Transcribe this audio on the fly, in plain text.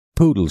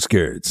poodle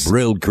skirts,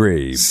 Brill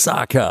cream,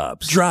 sock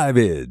hops,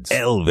 drive-ins,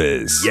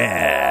 Elvis.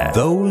 Yeah,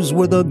 those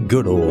were the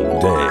good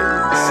old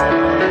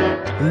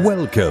days.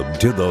 Welcome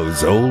to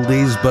those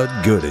oldies but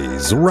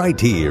goodies right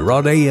here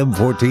on AM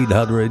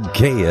 1400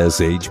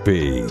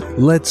 KSHP.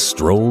 Let's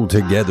stroll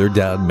together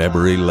down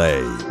memory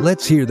lane.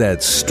 Let's hear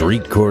that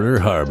street corner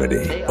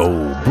harmony.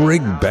 Oh,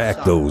 bring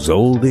back those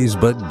oldies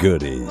but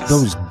goodies.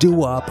 Those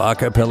doo-wop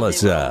acapella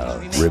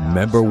sounds.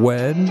 Remember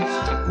when?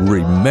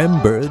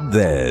 Remember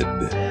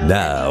then.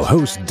 Now,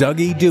 host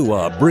Dougie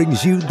Doo-Wop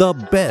brings you the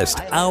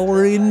best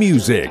hour in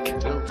music.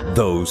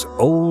 Those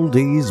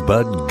oldies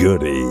but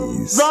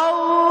goodies.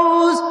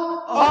 Those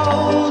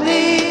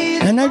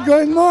oldies. And a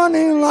good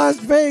morning, Las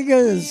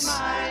Vegas.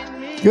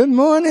 Good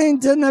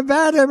morning to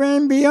Nevada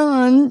and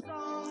beyond.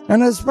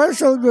 And a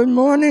special good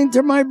morning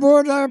to my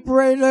board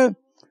operator,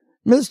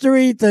 Mr.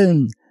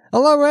 Ethan.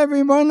 Hello,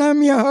 everyone.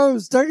 I'm your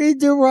host, Dougie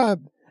Doo-Wop,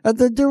 at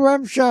the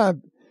Doo-Wop Shop,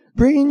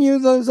 bringing you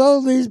those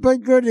oldies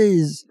but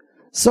goodies.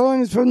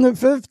 Songs from the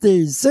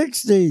 50s,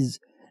 60s,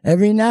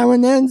 every now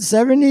and then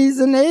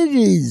 70s and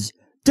 80s.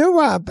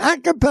 Doo-wop,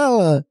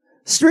 acapella,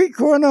 street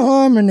corner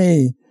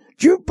harmony,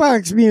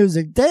 jukebox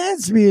music,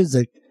 dance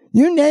music.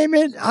 You name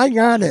it, I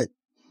got it.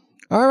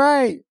 All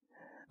right.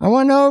 I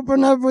want to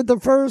open up with the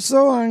first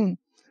song.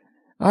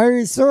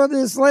 I saw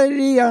this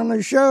lady on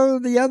a show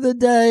the other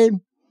day.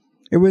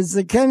 It was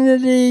the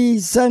Kennedy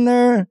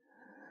Center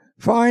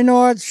Fine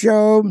Arts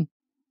Show.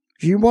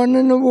 She won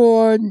an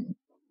award.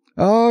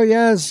 Oh,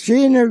 yes,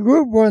 she and her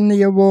group won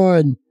the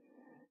award.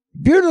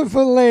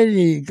 Beautiful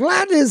lady,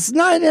 Gladys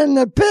Knight and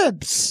the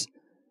Pips.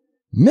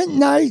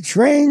 Midnight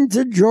Train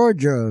to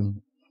Georgia.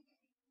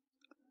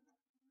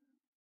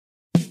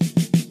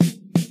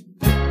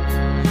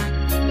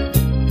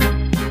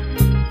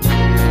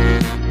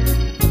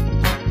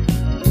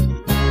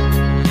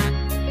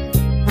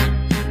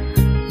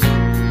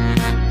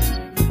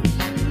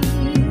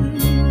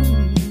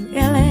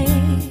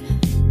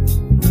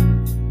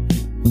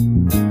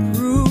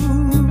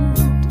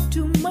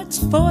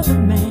 For the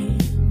man,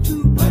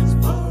 too much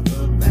for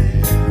the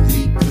man.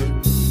 He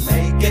couldn't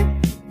make it,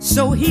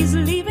 so he's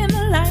leaving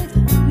the life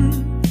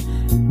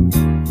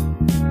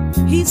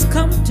he's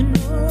come to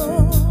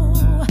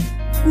know.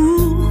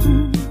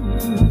 Ooh.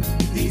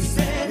 He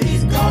said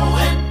he's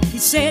going. He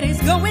said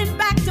he's going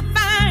back to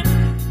find.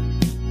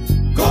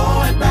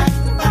 Going back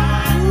to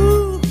find.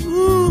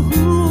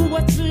 Ooh,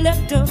 what's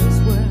left of his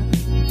world?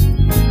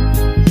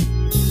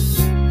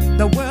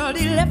 The world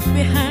he left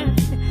behind.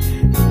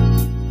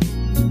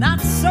 Not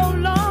so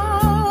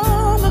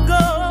long ago.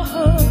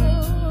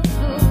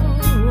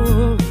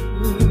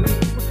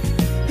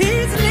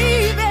 He's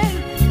leaving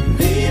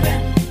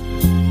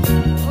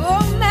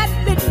on that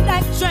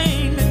midnight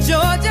train to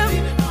Georgia.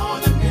 On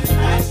the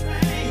midnight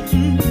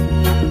train.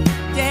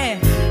 Yeah.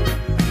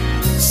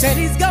 Said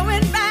he's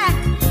going back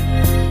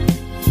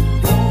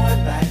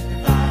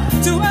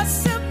to a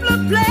simpler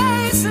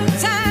place and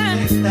time.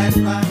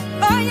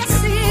 Oh,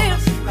 yes, he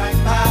is.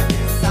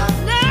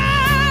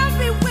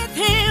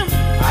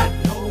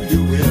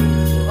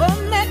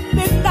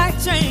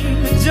 Train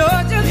to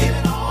Georgia. Living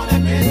on a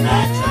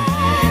midnight train.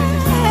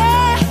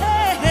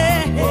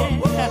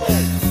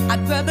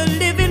 I'd rather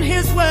live in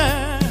his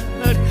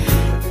world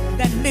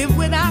than live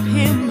without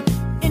him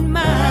in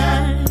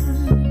mine.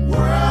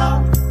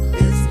 World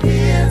is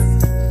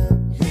his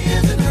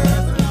and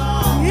hers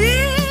alone. He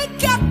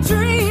kept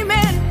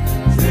dreaming,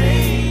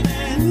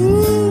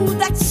 ooh,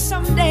 that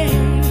someday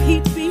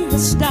he'd be a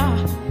star,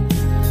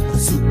 a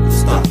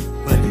superstar,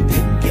 but he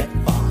didn't get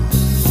far.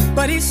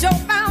 But he sure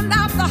found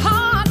out the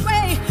hard.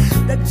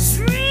 The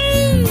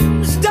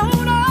dreams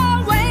don't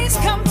always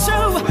come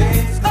true.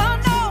 Oh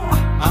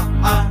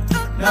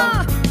no,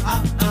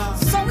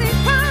 So he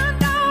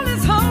pawned all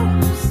his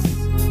homes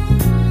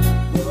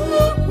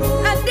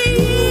and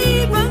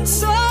even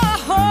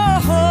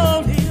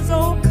sold his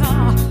old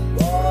car.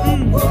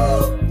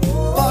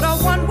 Bought a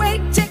one-way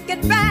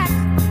ticket back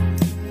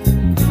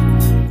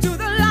to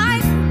the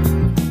life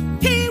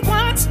he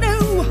once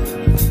knew.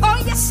 Oh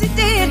yes, he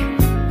did.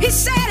 He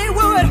said he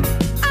would.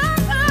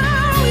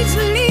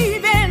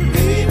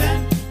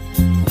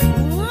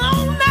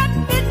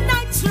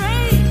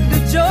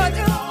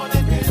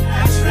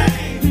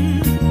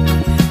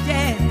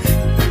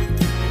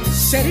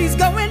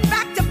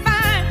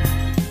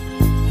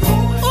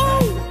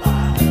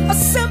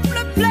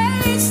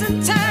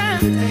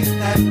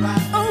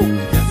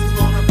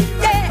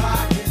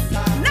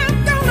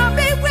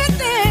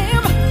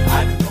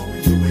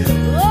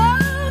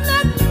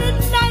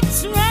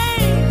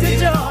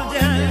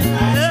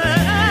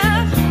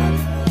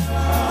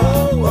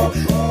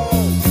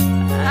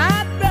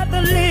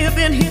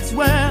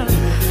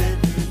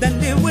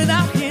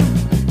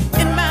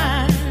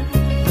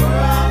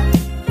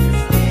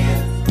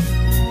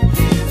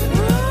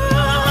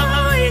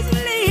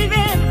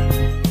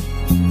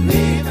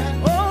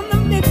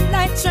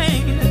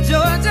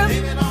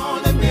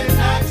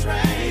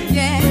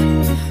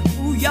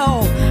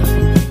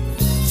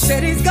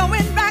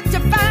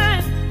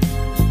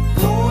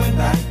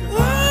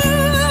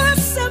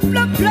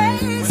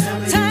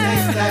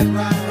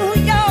 Ooh,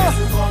 yo.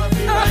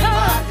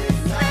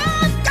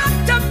 I've got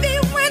to be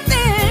with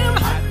him.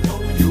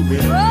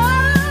 Oh,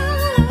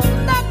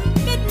 that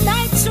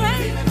midnight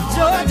train,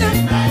 Georgia.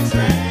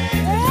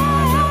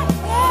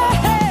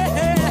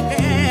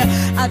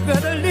 I'd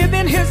rather live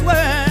in his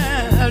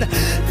world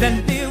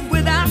than live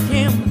without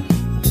him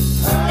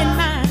in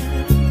mine.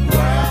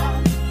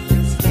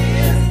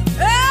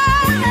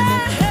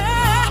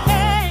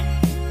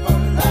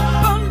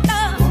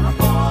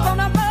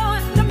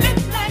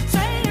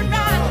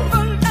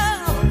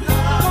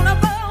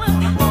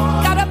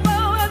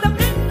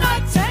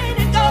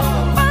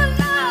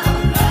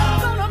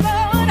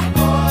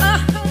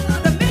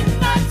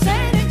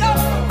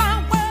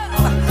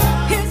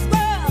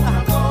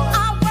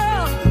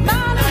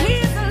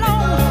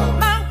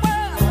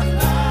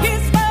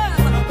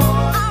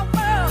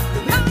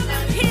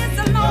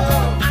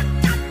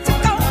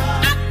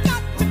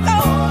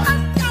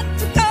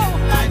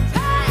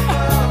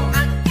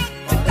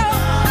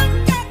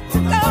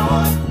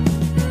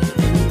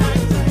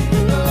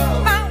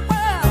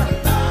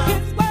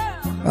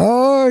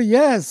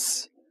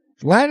 Yes,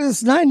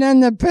 Gladys Knight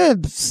and the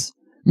Pips.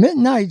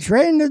 Midnight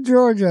Train to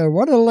Georgia.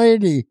 What a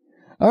lady.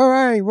 All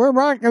right, we're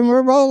rocking,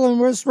 we're rolling,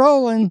 we're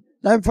strolling.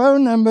 That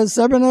phone number,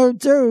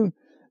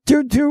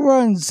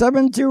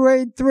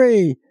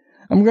 702-221-7283.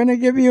 I'm going to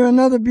give you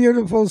another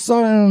beautiful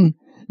song.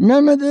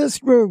 Remember this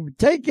group,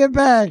 Take You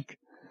Back.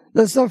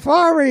 The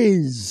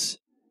Safaris.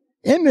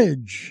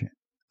 Image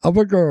of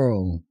a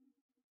Girl.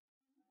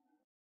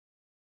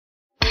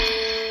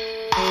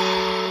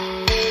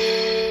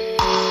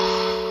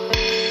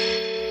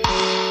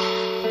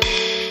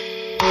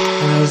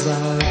 As I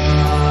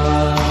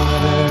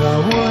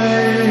lie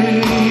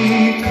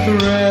awake,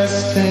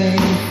 resting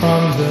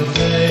from the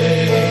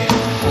day,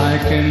 I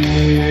can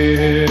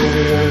hear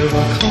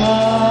the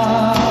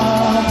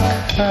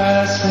clock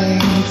passing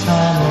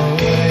time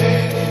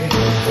away.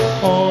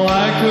 Oh,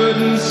 I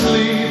couldn't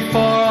sleep, for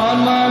on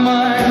my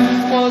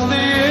mind was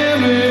the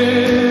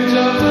image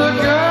of the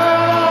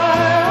girl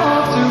I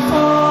ought to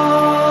find.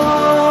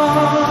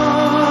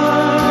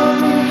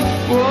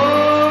 Whoa,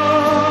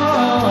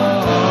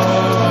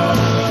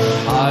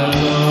 I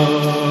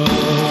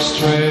looked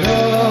straight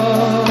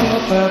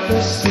up at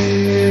the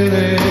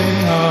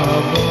ceiling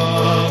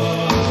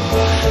above,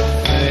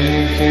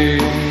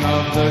 thinking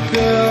of the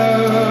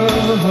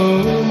girl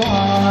whom I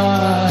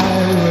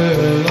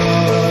will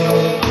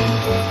love.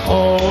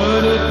 Oh,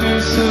 would it be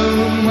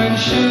soon when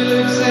she'll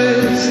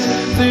exist,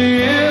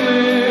 the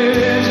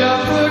image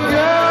of the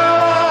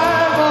girl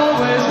I've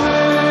always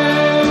missed?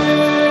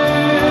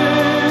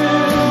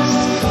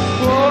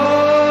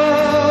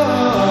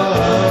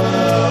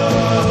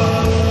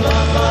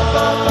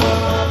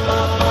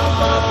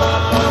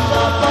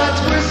 I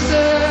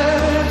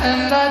twisted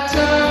and I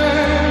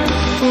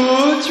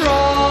turned,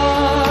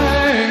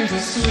 trying to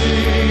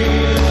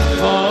sleep,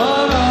 but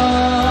all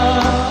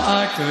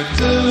I could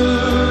do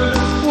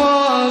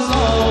was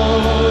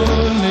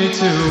only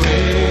to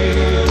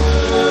weep,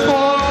 for I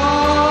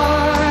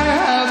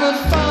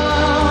haven't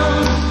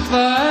found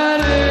that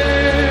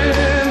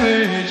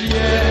image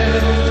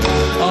yet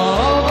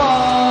of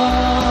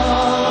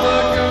all the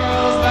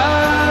girls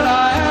that I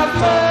have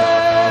met.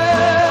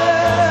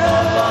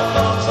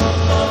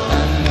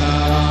 And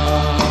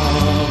now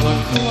the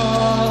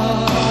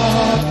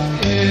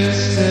clock is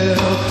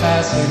still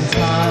passing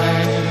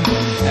time,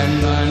 and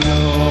I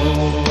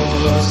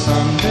know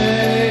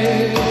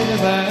someday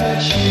that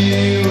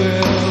she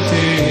will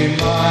be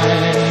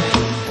mine,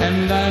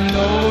 and I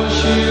know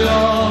she'll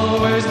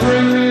always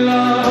bring me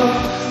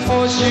love,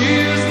 for she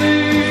is the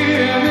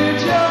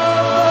image of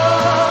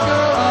the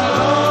girl I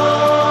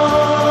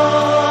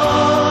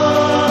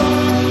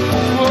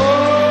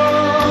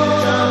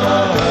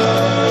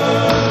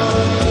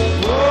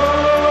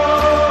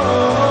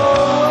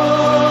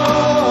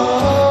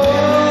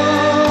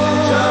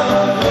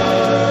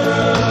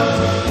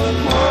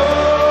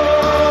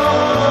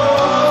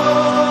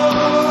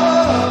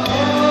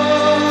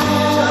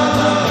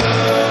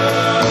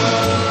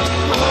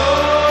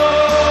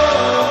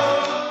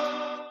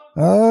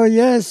Oh,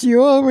 yes,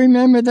 you all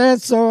remember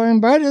that song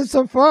by the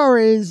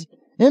Safaris,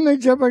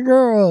 Image of a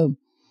Girl.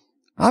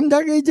 I'm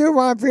Dougie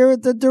Doo-Wop here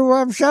at the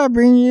Doo-Wop Shop,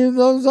 bringing you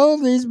those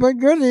oldies but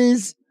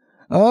goodies.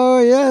 Oh,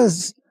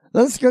 yes,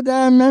 let's go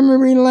down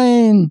memory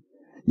lane.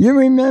 You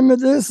remember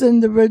this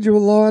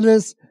individual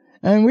artist,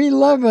 and we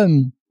love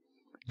him.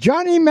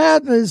 Johnny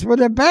Mathis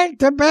with a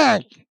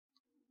back-to-back.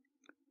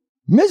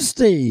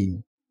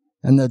 Misty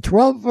and the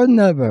 12th for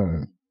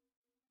Never.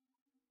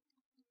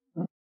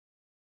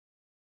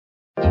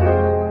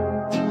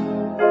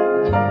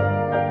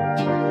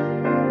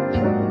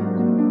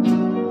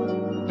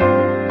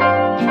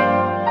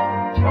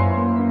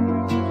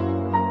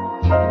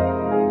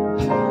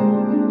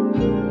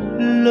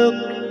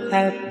 Look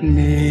at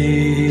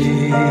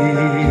me,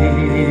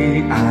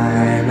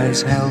 I'm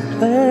as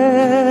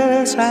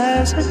helpless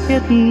as a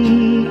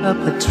kitten up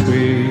a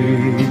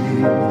tree.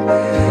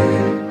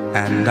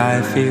 and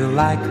I feel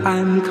like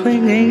I'm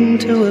clinging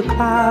to a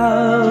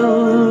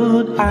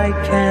cloud I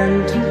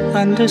can't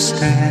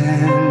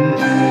understand.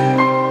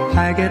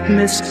 I get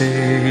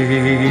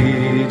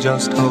misty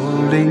just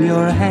holding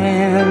your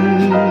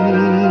hand.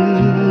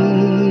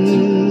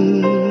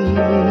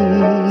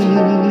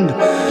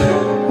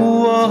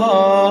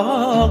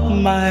 Walk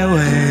my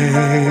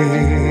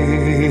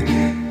way,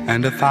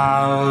 and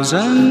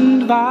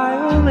 1,000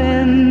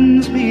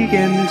 violins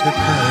begin to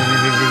play.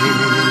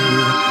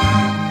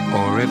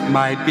 Or it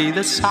might be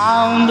the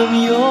sound of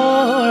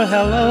your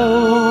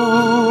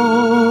hello,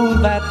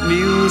 that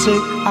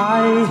music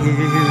I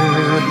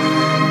hear.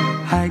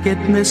 I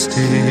get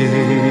misty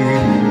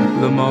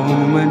the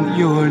moment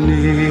you're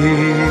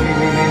near.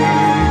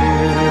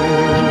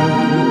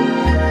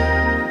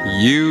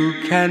 You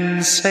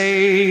can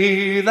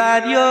say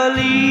that you're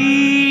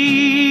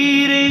leading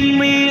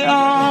me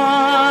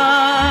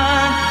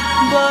on,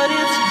 but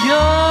it's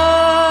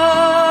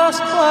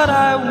just what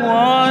I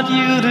want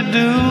you to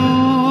do.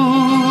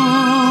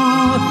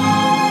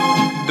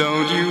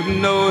 Don't you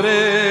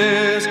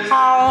notice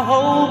how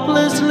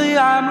hopelessly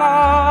I'm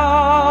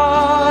lost?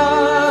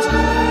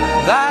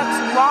 That's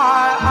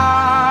why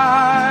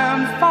I'm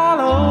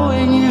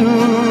following you.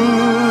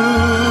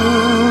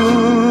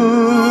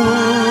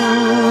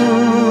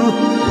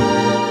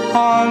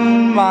 On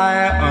my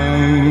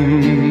own,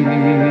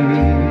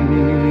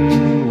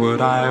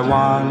 would I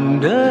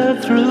wander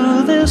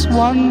through this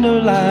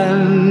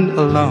wonderland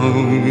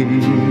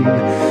alone,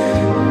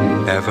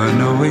 never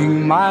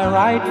knowing my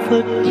right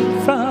foot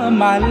from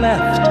my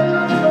left,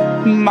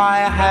 my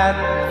hat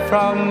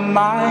from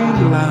my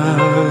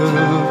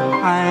glove?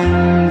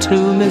 I'm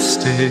too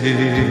misty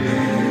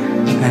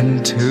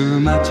and too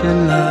much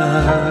in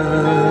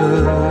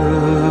love.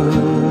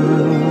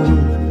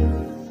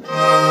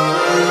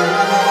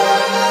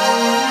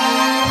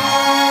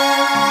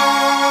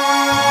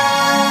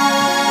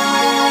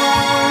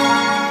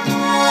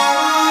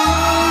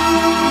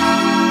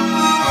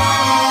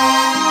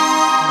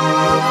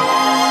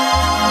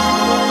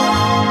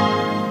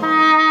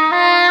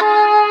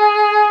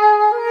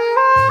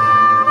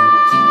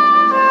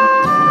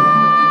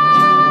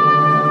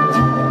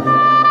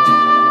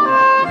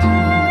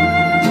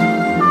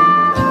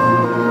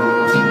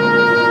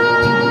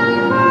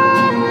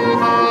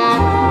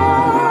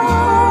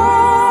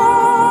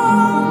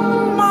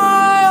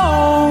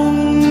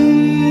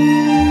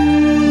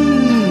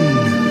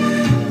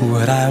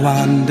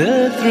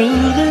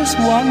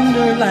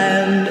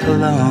 Wonderland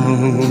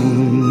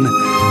alone,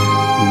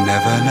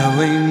 never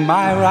knowing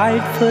my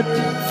right foot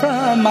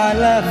from my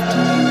left,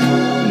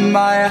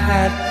 my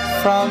hat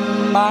from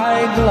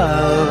my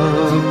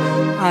glove.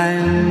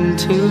 I'm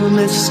too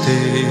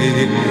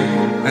misty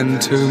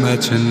and too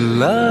much in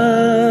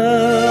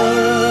love.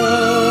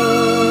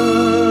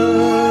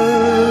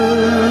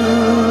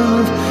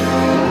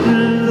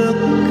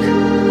 Look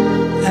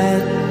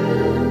at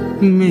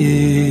me.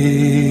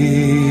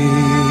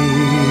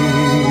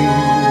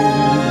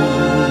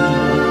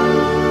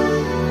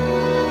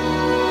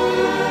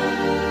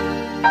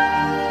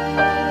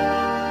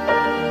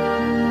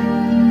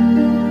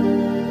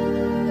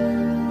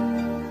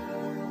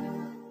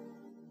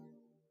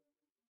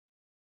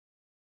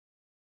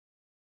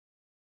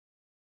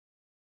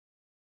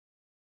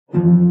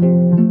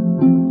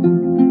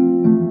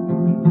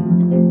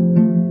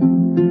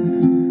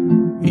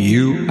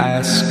 You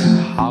ask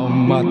how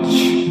much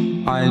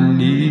I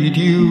need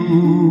you.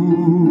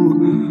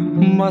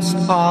 Must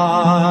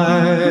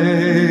I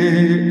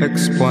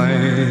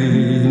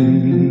explain?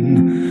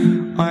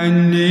 I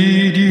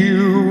need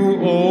you,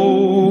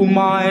 oh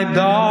my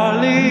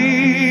darling,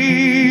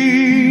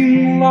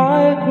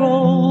 like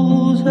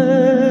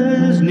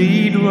roses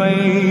need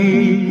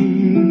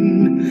rain.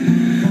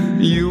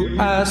 You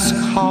ask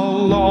how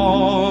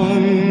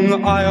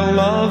long I'll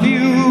love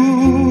you.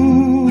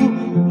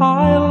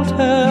 I'll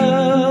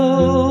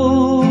tell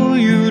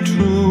you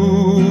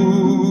true,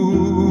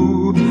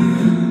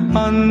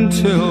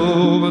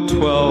 until the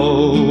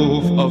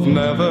 12th of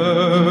never,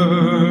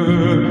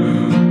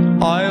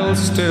 I'll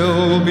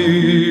still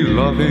be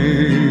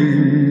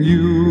loving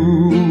you.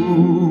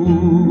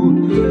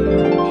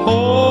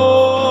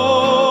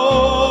 Hold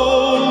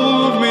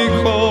me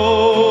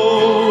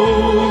close,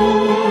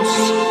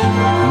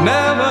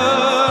 never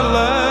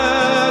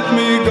let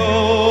me go.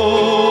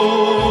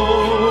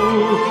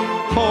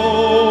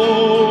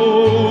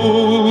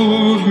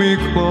 Hold me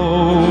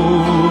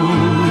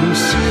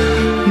close,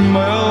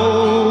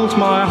 melt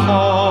my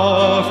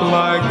heart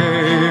like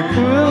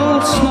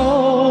April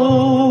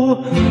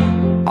snow.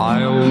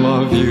 I'll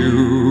love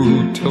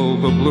you till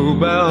the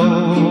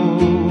bluebells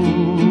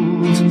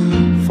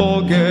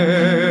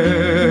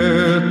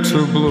forget to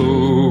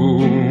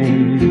bloom.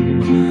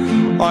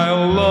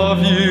 I'll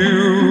love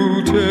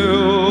you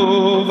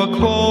till the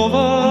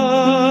clover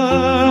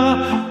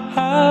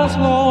has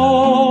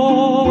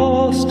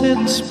lost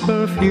its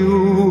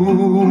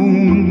perfume.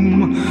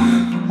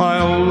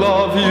 I'll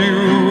love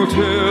you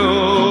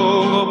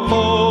till the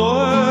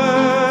poets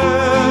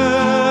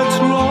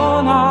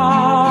run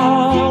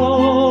out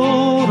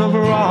of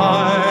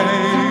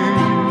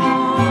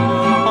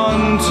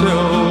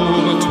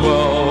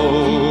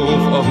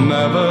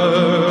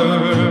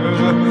never,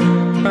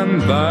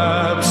 and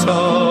that's a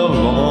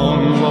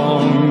long,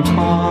 long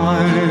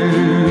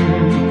time,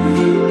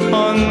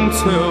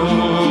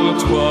 until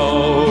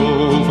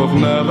 12 of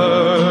never,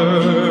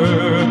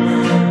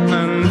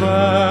 and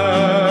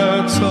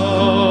that's a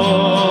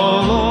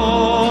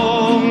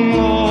long,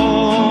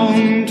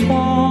 long time.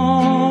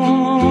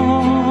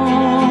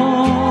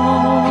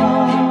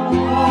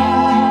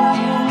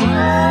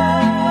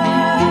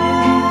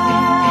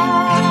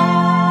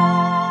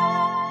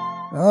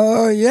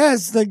 Oh,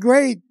 yes, the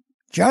great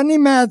Johnny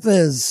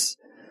Mathis.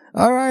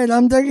 All right,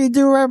 I'm Dougie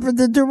Doo-Wop at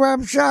the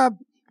Doo-Wop Shop.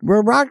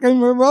 We're rocking,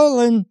 we're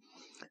rolling.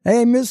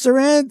 Hey, Mr.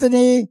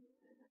 Anthony,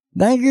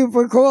 thank you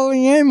for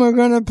calling in. We're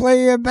going to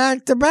play you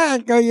back to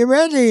back. Are you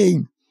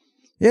ready?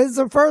 Here's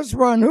the first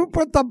one. Who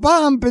Put the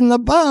Bump in the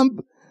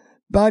Bump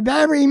by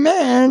Barry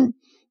Mann,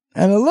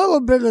 and a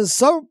little bit of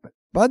Soap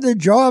by the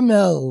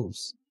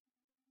Jawmills.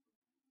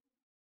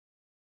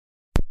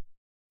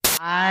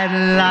 I'd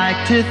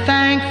like to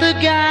thank the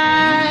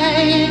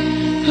guy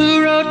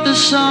who wrote the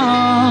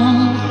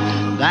song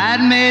that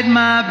made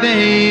my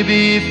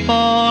baby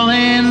fall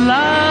in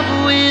love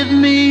with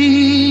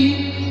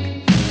me.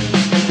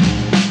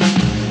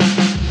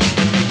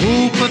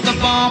 Who put the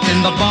bump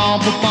in the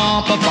bump,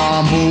 bump,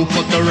 bump? Who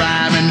put the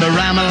rhyme in the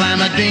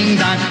rama-lama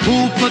ding-dong?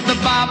 Who put the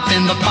bop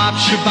in the bop,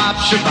 shabop,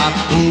 shabop?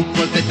 Who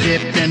put the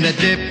dip in the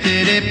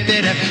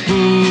dip-dip-dip-dip?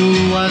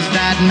 Who was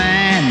that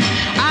man?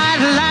 I'd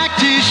like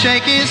to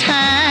shake his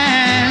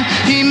hand.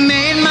 He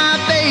made my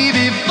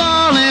baby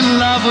fall in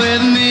love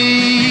with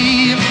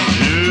me.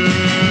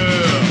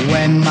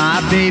 When my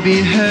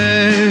baby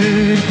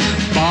heard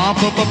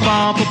bump, bump,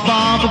 bump,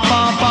 bump,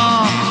 bump,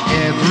 bump,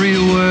 every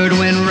word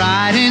went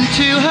right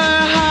into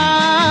her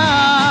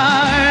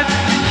heart.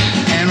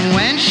 And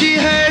when she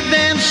heard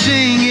them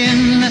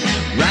singing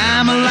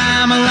rama,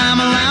 lama,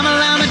 lama, lama,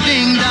 lama,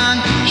 ding dong,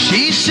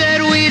 she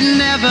said we'd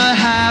never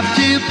have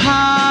to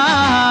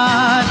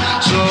part.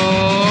 So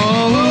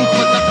who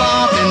put the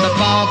bump in the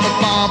bump,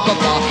 bump,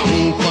 bump?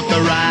 Who put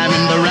the rhyme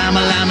in the rama,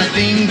 lama,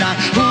 ding dong?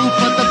 Who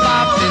put the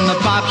bop in the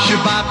bop,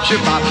 shabop,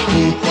 shabop?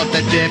 Who put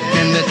the dip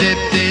in the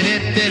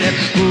dip-dip-dip-dip?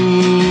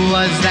 Who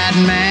was that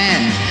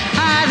man?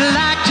 I'd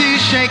like to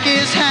shake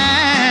his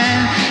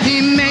hand. He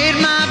made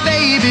my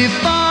baby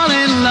fall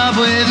in love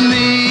with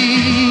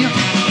me.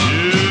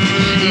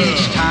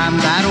 Each time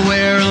that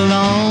we're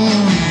alone,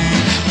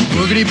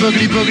 boogity,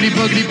 boogity, boogity,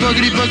 boogity,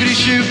 boogity, boogity,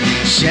 shoot,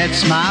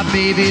 sets my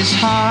baby's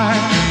heart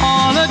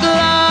all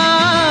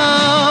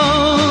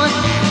aglow.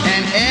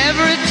 And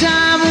every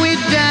time we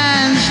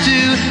dance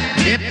to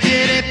dip,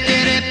 dip, dip,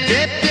 dip,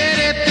 dip,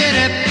 dip,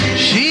 dip,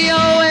 she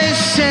always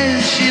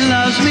says she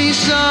loves me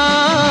so.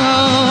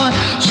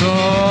 So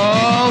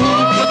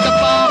who put the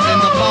bump in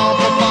the bump,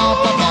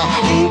 bump, bump?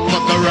 Who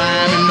put the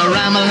rhyme in the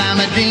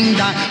rama-lama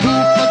ding-dong? Who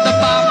put the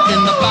bop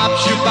in the bop,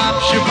 shabop,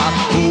 shabop?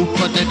 Who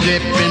put the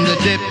dip in the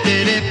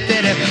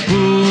dip-dip-dip-dip?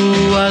 Who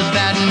was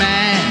that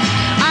man?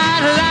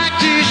 I'd like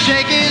to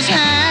shake his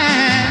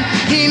hand.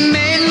 He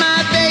made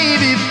my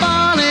baby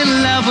fall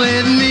in love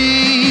with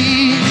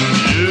me.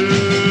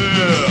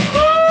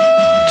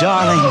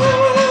 Darling,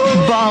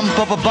 bum,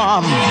 bum,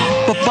 bum,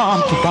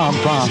 bum, bum,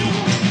 bum,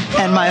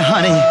 and my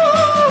honey,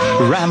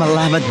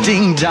 rama-lama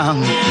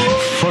ding-dong,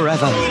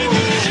 forever.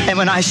 And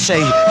when I say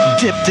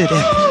dip, dip,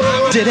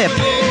 dip,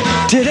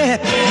 dip,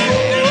 dip,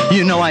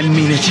 you know I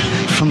mean it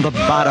from the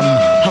bottom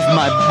of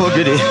my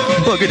boogity,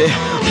 boogity,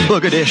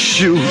 boogity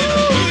shoe.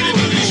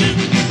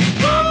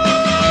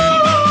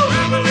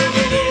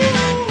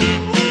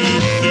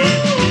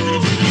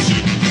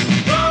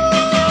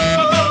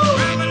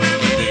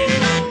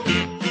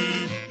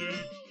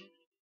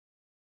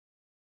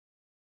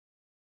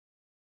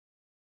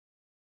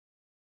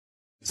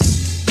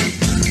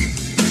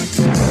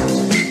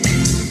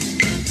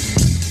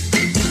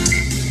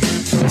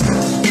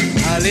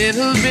 A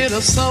little bit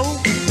of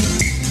soap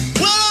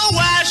will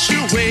wash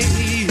away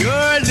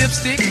your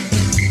lipstick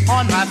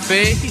on my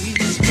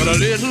face. But a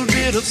little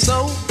bit of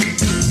soap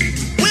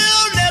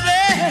will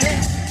never,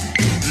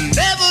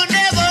 never,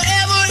 never,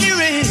 ever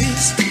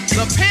erase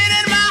the pain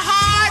in my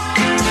heart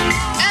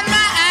and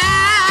my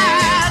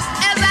eyes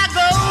as I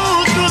go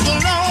through the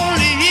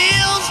lonely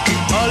hills.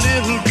 A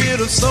little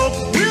bit of soap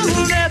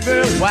will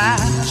never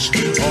wash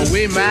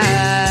away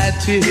my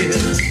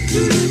tears.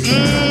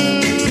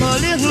 A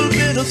little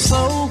bit of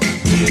soap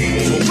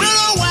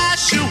will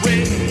wash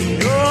away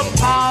your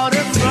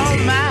powder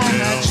from my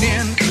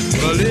chin.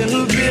 A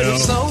little bit of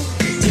soap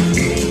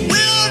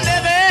will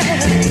never,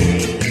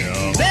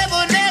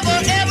 never, never,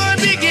 ever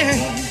begin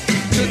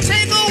to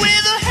take away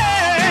the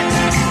hurt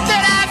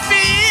that I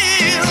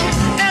feel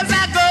as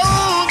I go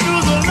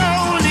through the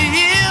lonely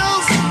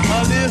hills.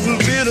 A little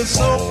bit of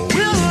soap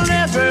will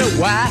never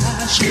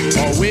wash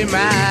away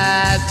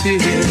my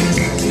tears.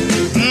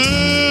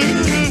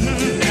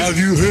 Have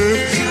you heard?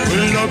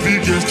 When love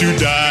begins to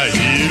die,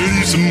 it'll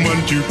need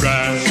someone to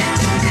cry.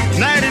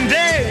 Night and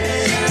day,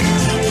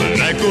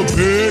 like a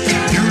bird,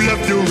 you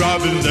left your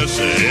robin's nest,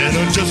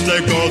 and just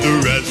like all the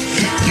rest,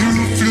 you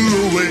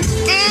flew away.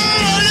 A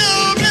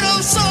little bit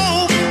of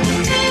soap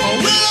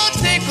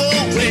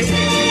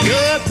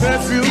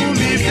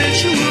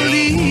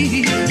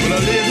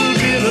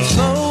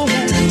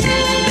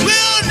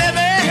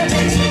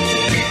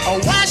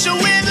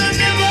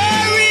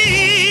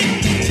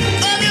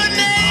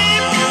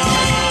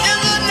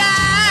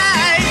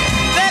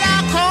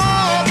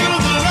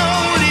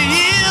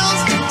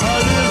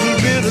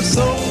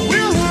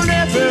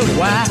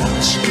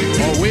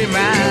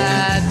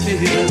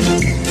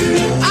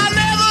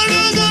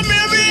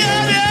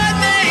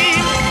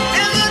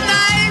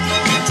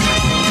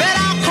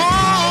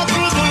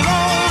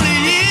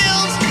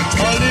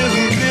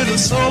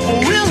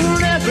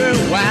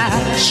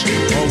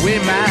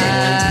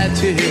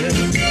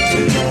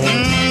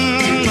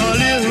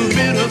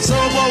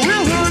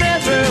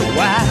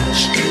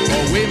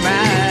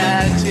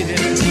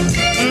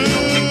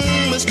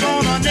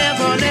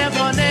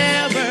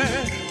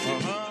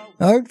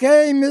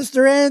Okay,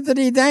 Mr.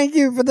 Anthony, thank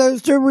you for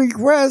those 2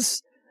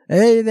 requests.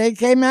 Hey, they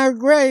came out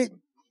great.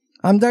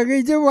 I'm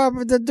Dougie Doo-Wop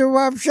at the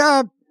Doo-Wop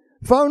Shop.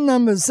 Phone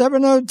number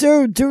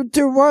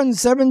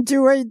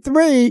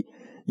 702-221-7283.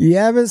 You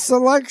have a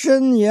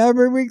selection, you have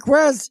a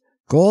request,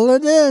 call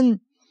it in.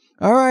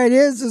 All right,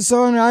 here's a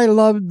song I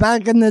loved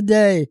back in the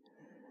day.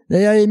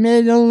 They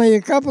made only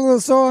a couple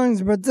of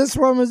songs, but this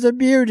one was a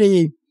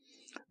beauty.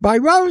 By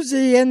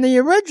Rosie and the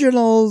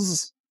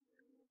Originals,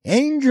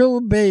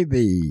 Angel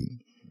Baby.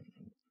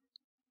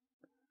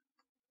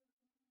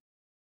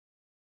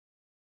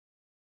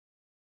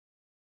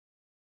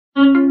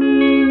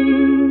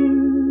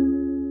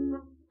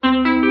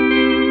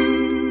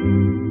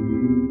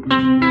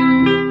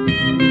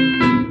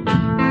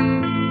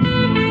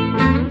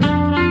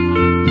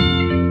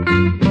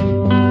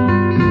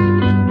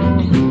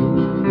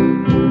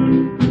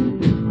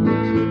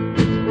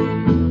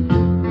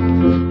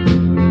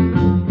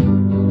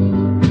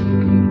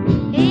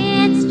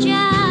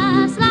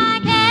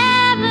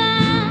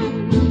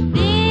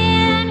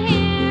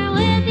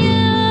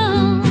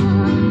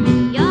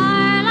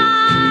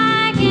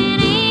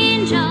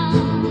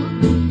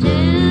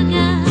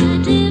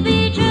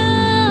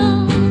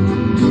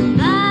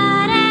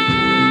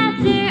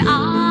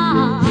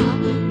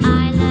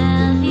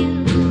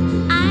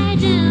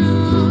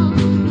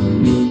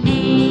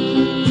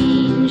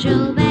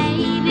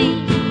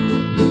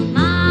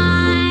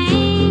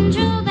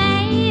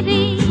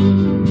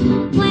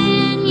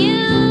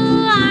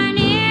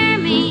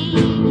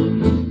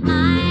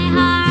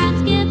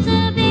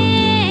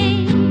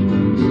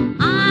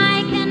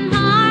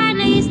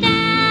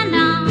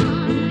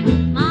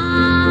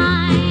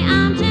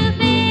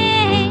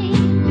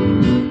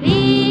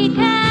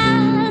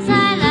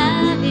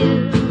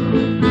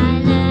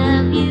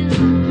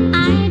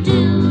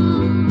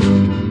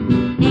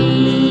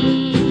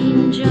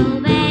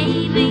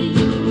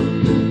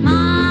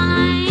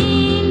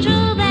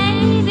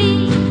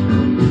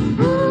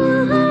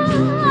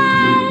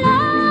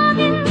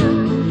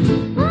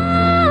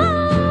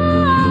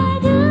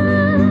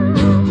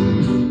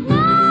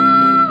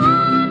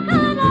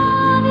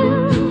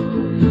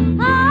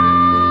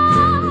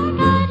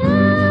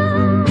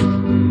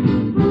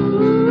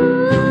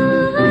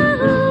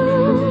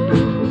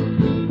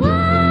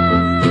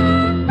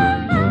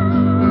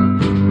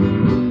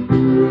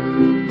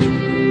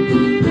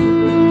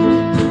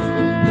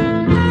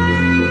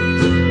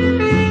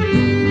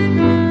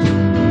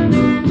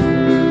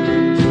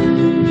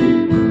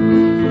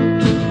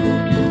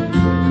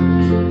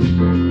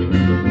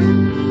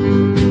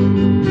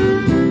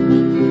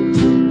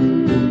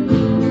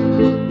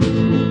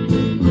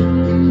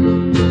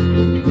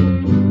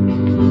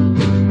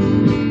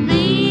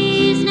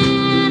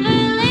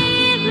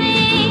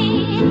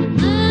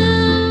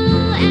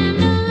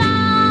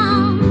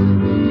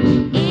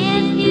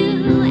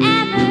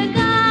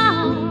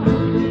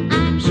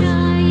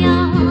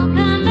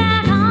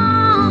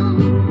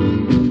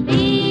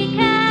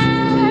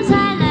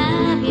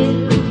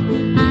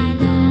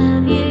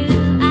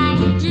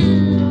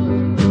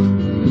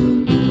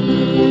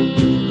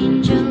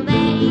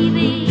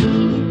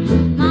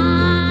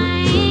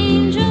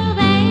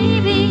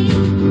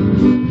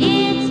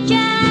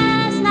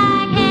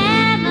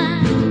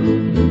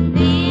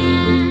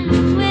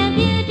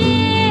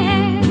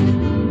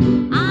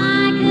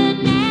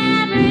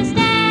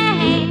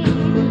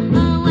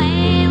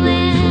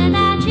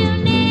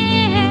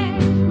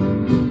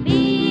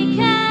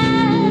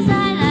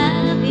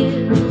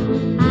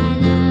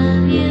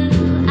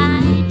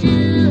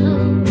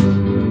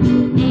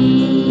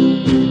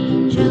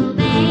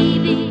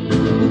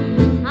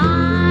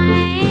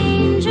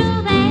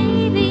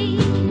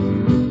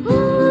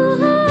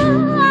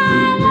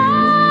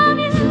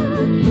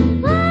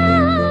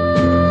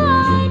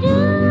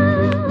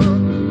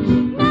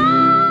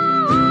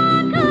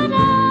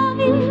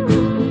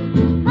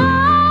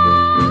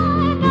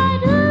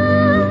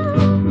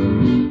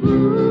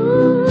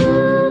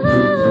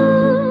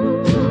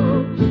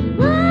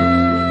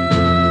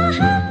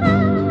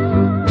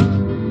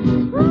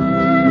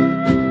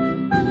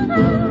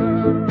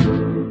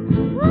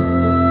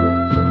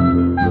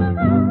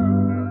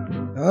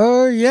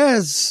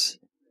 Yes,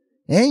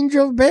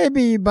 Angel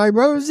Baby by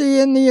Rosie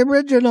and the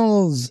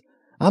Originals.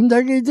 I'm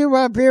Dougie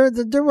Doo-Wop here at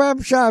the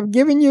Doo-Wop Shop,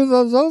 giving you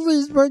those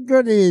oldies but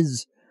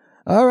goodies.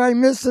 All right,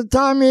 Mr.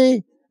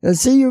 Tommy, I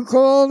see you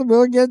called.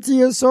 We'll get to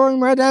your song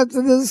right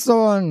after this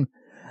song.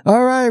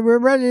 All right, we're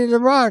ready to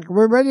rock.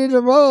 We're ready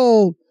to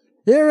roll.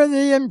 Here are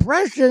the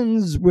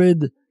Impressions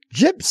with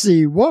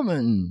Gypsy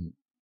Woman.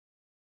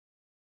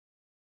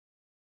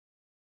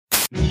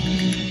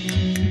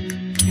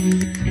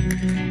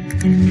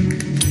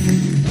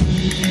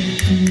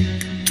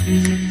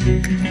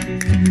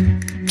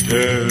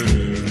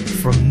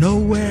 From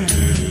nowhere,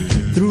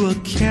 through a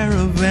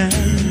caravan,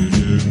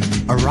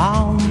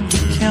 around the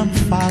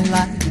campfire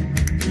light,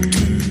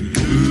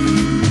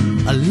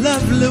 a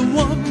lovely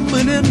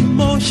woman in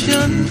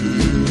motion,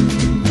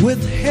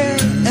 with hair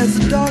as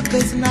dark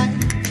as night.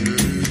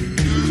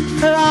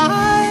 Her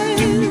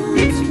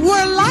eyes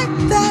were like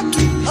that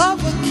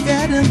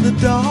in the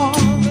dark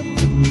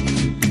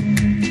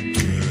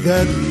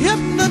that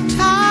hypnotized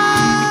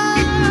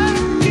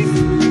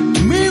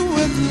me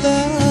with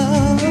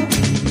love.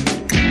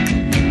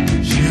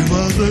 She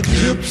was a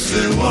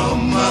gypsy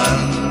woman.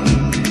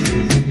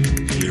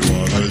 She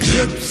was a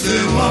gypsy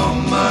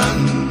woman.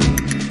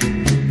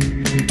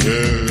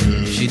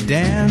 Yeah. She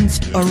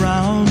danced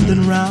around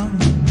and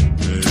round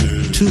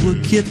to a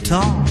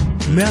guitar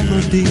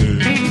melody.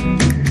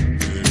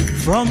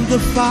 From the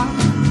fire,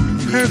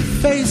 her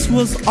face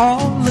was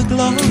all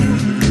aglow.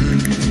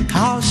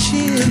 How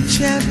she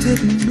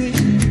enchanted me.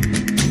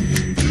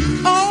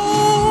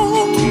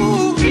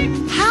 Oh,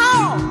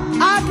 how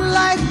I'd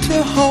like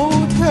to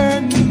hold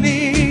her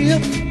near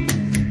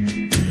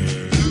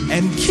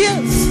and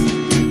kiss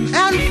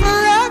and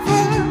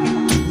forever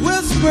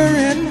whisper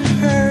in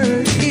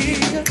her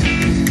ear,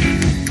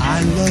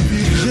 I love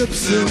you,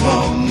 gypsy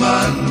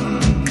woman.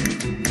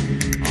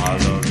 I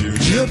love you,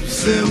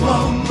 gypsy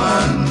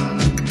woman.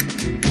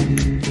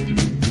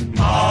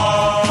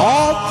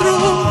 all through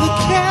the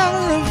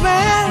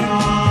caravan.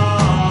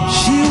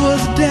 She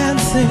was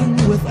dancing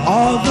with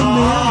all the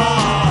men,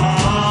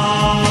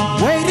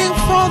 waiting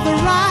for the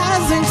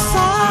rising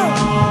sun.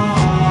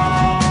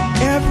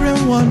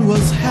 Everyone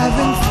was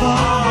having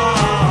fun.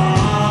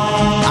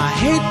 I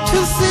hate to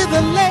see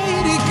the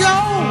lady go,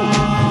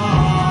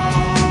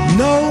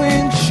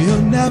 knowing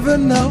she'll never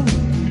know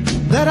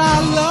that I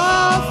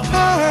love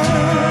her.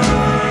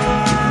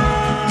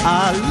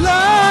 I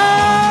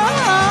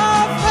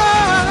love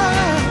her,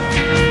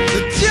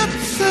 the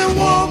gypsy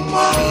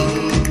woman,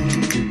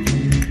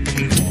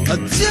 a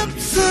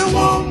gypsy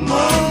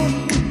woman,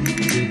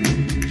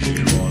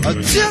 a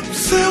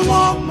gypsy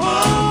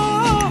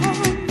woman,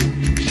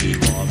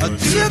 a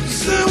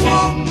gypsy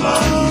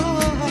woman.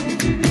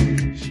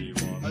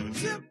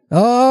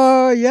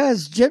 Oh,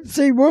 yes,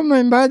 Gypsy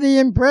Woman by the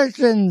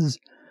Impressions.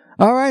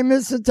 All right,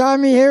 Mr.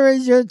 Tommy, here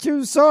is your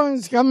two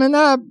songs coming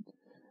up,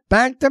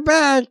 back to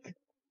back.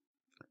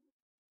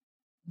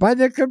 By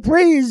the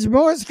Capris,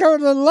 Morse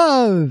Code of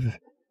Love,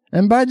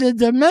 and by the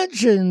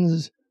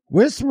Dimensions,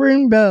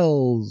 Whispering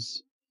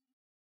Bells.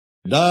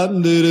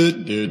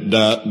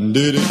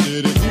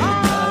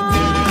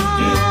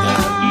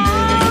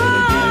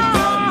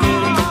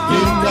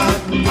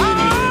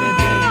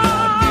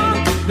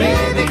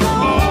 Baby, come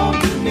home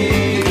to me.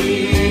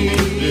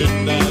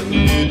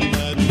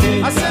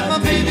 I sent my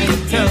baby a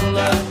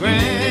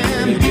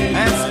telegram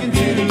asking to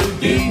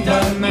be the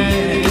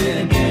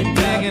man,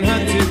 begging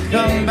her to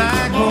come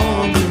back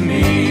home to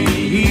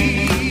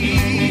me.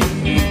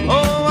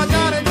 Oh, I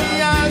got a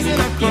the eyes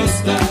and a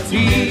crust of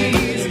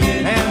tears,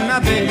 and I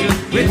beg you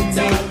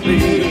pretty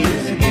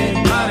please,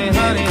 honey,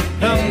 honey,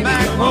 come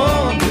back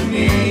home to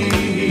me.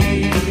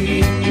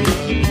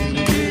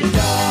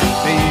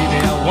 Baby,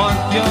 I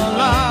want your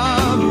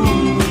love.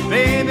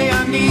 Baby, I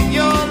need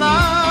your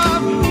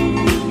love.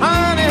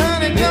 Honey,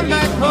 honey, come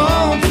back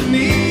home to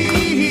me.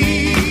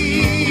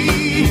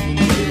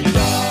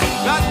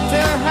 Got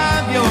to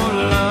have your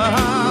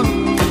love.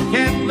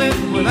 Can't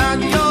live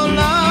without your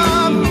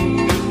love.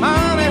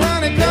 Honey,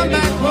 honey, come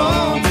back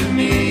home to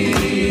me.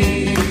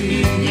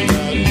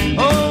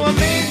 Oh, I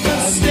made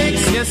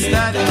mistakes, yes,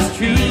 that is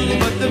true,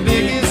 but the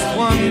biggest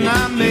one I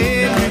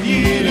made with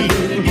you.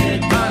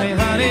 Honey,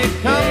 honey,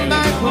 come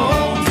back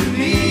home to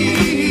me.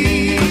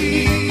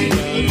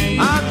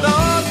 I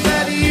thought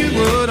that you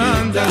would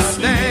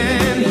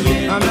understand.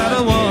 I'm not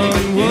a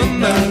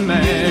one-woman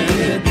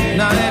man,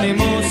 not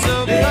anymore,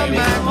 so come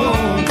back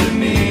home to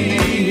me.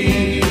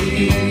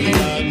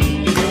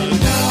 Baby,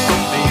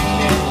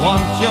 I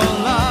want your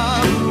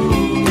love.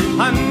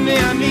 Honey,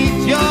 I need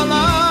your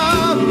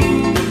love.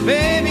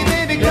 Baby,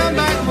 baby, come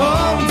back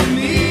home to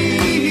me.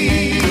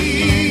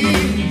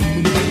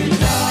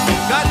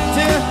 Got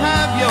to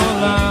have your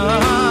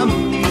love.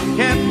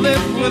 Can't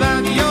live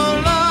without your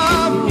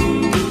love.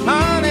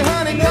 Honey,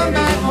 honey, come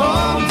back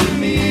home to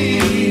me.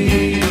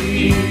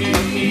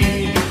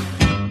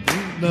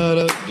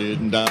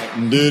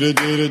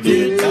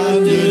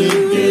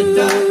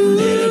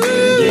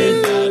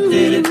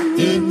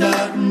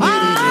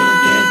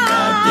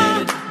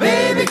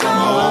 Baby, come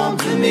home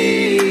to me.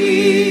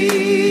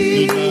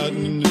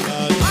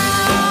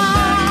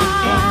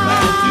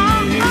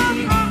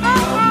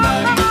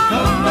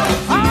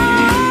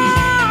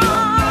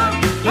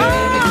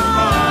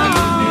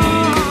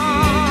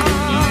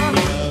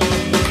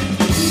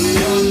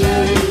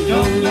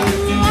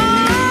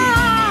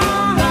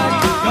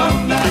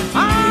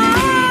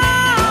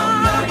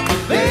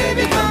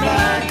 Baby, come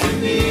back to me.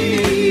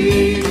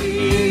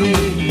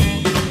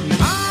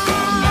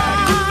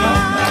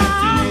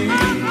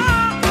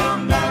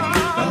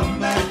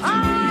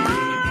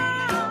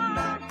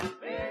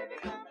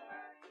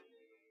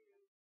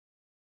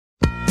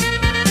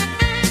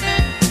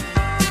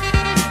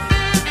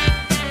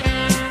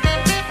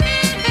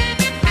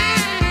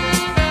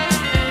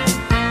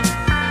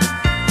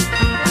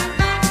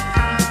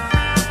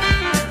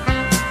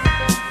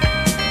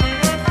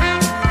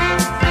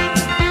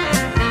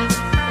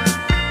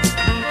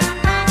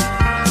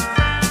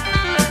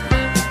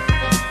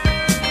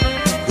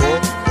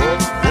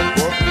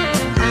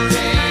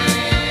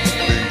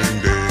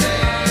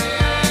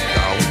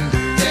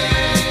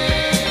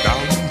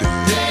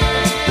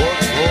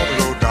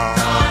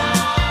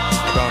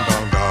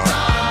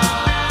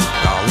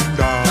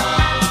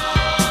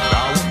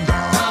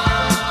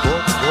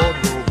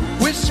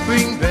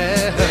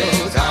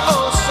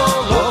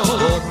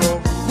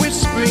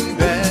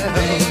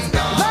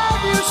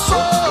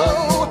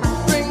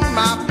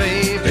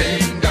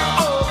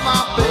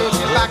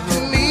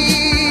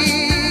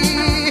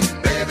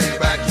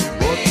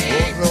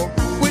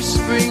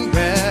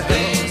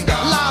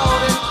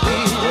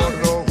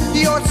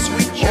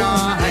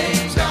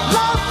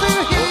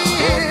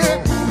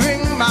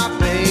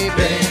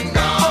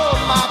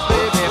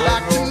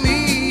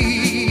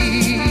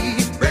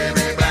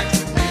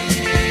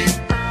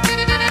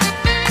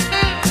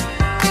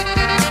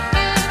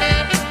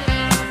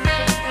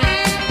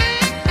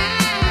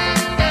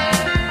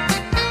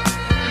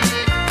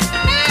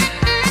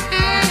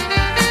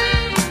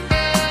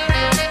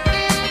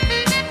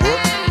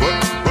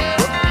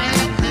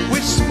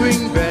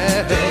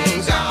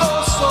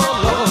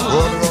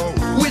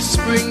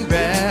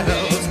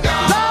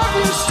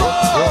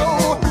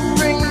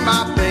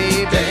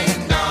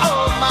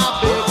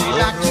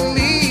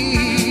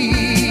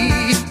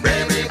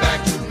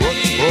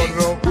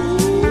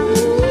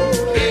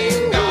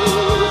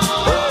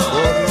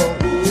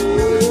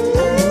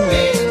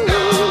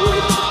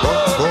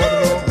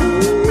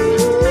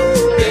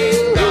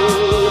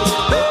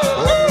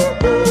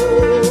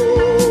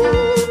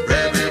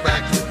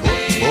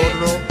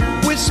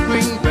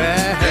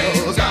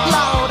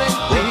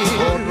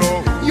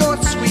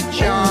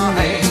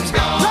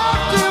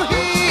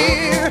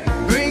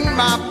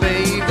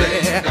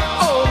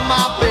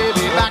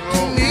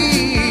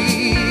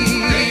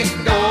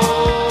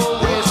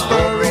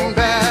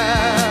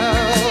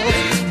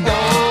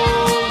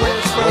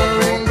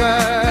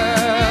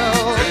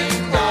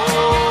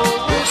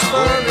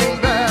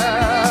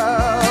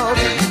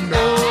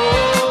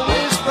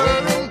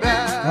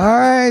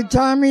 right,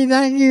 Tommy,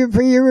 thank you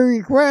for your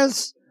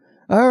request.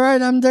 All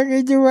right, I'm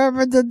Dougie Doo-Wop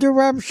at the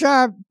Doo-Wop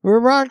Shop. We're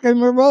rocking,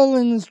 we're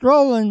rolling and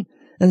strolling.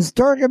 And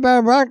talk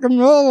about rock and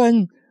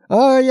rolling.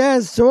 Oh,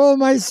 yes, to all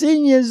my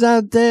seniors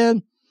out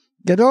there,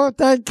 get off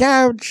that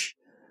couch.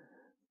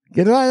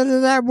 Get out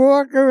of that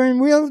walker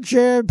and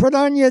wheelchair. Put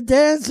on your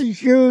dancing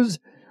shoes.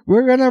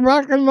 We're going to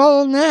rock and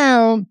roll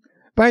now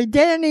by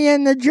Danny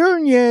and the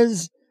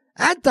Juniors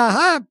at the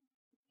Hop.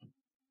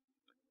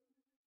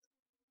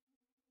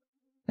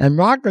 And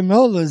rock and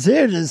roll is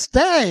here to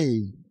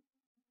stay.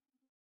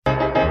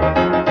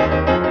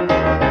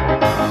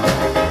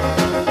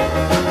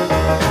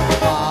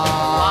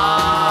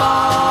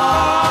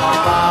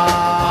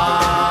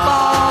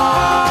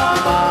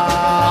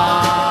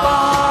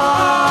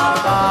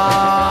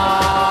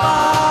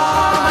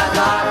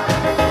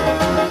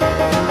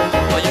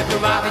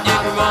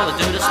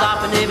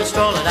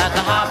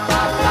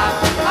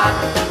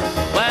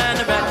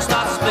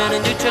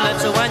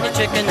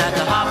 Chicken at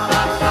the hop,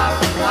 hop, hop,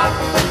 hop.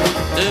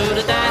 Do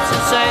the dance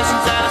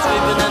sensations that are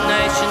sweeping the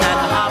nation at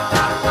the hop,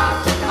 hop, hop,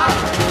 hop.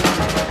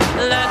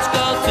 Let's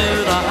go to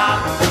the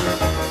hop.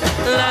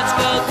 Let's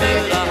go to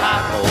the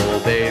hop. Oh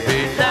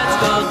baby, let's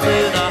go to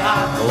the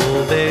hop.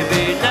 Oh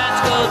baby,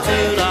 let's go to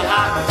the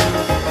hop.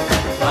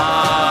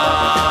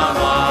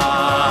 Come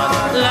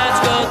on, let's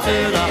go to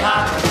the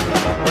hop.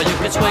 Well, you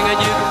can swing it,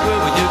 you can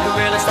groove it, you can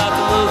really start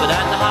to move it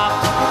at the hop.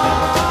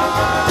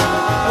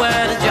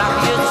 Where the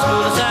jockey is the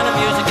smoothest and the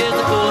music is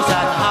the coolest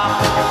at the hop.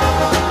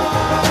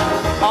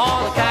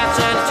 All the cats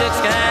and the chicks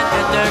can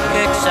get their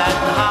kicks at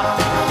the hop.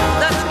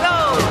 Let's go!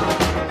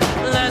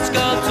 Let's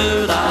go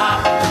to the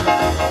hop.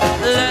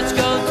 Let's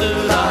go to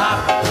the hop.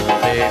 Oh,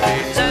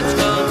 baby, let's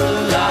go to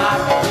the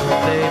hop.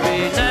 Oh,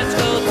 baby, let's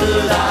go to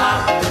the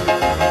hop.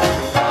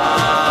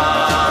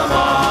 Come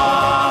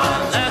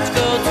on, let's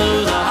go to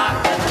the hop.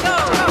 Let's go!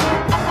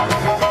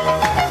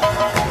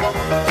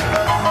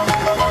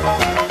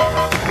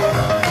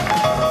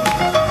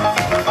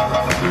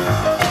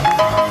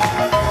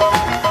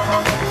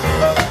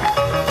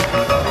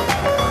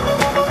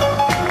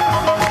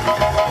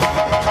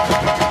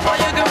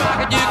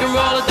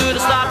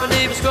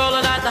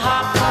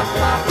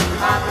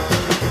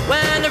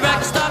 When the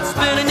record starts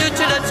spinning, you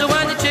chill it, so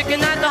when you're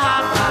chicken at the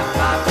hop, hop,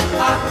 hop,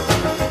 hop.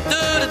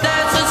 Do the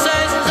dance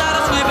sensations that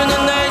are sweeping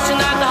the nation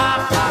at the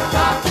hop, hop,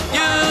 hop.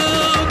 You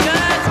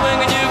can swing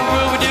and you can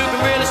groove and you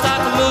can really start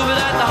to move it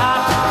at the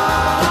hop.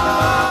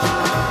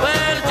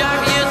 Where the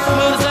jockey is the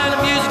smoothest and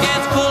the music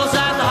is the coolest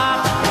at the hop.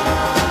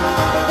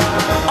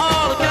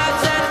 All the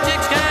cats and the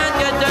chicks can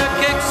get their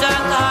kicks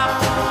at the hop.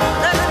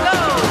 Let's go!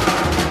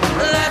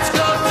 Let's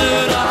go to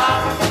the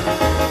hop.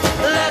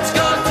 Let's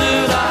go to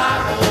the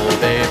hop. Oh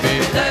baby,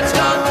 let's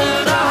go to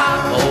the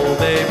hop. Oh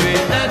baby,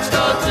 let's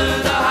go to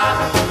the hop.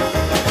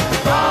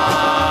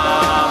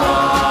 Come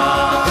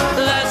on,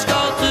 let's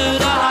go to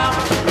the hop.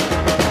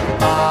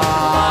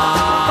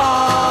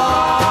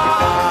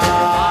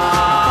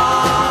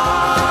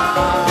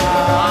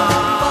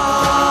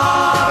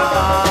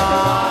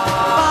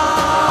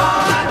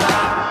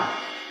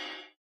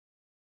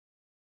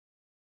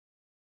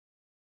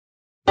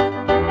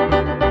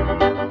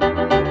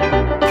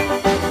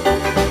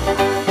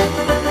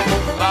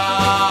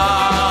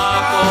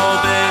 Rock, oh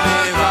baby,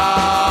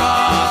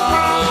 rock.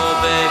 Oh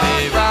baby,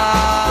 rock.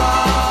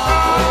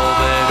 Oh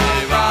baby,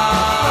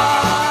 rock.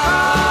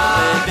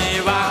 Baby,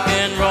 rock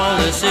and roll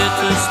is here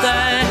to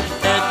stay.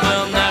 It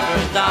will never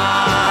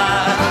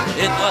die.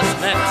 It was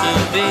meant to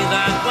be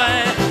that way,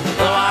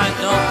 though I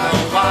don't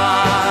know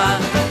why.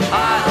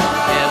 I don't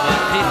care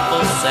what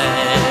people say.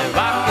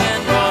 Rock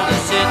and roll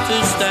is here to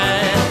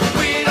stay.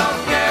 We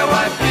don't care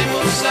what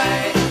people say.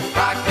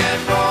 Rock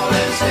and roll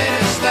is here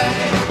to stay.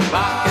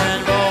 Rock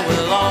and roll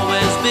will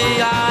always be.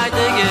 I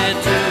dig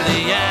it to the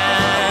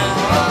end.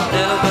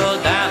 It'll go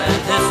down in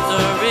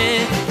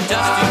history.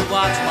 Just you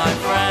watch, my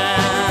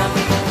friend.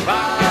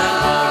 Rock and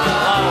roll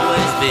will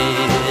always be.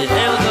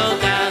 It'll go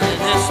down in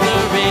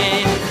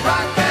history.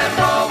 Rock and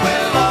roll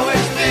will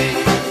always be.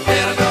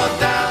 It'll go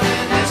down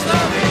in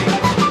history.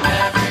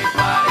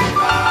 Everybody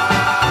rock.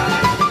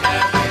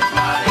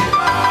 Everybody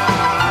rock.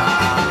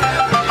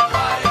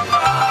 Everybody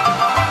rock.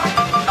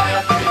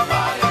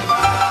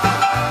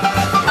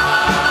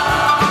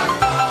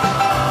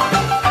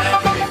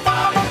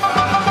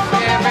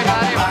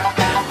 Everybody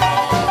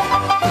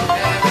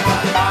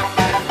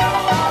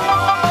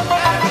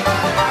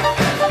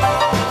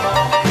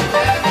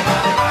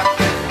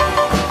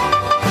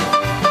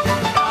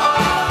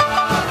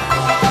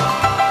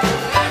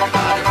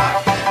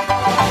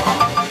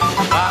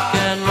Rock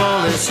and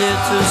roll is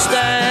here to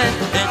stay.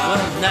 It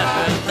will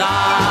never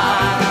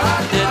die.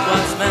 It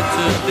was meant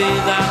to be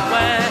that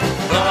way,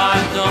 though I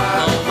don't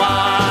know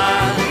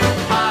why.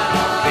 I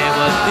don't care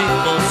what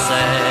people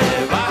say.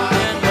 Rock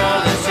and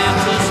roll is here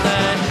to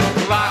stay.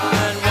 Rock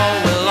and roll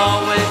will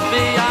always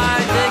be. I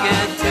dig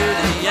it to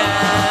the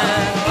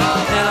end.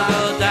 It'll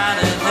go down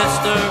in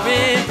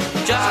history.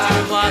 Just you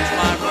watch,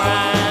 my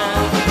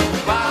friend.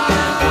 Rock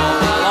and roll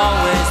will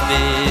always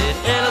be.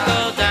 It'll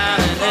go down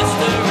in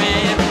history.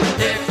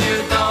 If you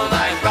don't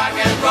like rock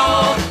and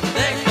roll,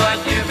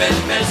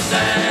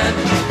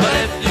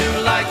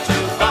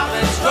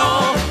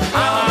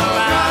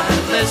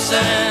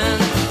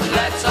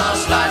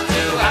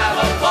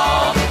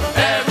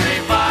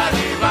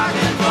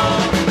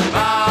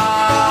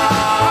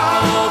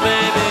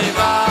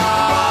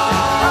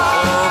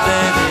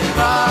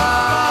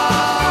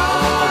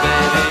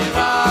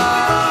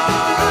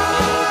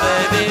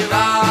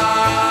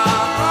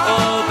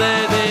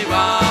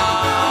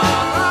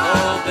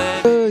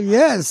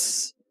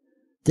 Yes,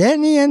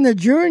 Danny and the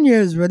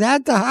Juniors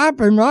without the hop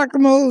and rock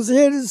and roll's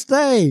here to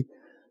stay.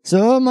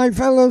 So all my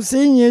fellow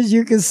seniors,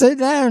 you can sit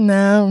down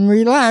now and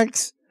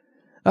relax.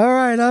 All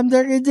right, I'm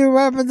Dougie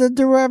Doo-Wop at the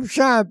Doo-Wop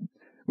Shop.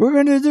 We're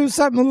going to do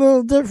something a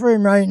little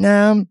different right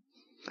now.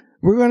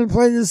 We're going to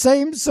play the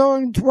same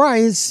song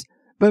twice,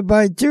 but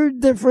by two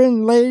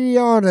different lady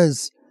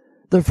artists.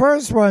 The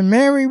first one,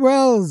 Mary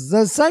Wells.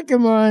 The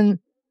second one,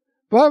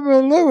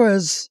 Barbara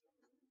Lewis.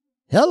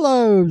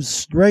 Hello,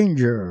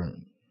 Stranger.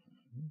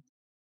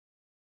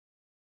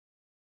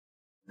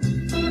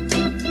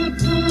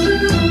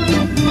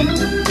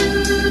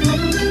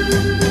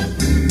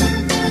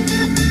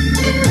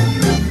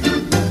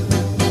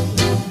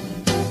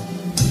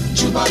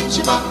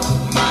 Chubba,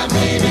 my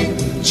baby,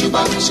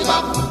 chubba, chubba.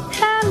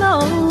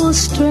 Hello,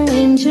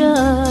 stranger.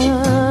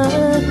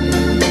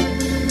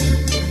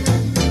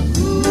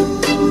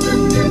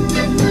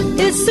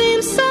 It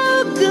seems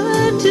so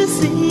good to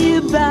see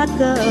you back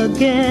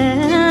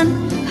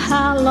again.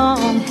 How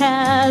long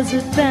has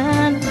it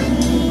been?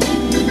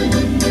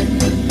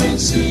 It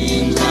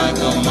seems like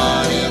a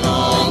mighty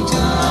long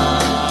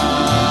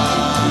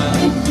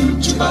time.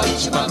 Chubba,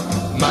 chubba,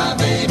 my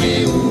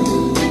baby, ooh.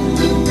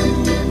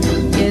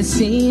 It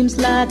seems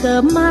like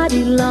a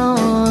mighty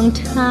long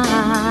time.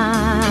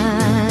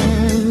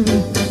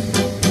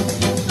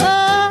 Oh,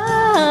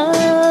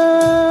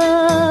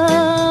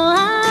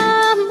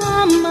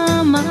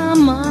 I'm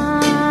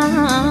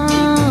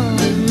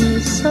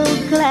so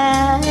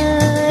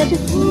glad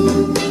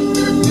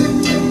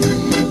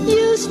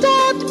you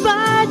stopped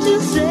by to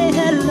say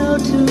hello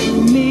to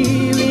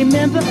me.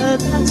 Remember,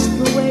 that's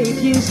the way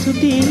it used to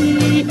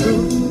be.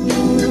 Ooh.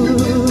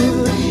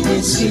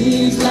 It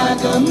seems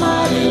like a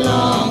mighty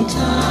long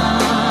time.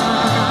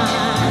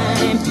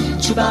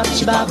 Chubop,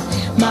 chubop,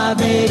 my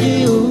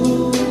baby,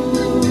 ooh.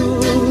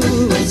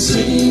 It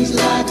seems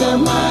like a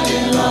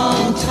mighty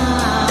long time.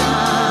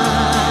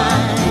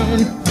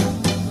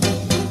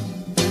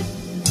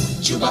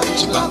 Chubop,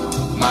 chubop,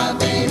 my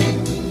baby.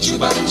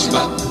 Chubop,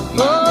 chubop,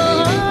 my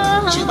baby.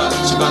 Chubop,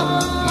 chubop,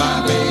 my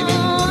baby.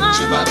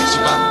 Chubop,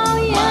 chubop,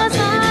 my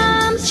baby.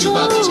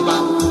 Chubop,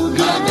 chubop,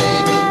 my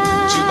baby.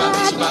 Chubop,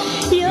 chubop,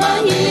 my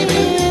baby.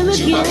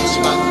 Chubop,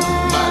 chubop,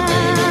 my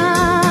baby.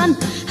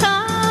 Oh,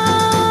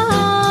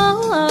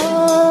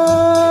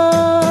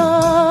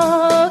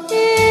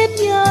 if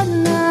you're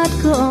not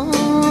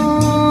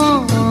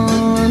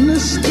gonna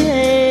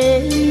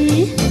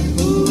stay,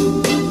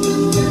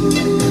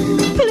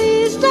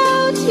 please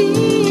don't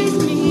tease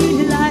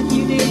me like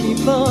you did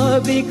before,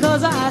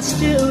 because I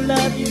still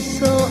love you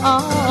so.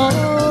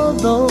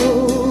 Although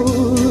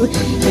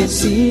it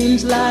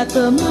seems like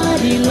a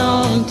mighty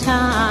long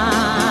time.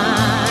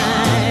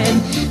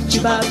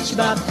 Chubop,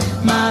 chubop,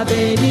 my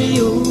baby,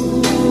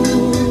 ooh.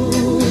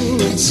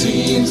 It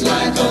seems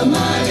like a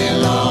mighty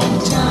long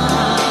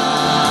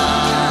time.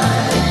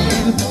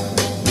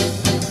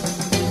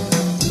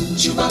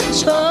 Chubop,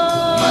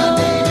 chubop, my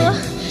baby.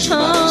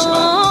 Chubop,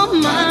 chubop,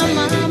 my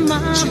baby.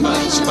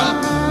 Chubop, chubop,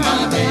 my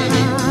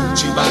baby.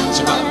 Chubop,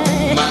 chubop,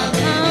 my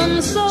baby.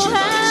 I'm so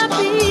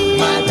happy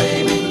my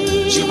baby.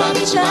 Chubop,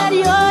 chubop, that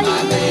you're my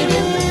here baby.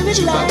 at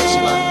Chubop,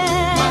 chubop,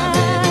 my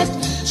baby. last.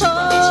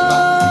 Chubop,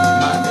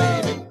 chubop, my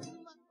baby.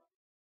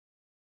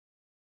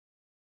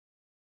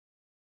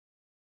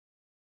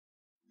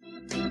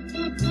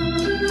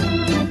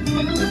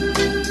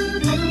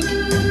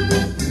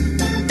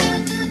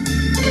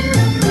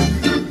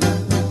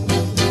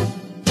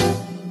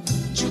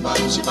 Chubop,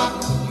 chubop,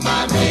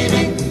 my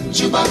baby.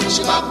 Chubop,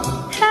 chubop.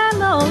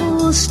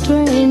 Hello,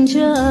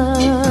 stranger.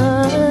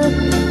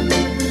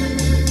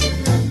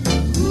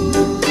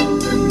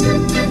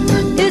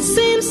 It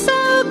seems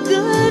so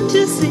good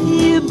to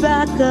see you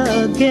back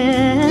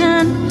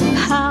again.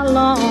 How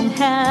long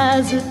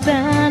has it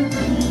been?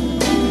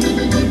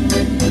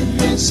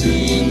 It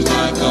seems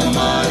like a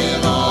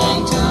mighty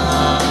long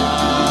time.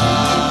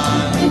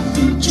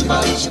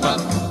 Chubop, chubop,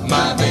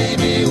 my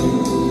baby,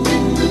 ooh.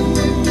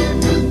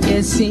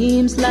 It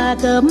seems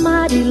like a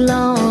mighty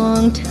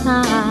long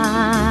time.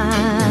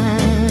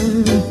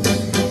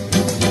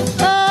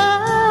 Oh,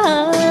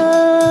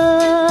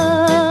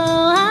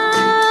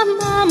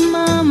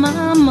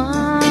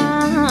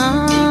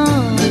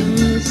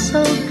 I'm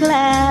so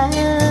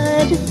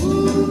glad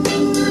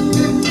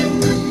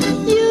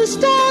you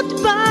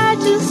stopped by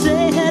to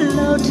say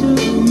hello to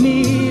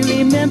me.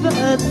 Remember,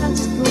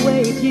 that's the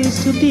way it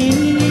used to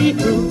be.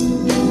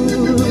 Ooh.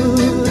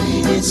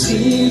 It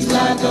seems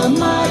like a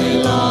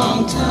mighty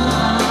long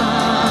time.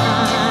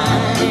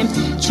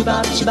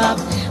 Chubop, chubop,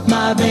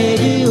 my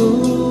baby,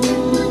 ooh.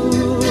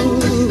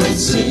 It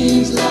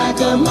seems like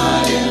a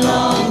mighty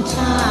long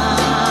time.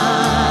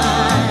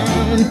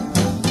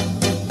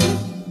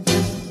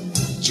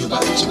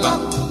 Chubop, chubop,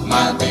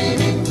 my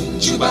baby.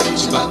 Chubop,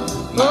 chubop,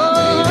 my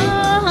baby.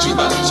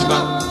 Chubop,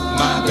 chubop,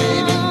 my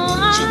baby.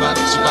 Chubop,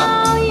 chubop,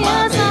 my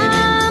baby.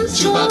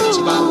 Chubop,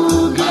 chubop,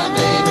 my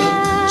baby.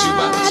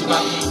 Chubop,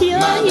 chubop,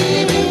 my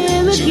baby.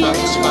 Chubop,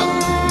 chubop,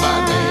 my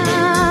baby.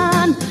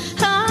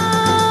 Oh,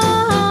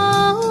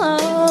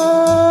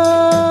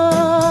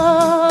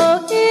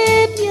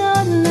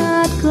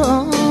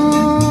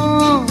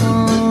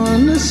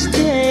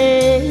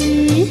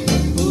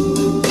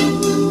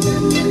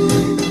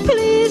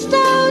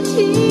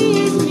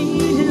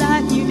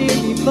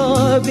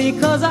 more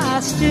because I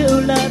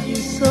still love you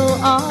so.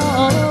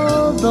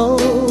 Although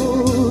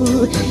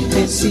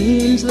it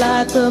seems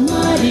like a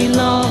mighty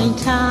long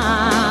time.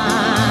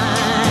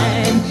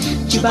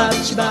 Chibop,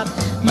 chibop,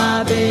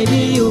 my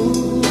baby,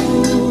 ooh.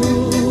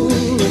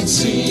 It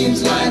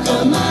seems like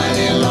a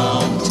mighty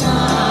long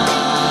time.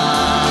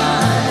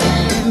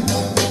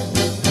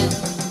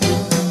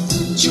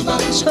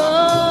 Chibop,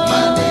 chibop,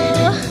 my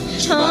baby.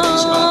 Chibop,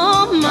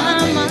 chibop,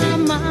 my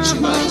baby.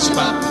 Chibop,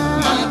 chibop,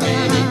 my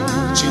baby.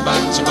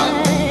 Chibop, chibop,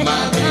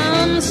 my baby.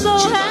 I'm so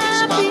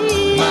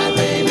happy, my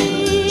baby.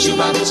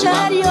 Chibop,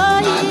 chibop,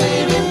 my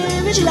baby.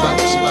 Chibop,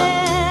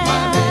 chibop,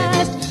 my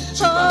baby. Chibop,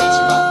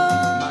 chibop.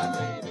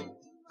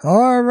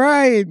 All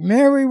right,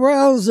 Mary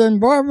Wells and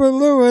Barbara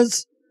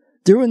Lewis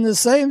doing the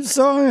same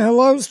song,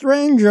 Hello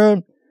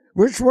Stranger.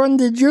 Which one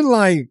did you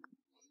like?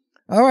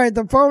 All right,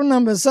 the phone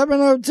number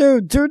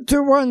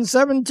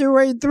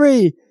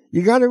 702-221-7283.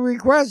 You got a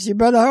request, you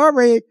better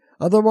hurry,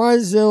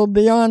 otherwise you'll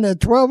be on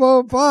at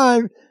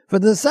 12:05 for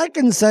the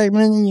second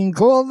segment, and you can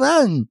call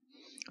then.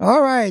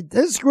 All right,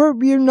 this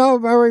group you know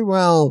very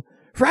well,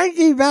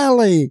 Frankie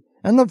Valli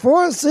and the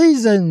Four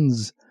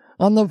Seasons.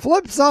 On the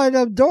flip side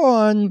of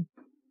Dawn,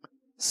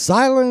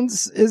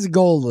 Silence is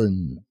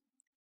Golden.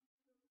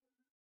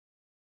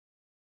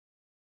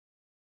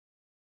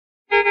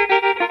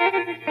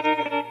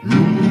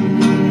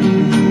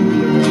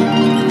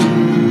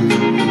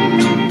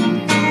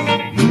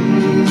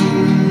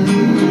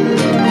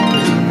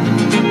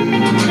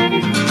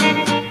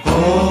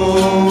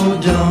 Oh,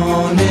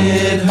 don't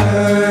it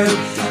hurt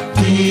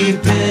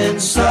deep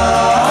inside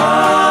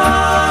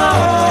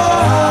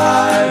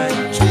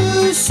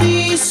to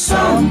see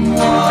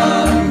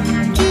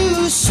someone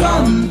do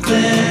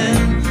something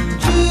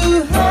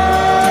to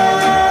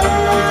her?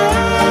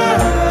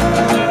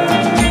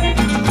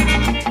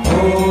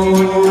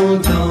 Oh,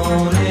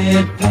 don't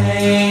it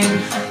pain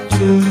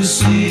to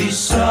see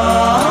someone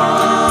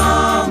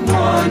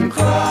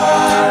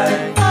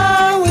cry?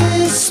 How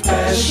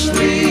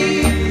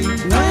especially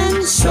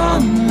when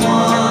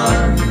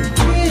someone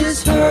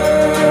is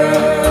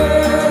hurt.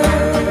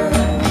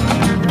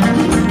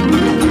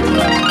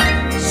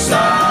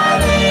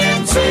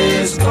 Silence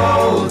is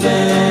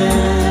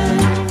golden,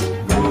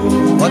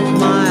 what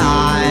my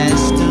eyes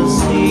still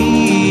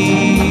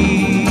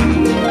see.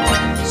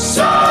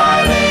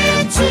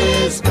 Silence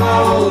is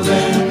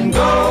golden,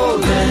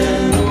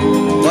 golden,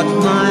 what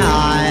my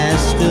eyes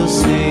still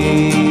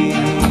see.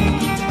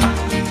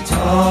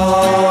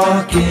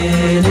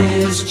 Talking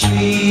is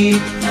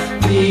cheap,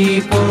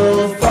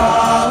 people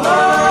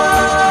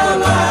follow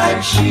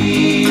like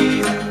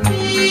sheep,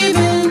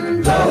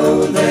 even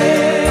though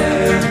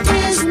there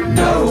is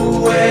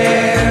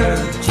nowhere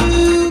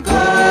to go.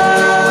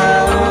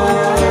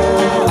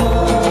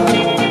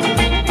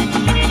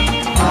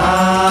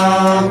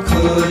 How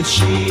could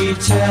she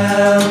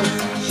tell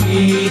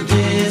she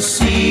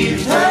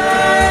deceived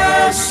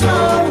her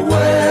so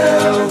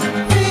well?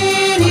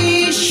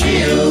 Maybe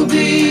she'll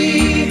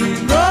be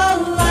the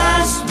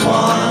last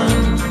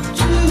one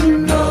to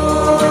know.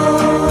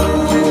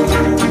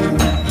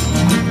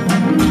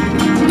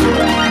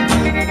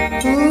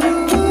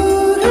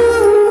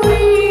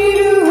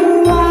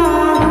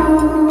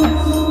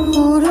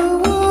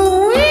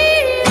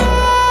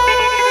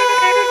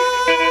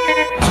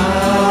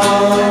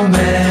 How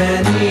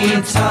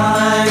many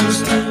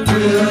times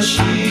will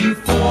she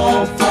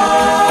fall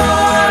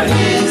for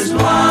his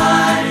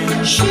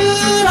line?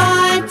 Should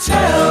I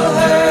tell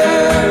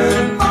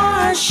her,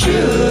 or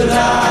should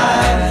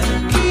I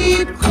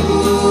keep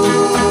cool?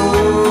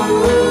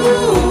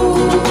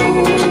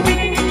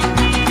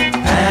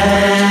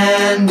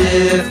 And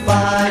if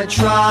I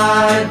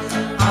tried,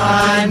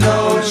 I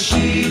know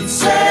she'd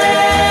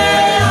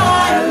say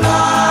I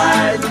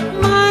lied.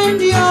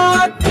 Mind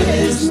your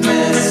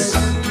business,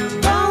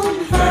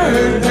 don't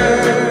hurt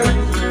her,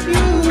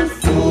 you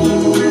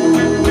fool.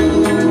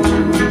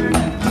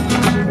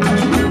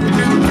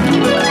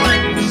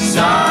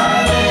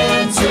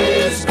 Silence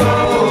is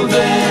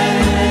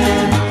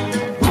golden,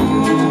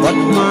 what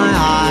my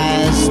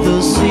eyes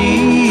still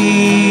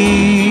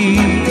see.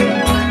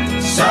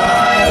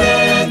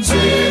 Silence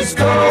is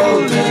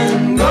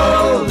golden,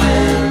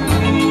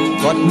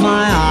 golden, what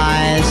my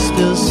eyes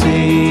still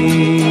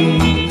see.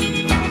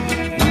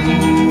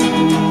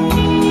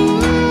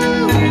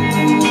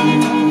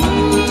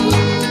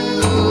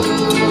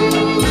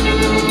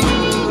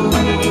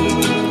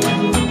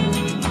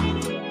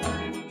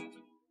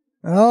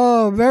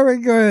 Oh, very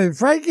good.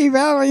 Frankie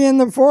Valli and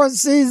the Four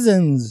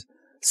Seasons.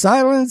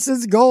 Silence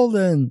is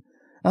Golden.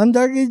 I'm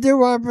Dougie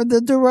Doo-Wop at the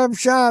Doo-Wop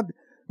Shop.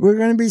 We're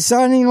going to be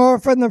signing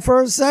off in the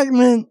first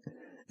segment.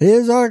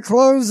 Here's our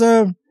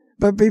closer.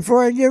 But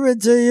before I give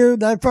it to you,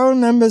 that phone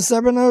number is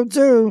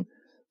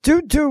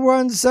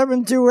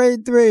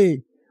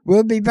 702-221-7283.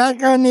 We'll be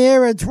back on the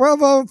air at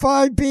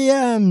 12:05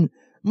 p.m.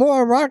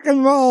 More rock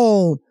and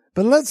roll.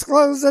 But let's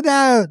close it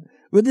out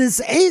with this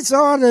ace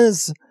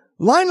artist,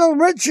 Lionel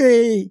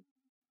Richie.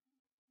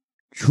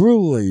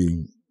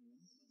 Truly.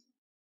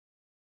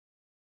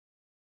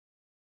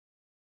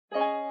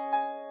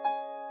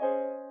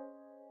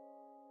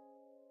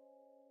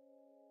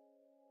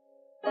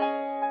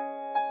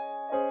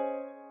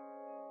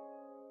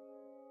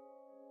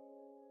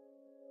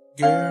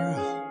 Girl,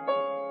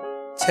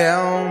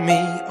 tell me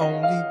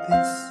only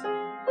this,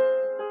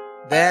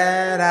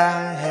 that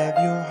I have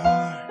your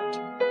heart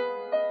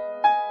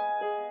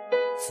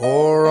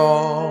for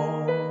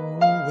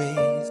always,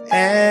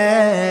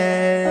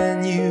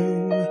 and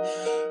you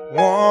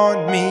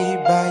want me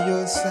by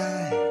your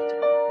side,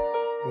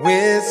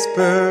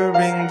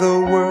 whispering the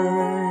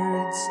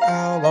words,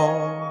 I'll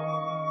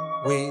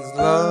always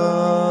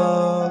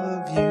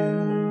love you,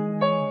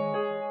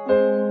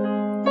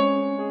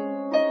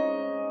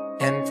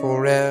 and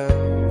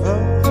forever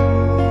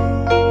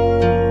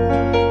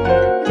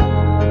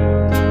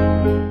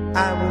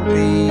I will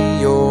be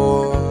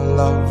your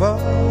lover.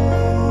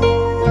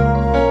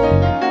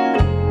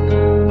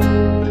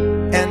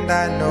 And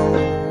I know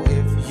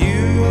if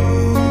you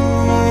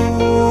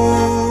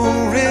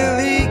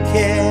really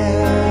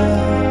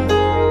care,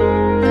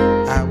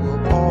 I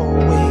will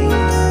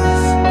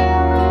always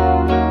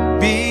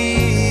be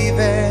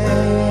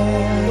there.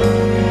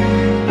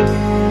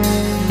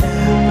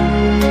 Now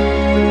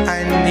I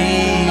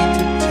need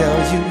to tell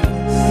you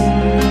this,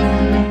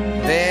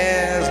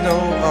 there's no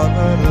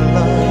other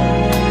love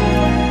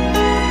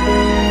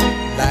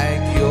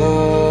like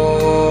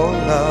your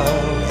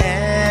love,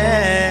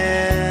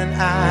 and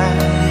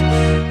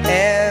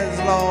as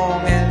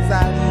long as I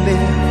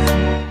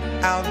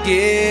live, I'll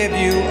give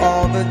you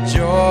all the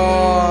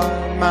joy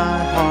my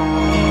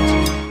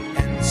heart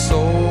and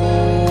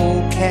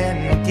soul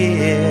can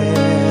give.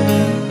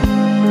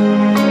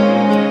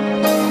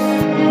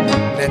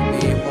 Let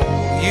me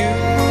hold you,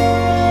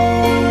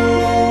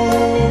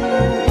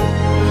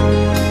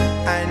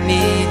 I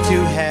need to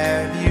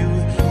have you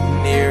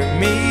near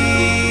me,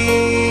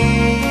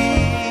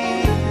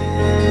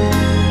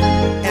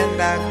 and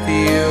I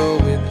feel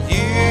with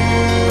you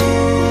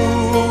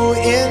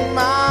in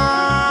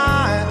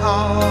my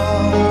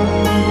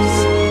arms,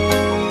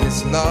 this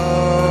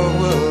love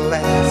will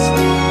last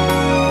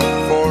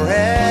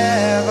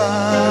forever,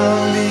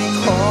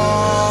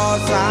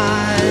 because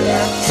I'm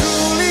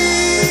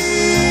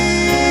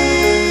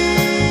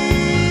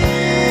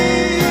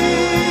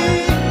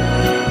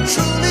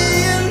truly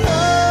in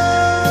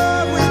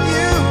love with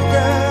you,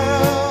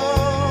 girl.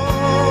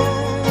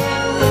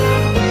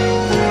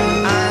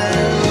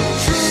 I'm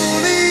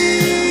truly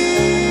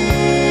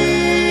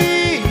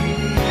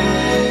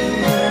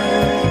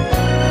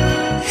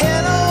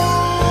head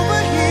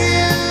over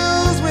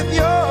heels with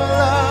your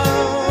love.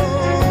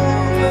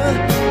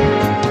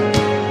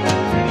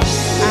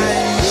 I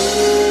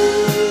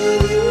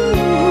need you,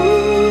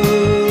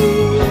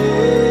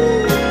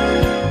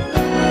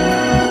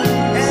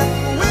 and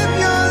with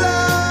your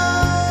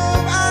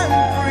love I'm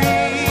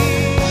free,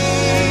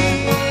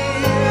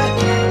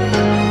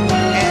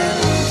 and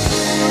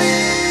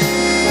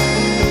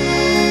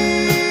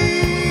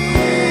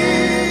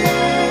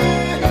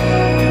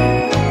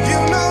you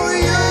know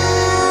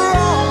you're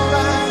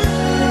alright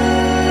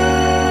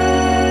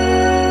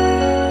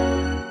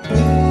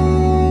with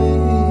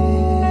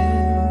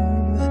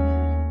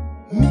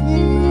me.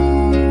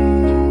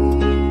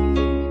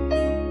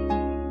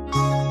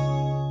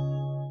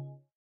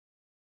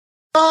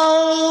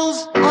 Those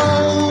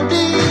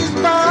oldies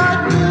but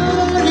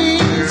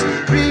goodies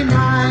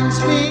reminds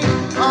me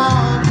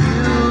of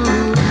you.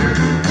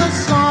 The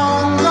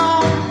songs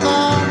of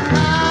the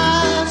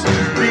past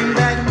bring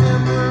back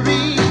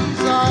memories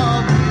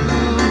of you.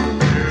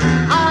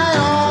 I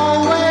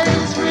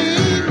always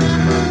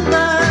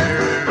remember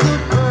the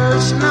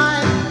first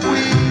night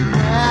we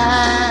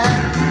met,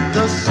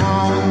 the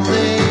songs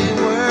they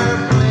were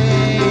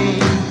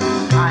playing,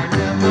 I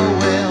never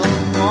will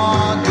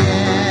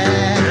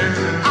forget.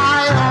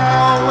 I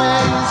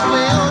always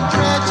will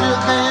treasure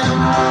them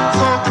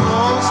so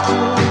close to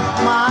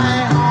my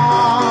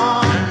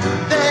heart.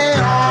 They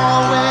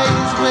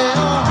always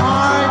will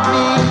haunt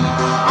me,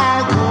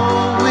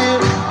 although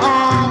we're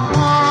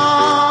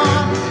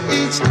apart.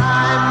 Each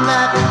time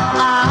that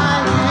I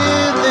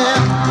hear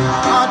them,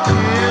 a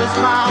tear's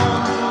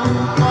bound to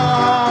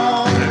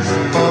fall.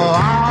 For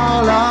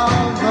all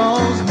of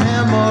those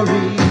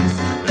memories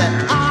that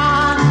I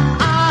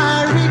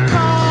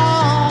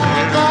recall,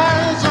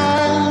 those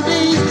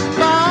oldies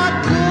but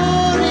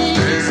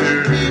goodies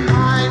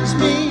reminds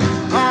me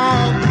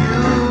of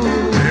you.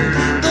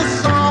 The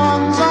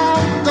songs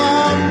of the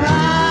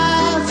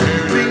past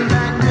bring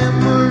back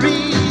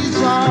memories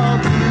of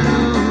you.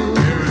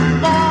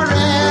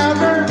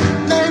 Forever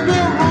they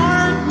will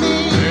haunt me,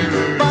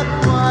 but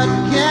what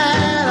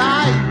can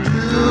I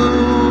do?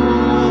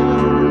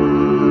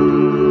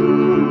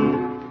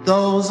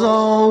 Those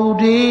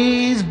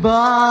oldies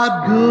but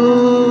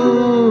goodies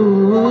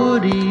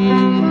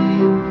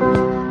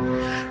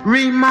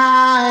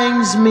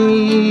reminds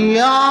me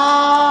of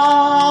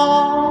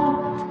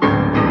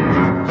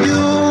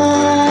you.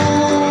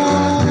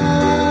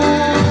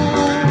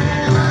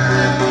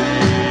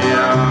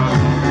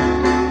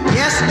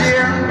 Yes,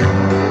 dear,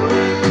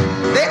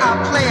 they are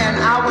playing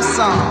our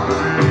song,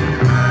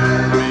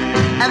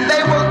 and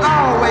they will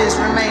always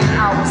remain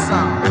our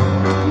song.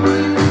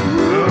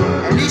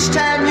 And each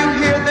time you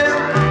hear them,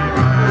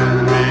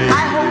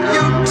 I hope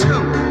you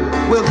too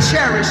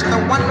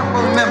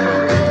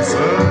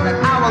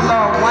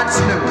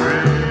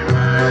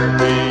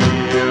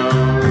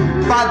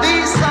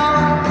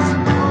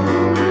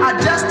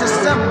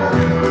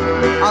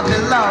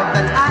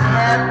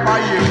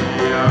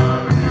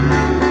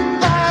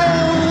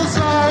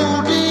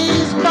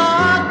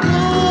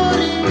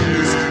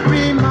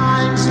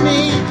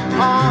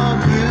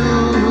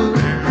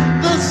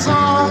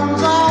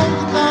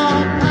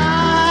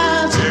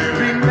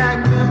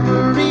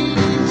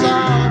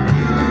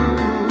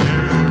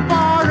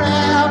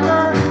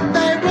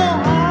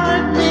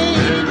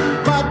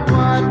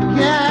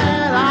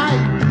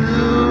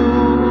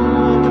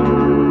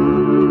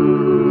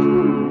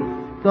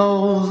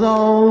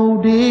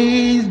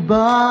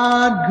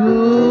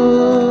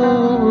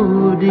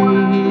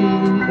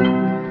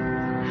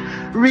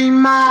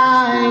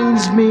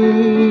reminds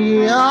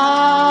me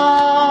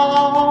of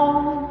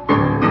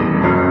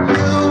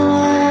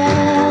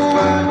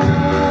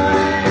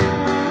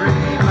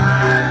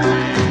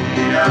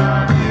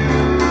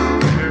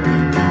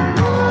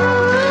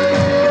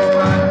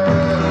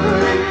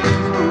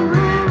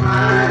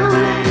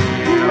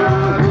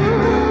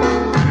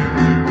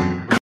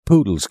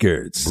Poodle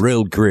skirts,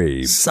 grilled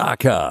cream,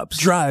 sock hops,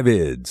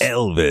 drive-ins,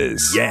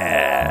 Elvis.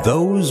 Yeah,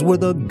 those were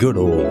the good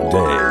old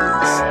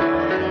days.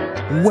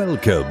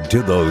 Welcome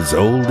to those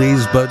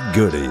oldies but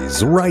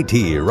goodies right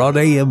here on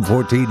AM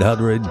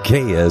 1400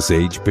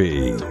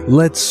 KSHP.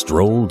 Let's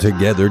stroll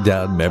together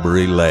down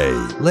memory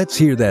lane. Let's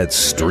hear that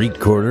street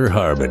corner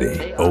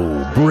harmony.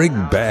 Oh, bring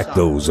back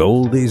those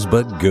oldies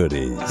but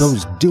goodies.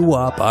 Those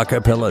doo-wop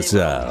acapella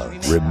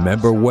sounds.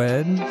 Remember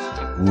when?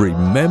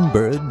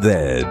 Remember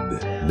then.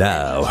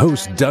 Now,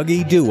 host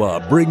Dougie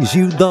Doo-Wop brings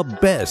you the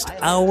best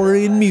hour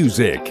in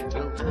music.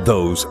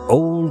 Those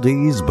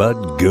oldies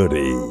but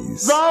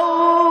goodies.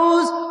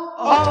 those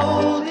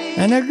oldies.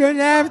 And a good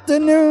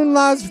afternoon,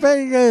 Las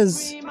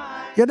Vegas.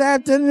 Good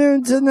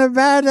afternoon to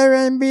Nevada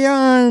and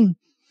beyond.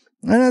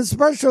 And a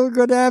special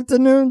good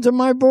afternoon to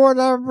my board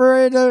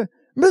operator,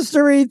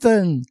 Mr.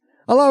 Ethan.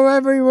 Hello,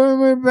 everyone.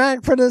 We're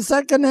back for the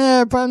second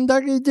half. I'm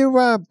Dougie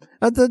Doo-Wop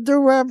at the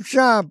Doo-Wop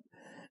Shop.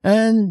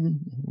 And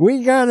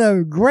we got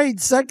a great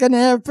second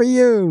half for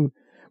you.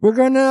 We're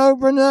going to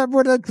open up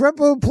with a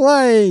triple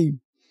play.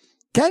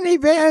 Kenny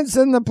Vance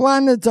and the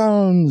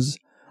Planetones.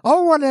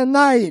 Oh, what a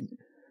night.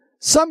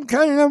 Some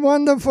Kind of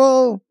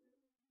Wonderful.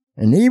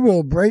 And he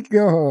will break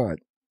your heart.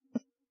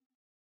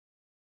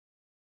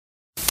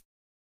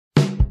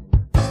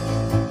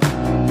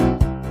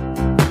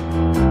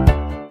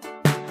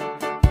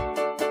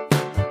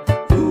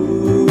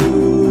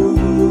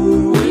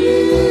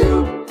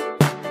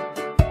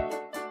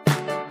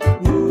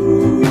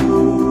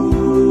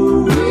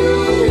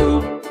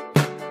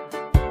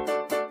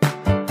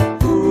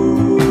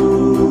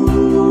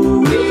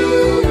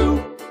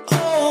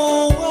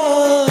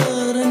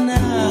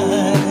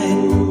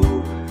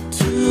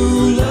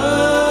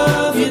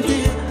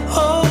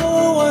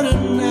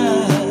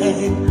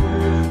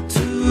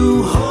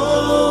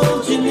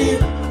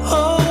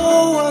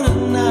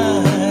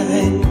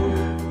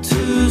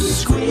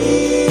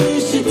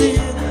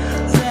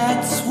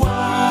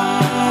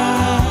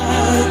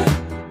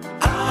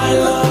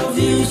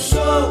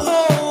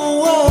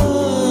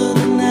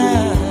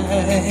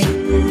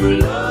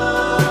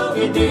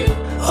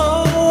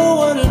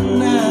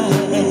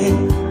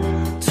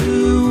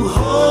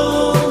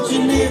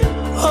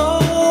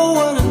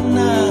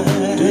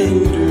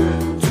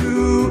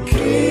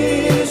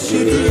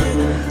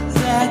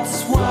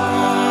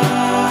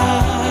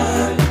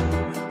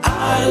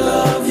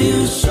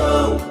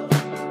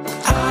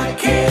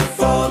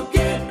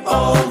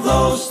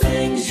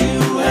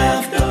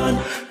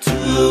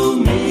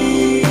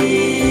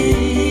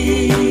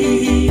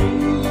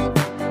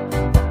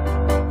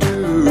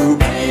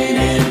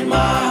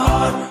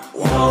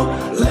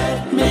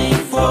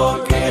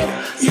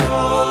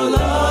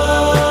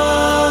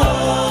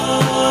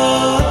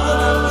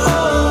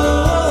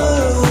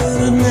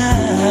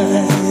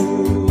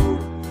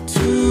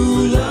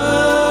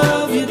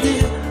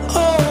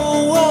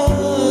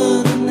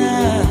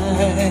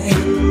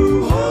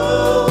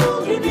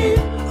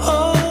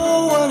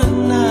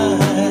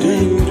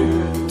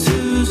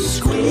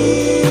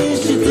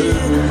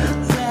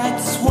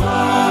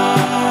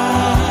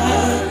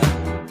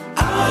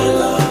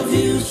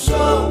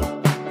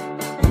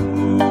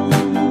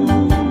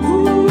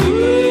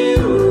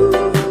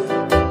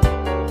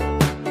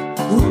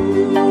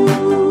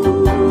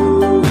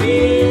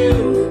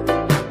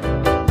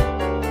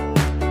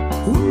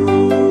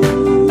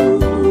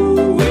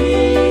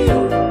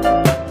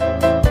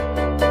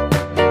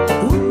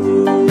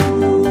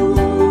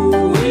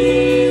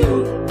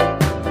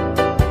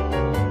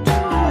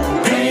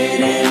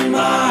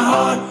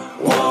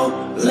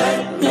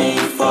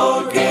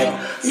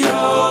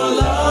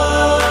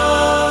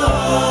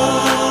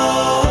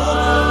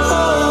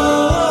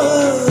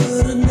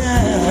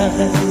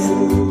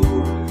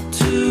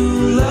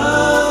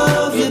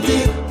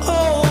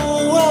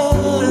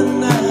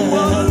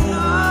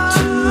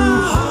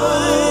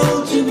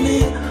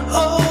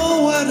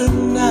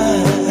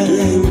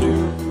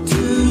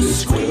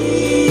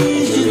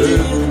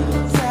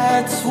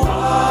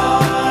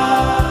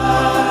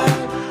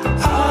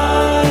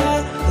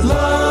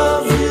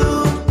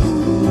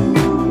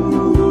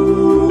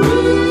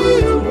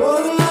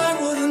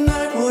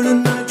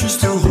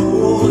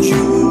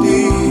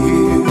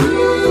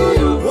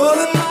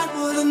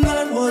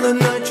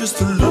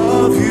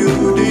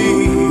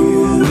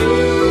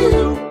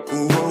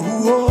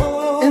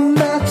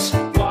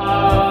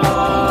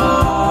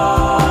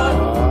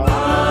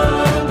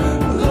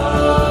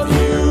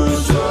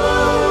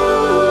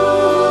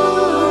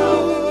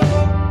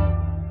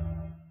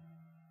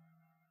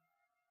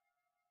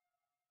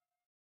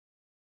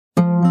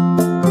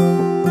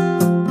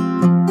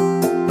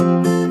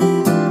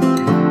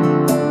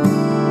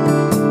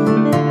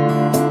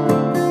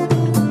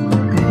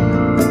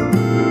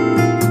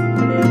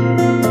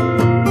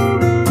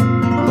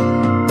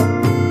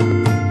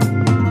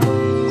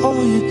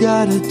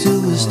 try to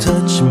do is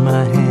touch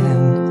my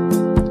hand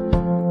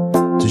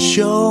to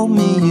show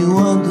me you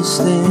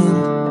understand.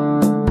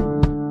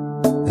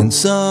 And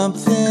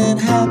something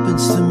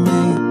happens to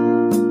me.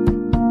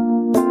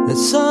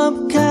 It's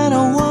some kind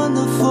of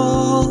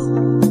wonderful.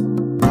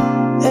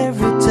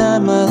 Every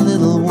time my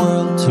little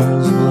world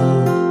turns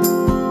blue,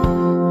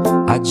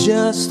 I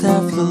just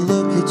have to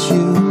look at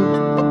you,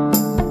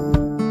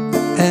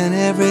 and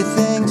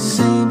everything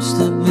seems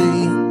to be.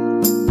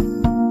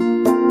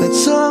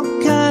 It's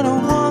some kind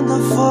of wonderful.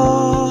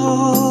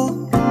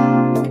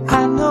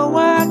 I know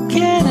I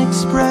can't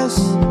express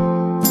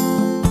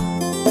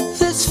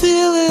this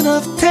feeling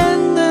of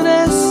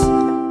tenderness.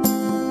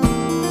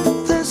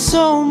 There's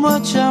so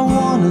much I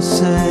wanna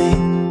say,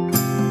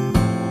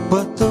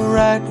 but the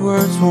right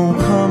words won't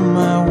come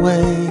my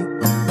way.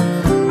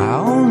 I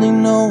only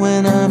know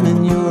when I'm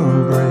in your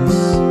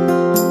embrace.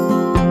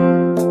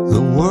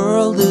 The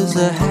world is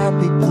a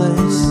happy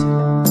place,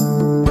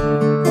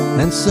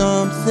 and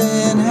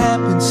something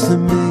happens to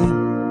me.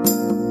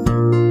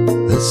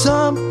 There's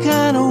some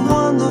kind of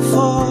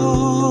wonderful.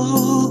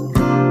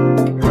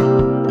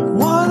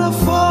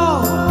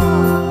 Waterfall,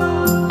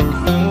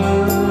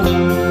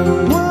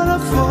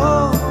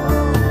 waterfall,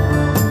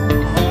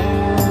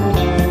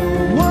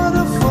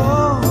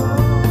 waterfall,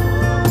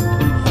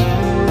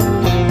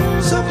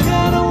 some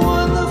kind of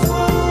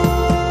wonderful.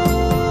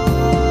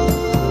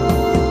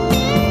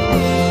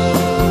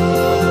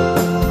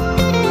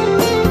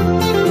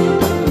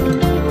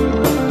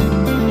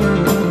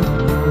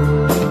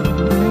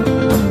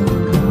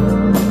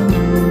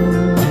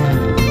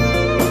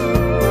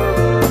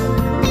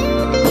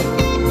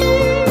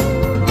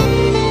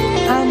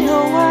 I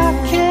know I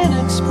can't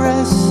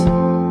express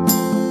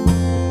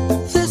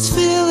this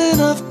feeling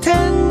of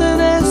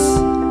tenderness.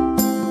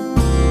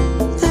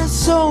 There's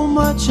so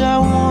much I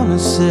wanna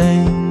say,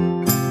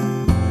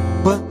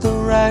 but the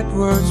right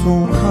words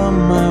won't come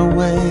my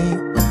way.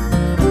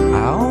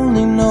 I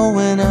only know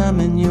when I'm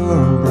in your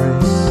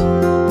embrace.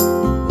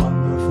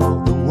 Wonderful.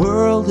 The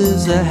world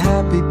is a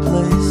happy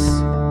place,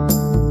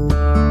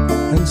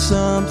 and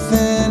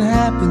something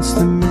happens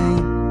to me.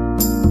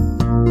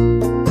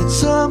 It's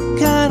some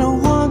kind of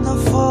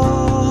wonderful.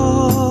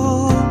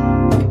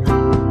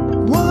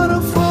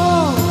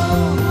 Waterfall,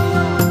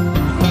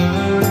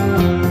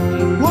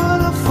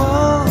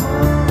 waterfall,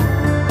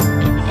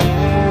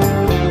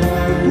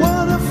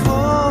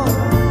 waterfall,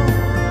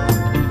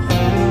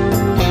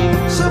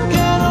 some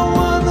kind of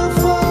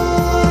wonderful.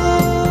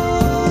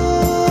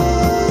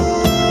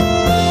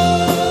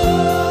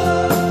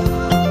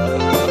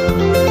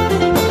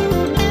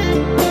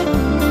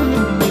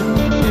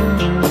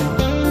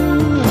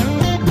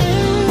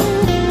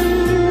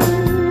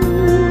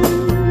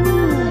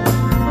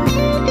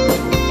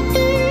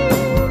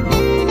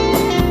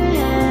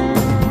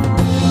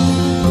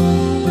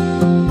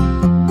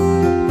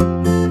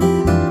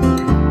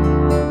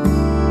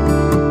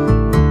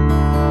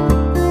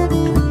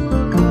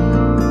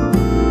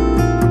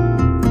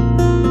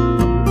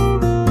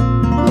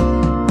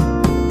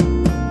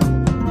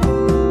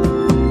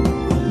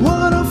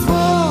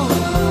 Waterfall,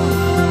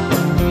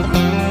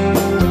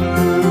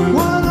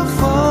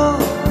 waterfall,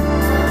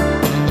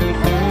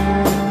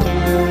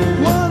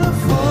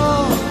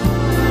 waterfall,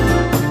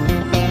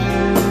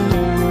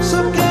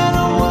 some kind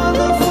of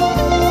wonderful.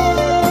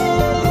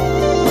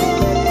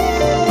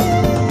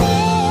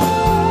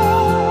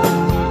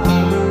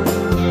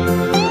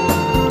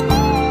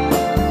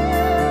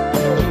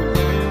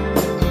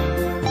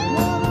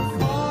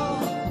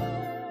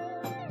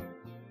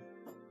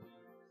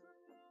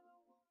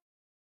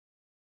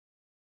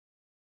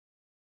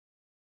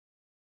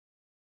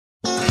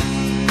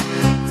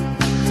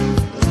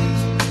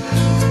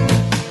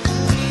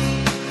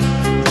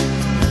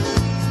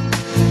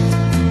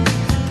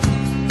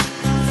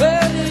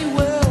 Very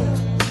well,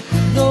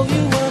 know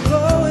you were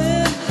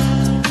going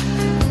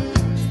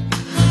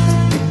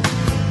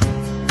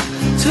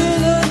to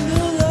the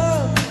new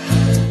love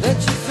that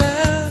you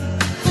found.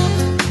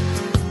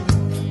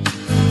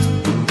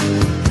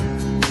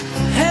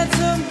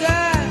 Handsome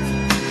guy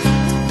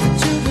that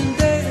you've been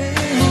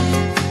dating.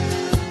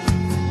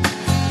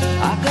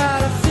 I got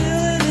a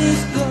feeling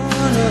he's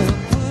gonna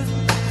put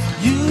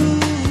you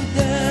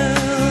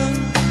down.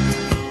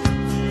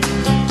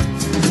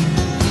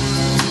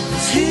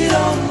 'Cause he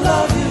don't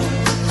love you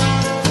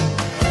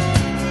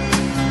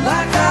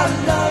like I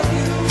love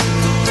you.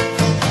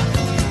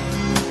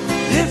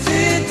 If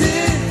he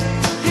did,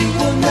 he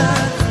would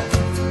not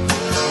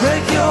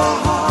break your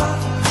heart.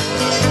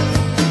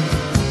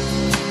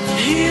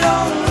 He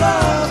don't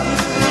love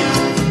you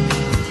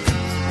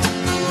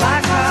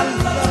like I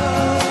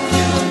love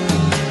you.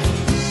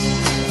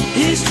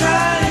 He's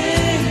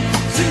trying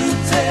to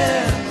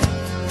tear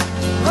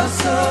us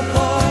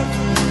apart.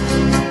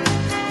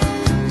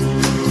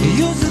 He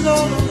uses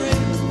all the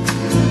ring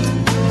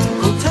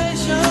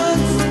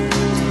quotations.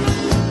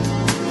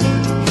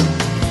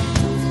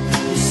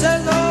 He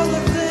says all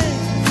the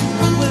things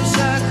I wish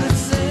I could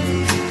say.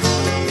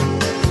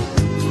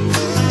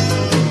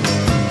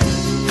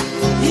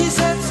 He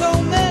said so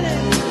many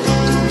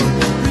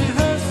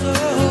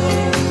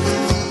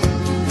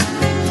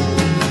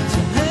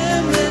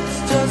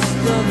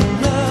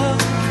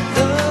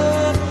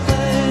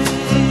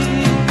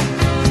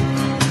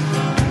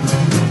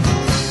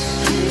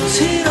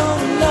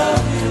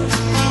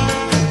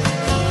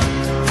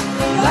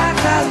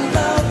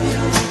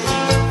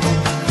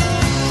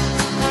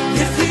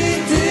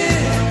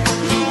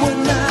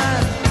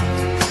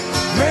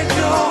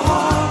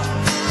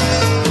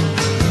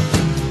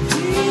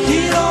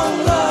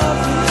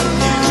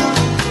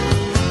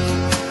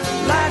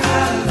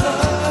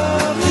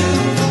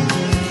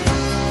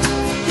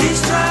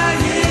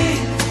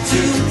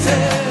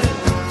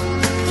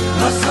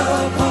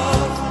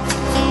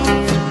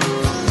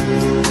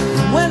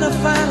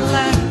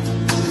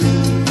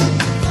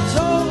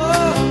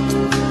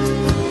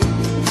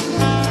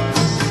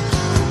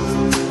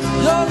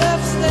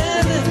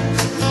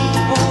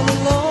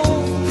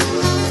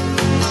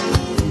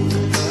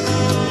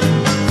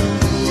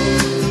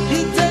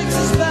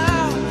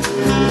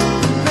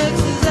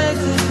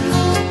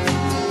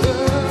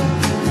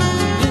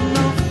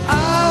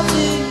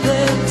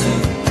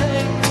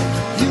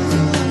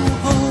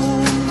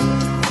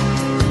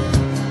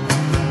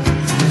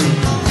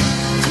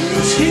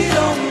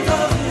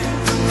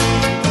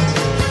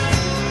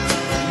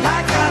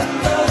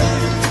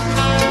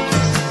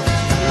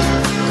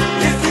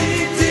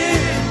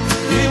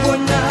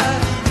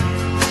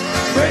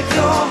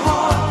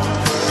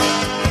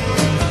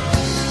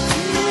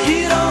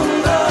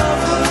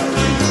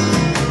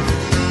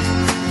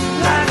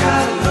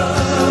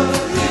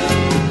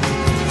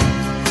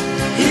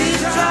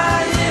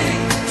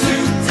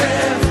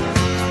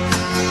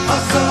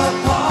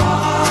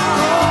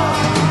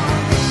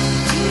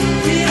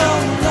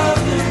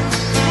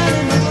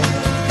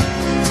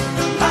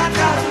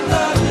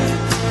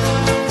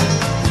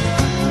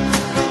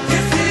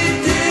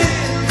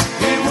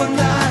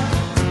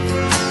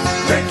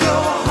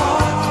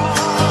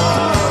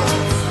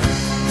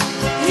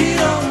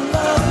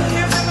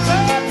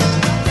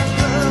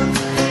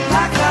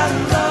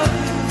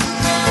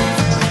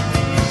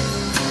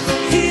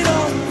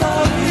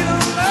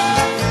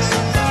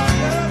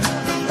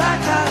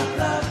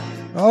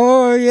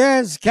Oh,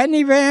 yes,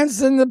 Kenny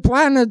Vance and the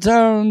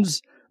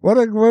Planetones. What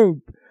a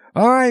group.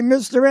 All right,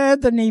 Mr.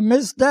 Anthony,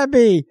 Miss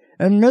Debbie,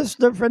 and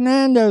Mr.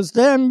 Fernando,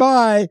 stand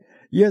by.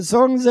 Your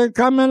songs are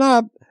coming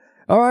up.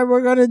 All right,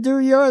 we're going to do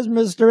yours,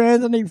 Mr.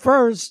 Anthony,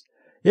 first.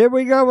 Here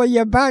we go with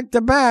your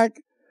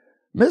back-to-back.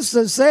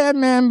 Mr.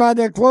 Sandman by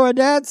the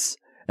Claudettes,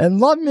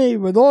 and Love Me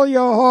With All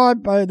Your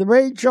Heart by the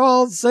Ray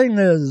Charles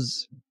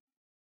Singers.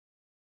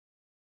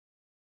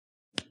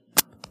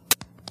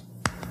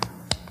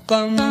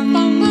 Bum bum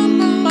bum bum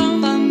bum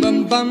bum bum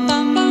bum bum bum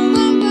bum bum.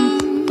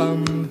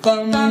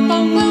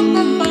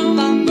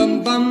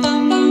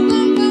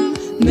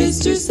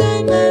 Mr.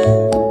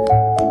 Sandman,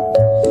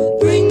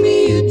 bring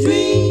me a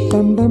dream.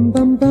 Bum bum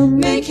bum bum.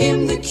 Make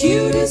him the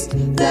cutest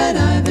that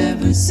I've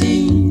ever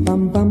seen.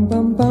 Bum bum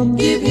bum bum.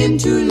 Give him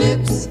two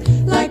lips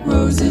like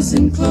roses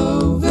and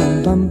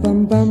clover. Bum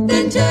bum bum.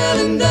 Then tell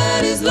him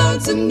that his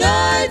lonesome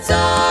nights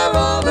are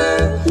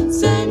over.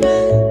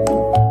 Sandman,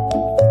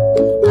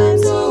 I'm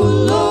so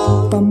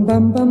alone. Bum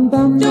bum bum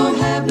bum. Don't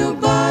have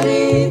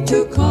nobody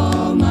to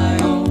call my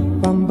own.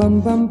 Bum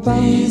bum bum bum.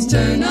 Please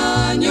turn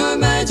on your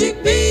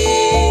magic beam.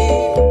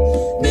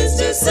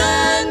 Mr.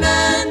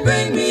 Sandman,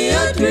 bring me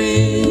a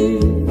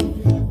dream.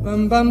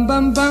 Bum bum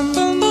bum bum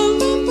bum bum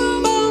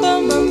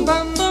bum bum bum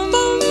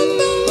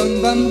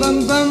bum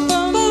bum bum bum.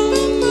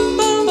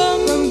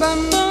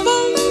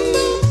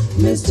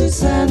 Mr.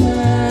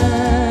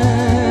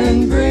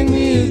 Sandman, bring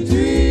me a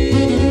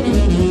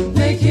dream.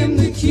 Make him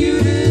the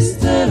cutest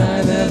that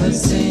I've ever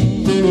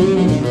seen.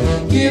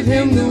 Give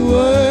him the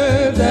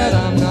word that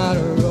I'm not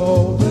a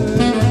rover.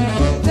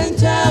 Then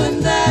tell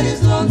him that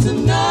his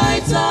lonesome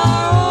nights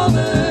are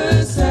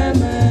over.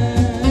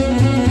 Sandman,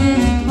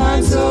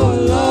 I'm so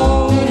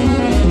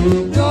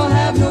alone. Don't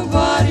have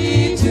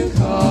nobody to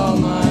call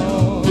my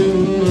own.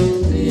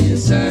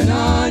 Please turn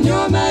on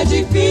your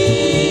magic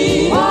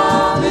beam.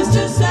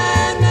 Mr.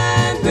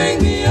 Sandman,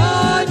 bring me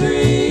a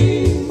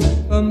dream.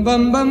 Bum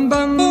bum bum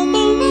bum bum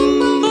bum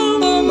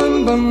bum bum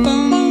bum bum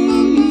bum.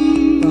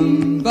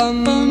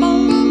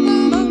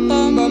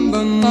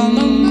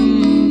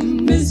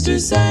 Mr.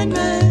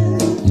 Sandman,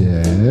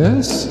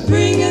 Yes?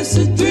 bring us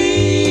a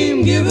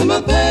dream. Give him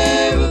a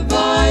pair of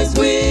eyes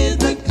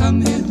with a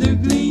come hither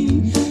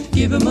gleam.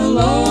 Give him a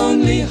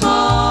lonely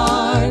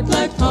heart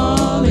like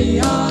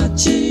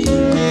Pagliacci,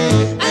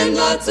 and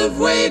lots of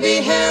wavy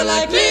hair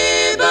like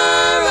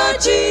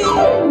Liberace.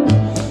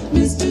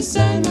 Mr.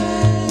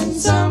 Sandman,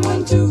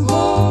 someone to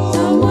hold,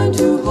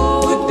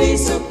 would be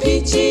so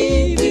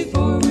peachy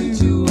before we're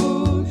too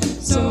old.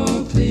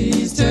 So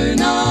please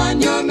turn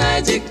on your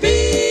magic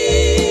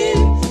beam.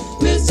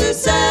 Mr.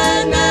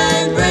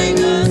 Sandman, bring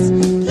us,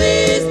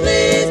 please,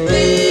 please,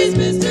 please,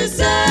 Mr.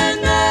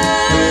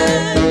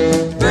 Sandman,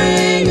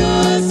 bring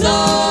us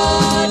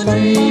a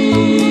dream.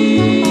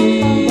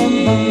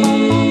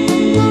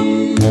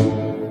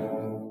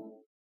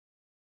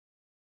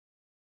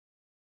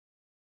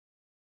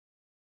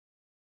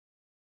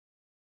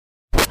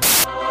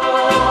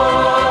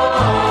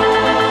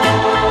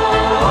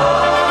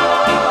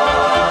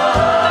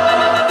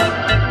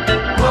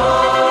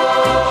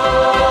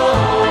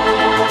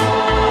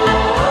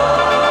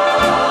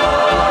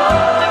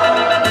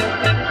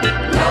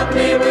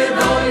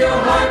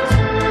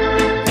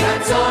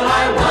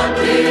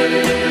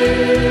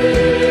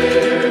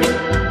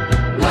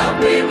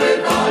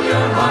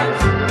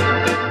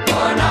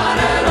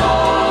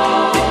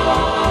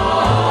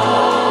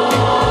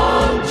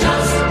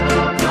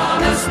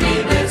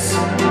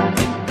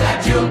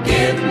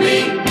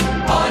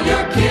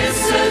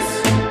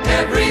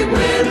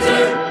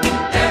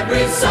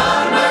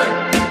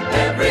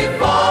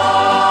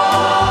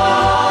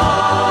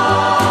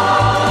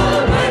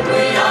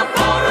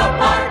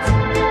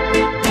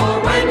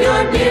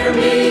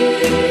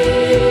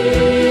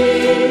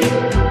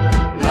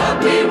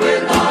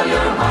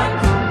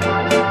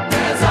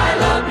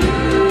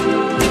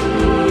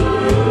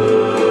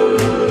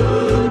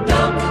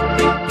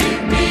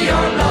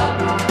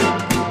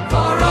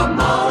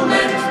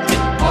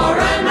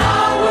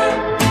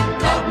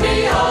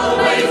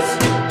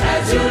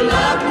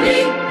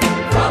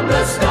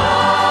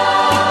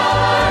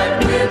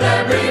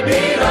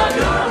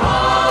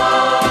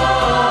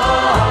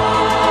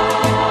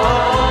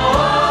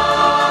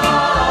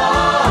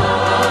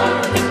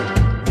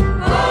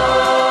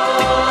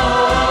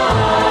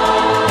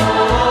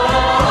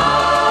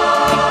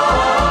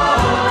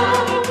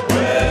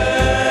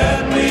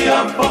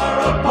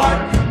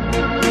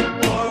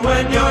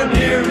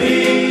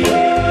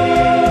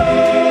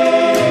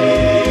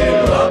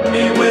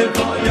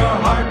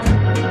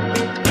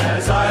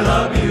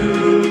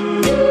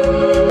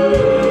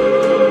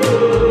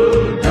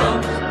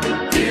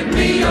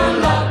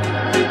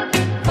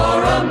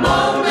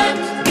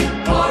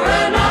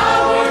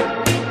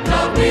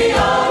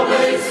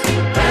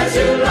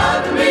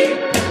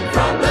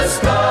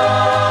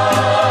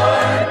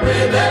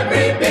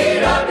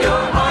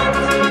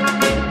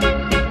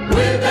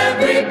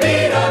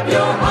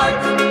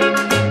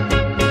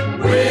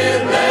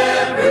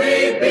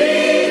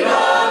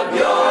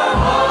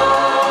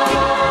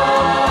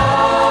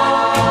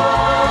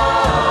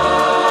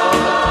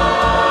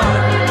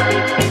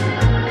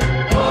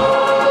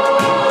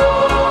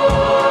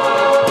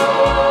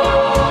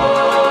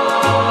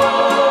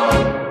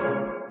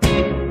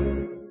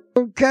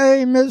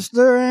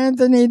 Mr.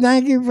 Anthony,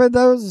 thank you for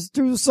those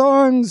 2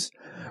 songs.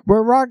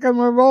 We're rocking,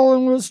 we're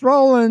rolling, we're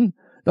strolling.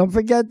 Don't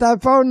forget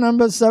that phone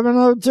number,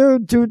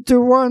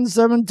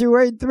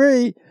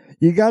 702-221-7283.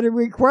 You got a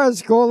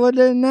request, call it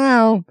in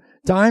now.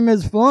 Time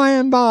is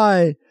flying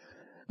by.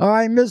 All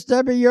right, Miss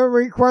Debbie, your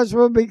request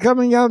will be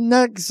coming up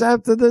next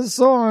after this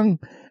song.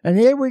 And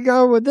here we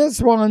go with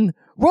this one,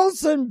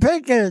 Wilson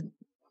Pickett,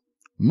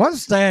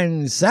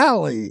 Mustang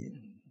Sally.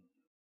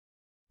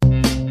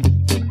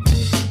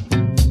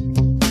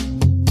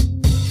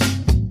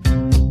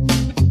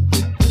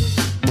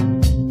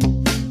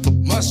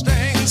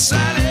 Mustang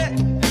Sally.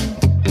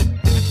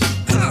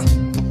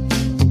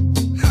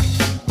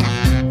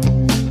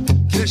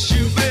 Guess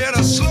you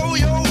better slow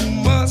your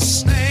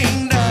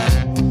Mustang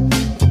down.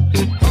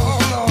 Oh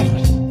Lord,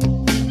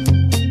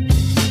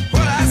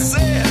 what I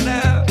said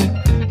now.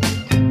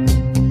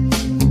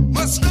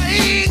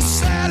 Mustang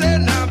Sally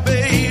now,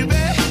 baby.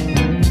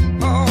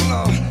 Oh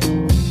Lord,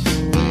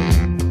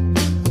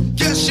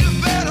 guess you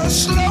better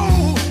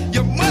slow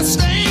your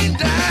Mustang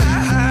down.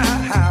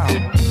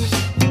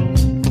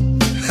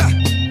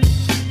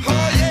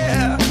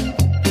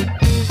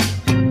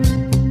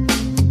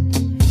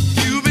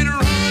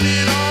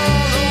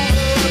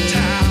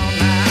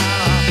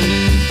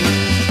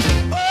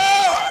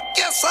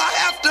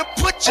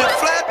 Put your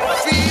flat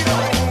feet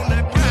on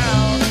the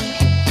ground.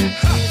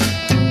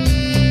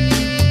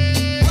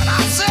 When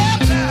I said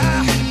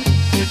that,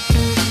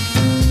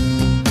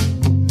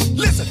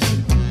 listen,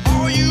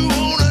 all you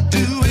wanna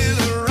do is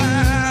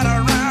ride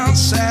around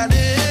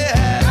Sally.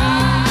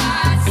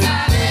 Ride,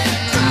 Sally.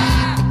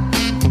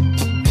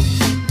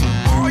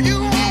 All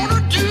you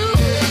wanna do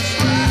is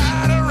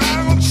ride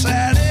around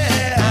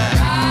Sally.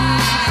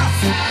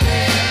 Ride,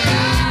 Sally.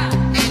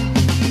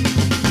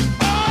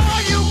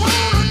 All you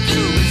wanna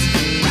do is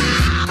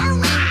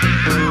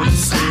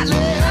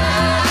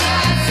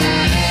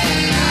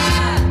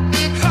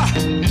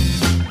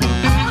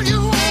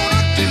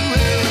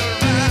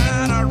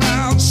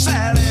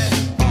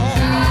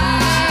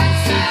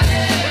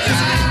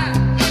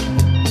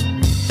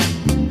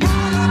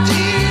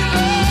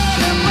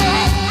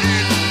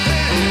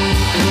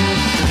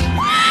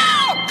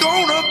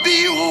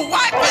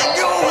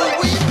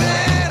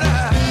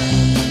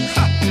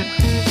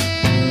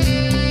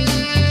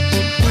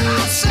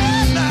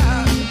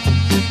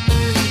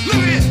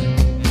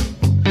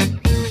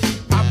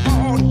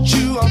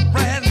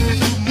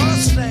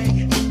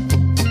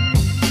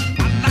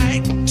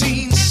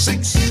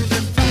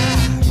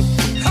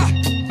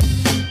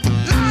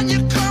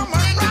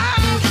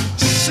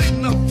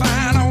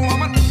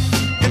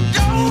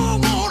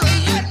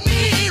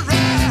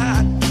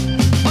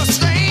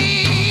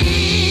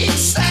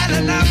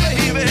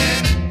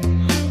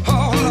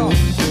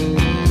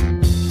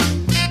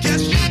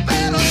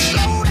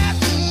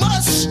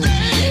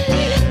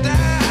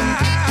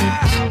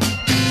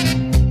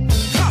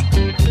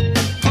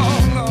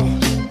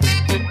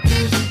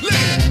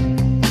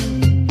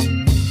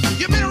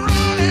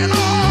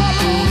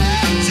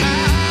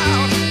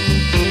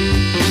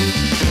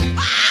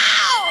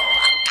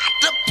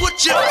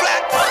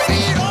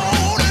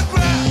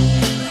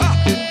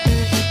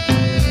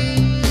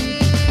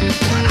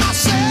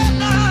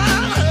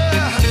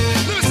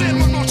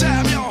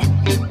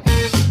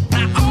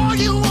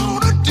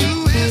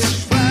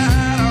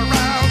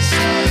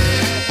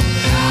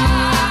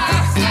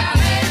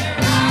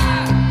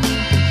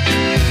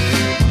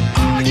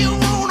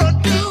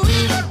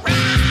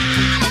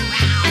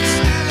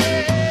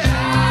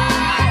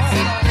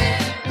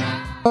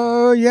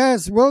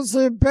Yes,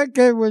 Wilson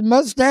Pickett with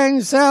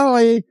Mustang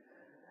Sally.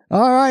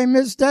 All right,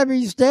 Miss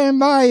Debbie, stand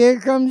by. Here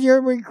comes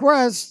your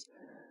request.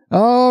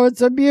 Oh,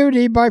 it's a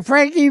beauty by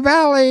Frankie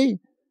Valli.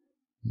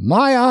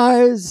 My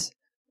eyes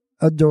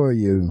adore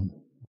you.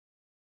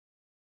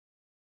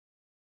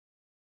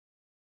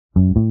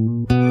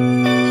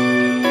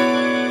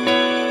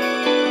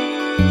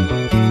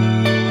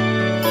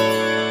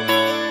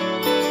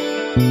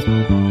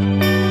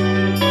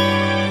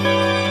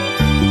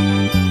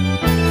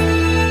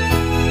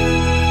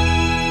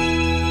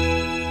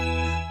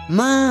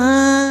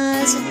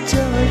 My eyes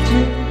adored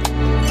you,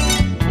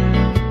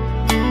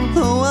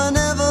 though I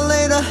never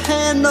laid a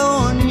hand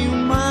on you.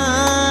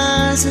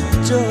 My eyes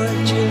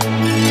adored you,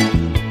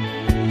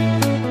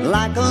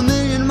 like a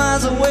million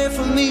miles away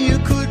from me. You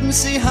couldn't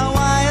see how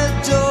I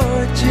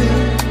adored you.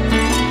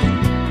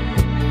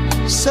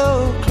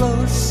 So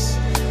close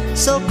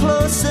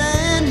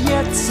and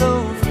yet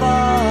so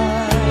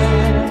far.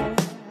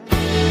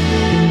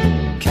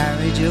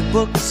 Carried your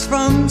books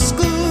from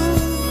school,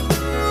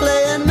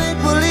 playing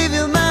make-believe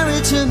you're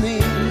married to me.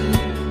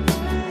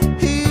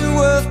 You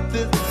were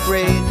 5th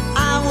grade,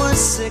 I was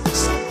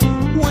 6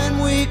 when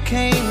we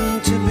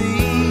came to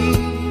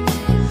be.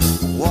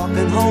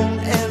 Walking home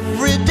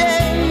every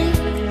day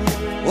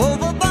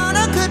over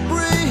Barnegat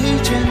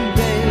Bridge and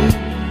Bay,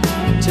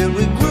 till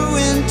we grew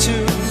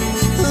into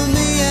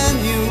me and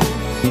you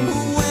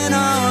went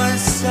our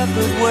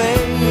separate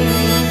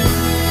ways.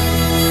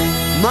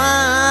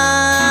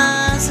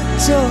 My eyes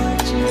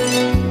adored you,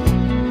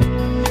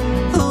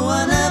 though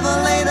I never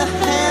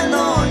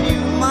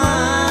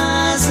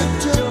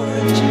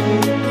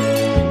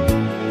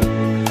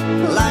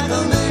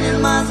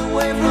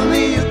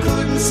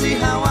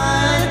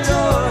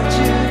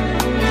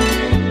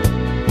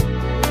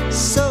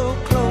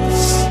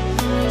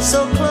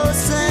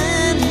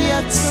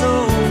yet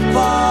so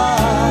far.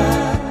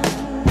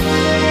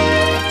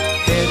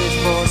 Headed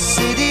for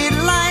city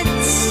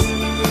lights,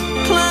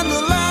 climb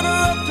the ladder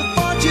up to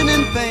fortune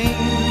and fame.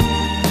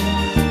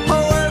 I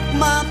work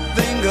my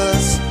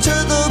fingers to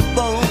the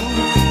bone,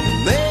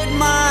 made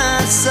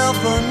myself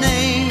a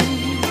name.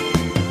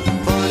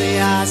 Funny,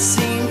 I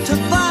seem to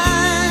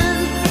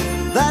find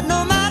that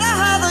no matter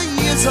how the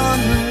years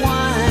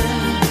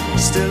unwind,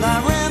 still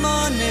I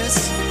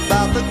reminisce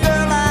about the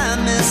girl I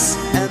miss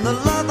and the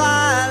love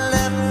I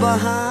left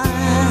behind.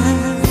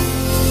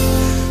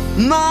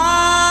 My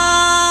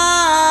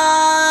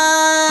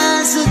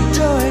eyes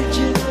adored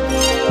you,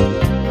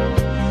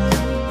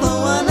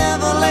 though I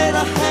never laid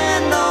a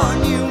hand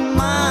on you.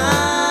 My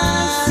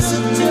eyes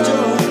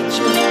adored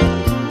you,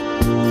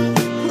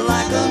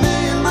 like a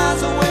million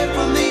miles away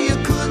from me, you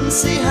couldn't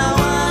see how I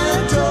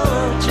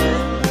adored you.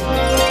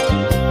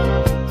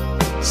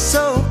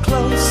 So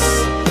close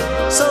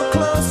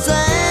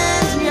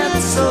and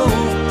yet so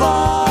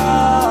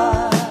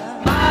far.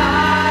 My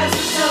eyes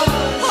adored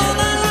you. All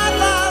my life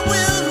I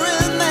will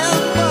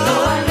remember.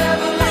 Though I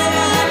never laid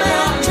a hand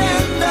on you.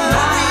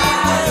 My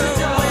eyes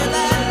adored you.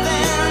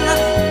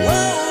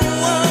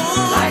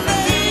 Like a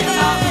million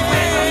miles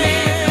away from me,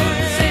 you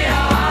couldn't see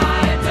how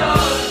I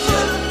adored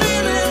you.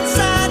 Feel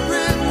inside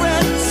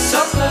regrets. So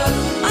close.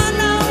 I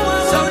know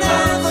I won't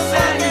ever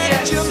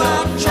forget you, my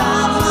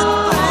childhood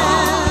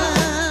friend.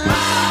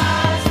 My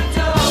eyes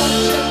adored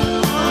you.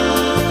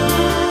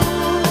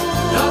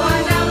 Though I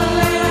never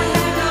laid a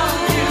hand on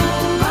you,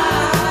 my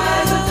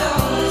eyes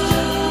adored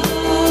you.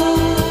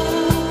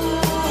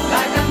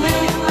 Like a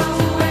million miles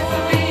away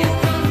from me, you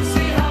couldn't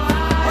see how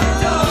I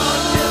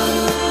adored you.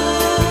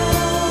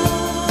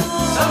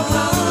 So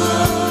close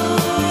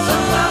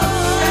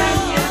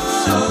and yet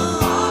so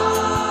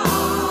far.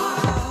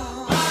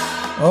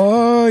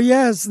 Oh,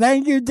 yes.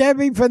 Thank you,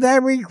 Debbie, for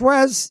that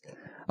request.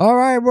 All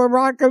right, we're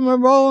rocking, we're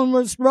rolling,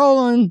 we're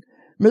strolling.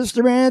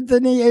 Mr.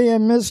 Anthony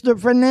and Mr.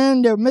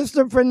 Fernando.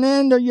 Mr.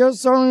 Fernando, your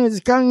song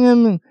is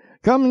coming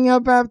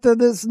up after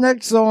this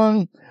next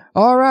song.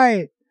 All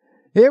right,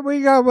 here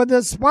we go with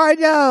the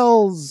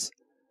Spidels.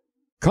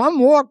 Come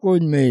walk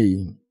with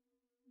me.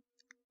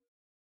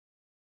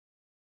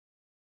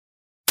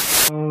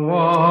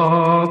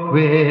 Walk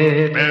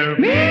with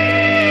me.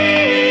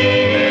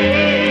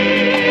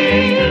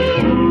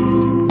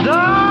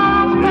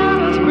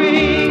 The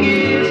spring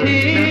is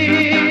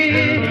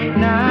here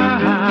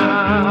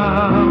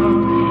now.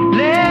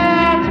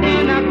 Let's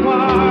not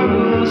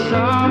quarrel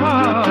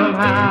somehow.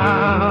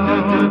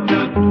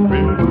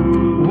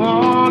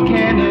 Walk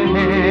hand in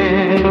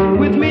hand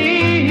with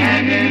me.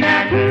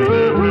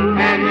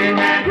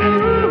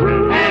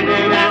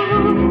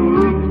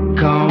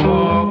 Come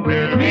walk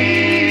with me.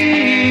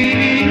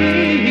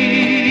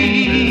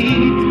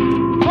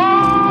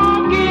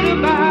 Forget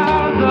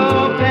about the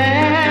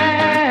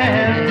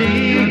past,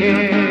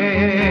 dear.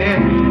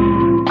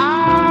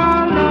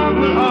 Our love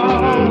will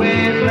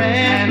always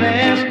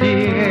last,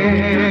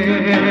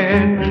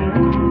 dear.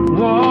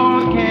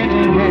 Walk hand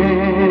in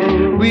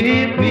hand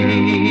with me.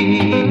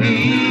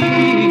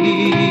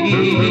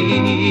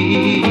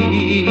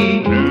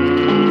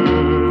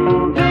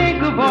 Think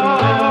of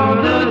all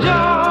the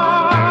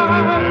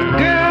joy,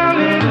 girl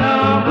in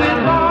love with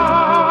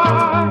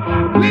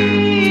boy. We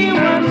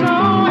were so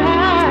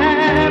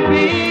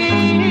happy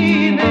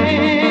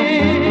then.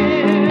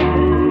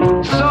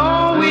 So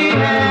we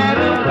had a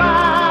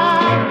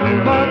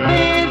fight, but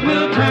things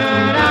will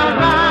turn out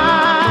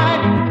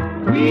right.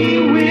 We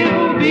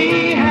will be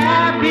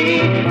happy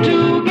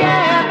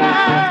together.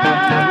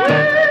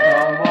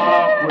 Come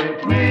walk with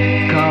me.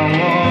 Come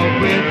walk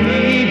with me.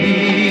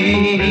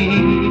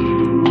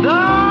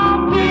 The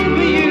things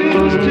we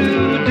used to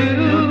do,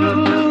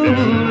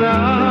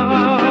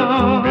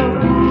 love,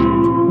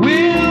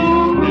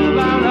 will prove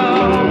our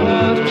love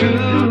was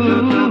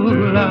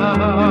true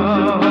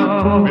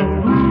love.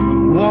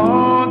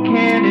 Walk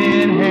hand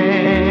in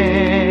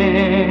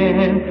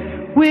hand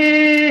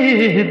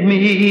with me.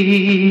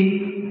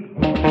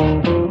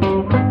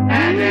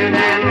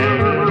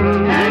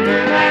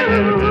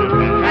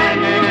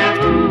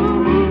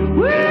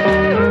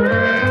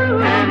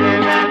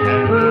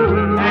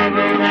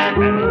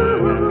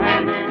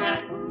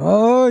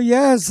 Oh,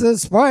 yes, the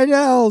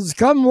Spidels.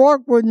 Come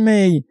walk with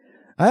me.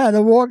 I had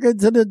to walk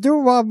into the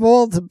doo-wop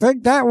vault to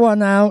pick that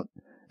one out.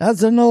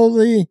 That's an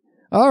oldie.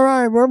 All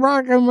right, we're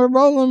rocking, we're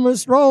rolling, we're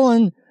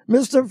strolling.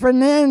 Mr.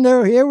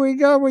 Fernando, here we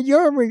go with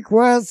your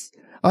request.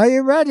 Are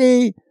you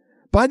ready?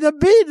 By the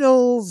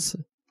Beatles.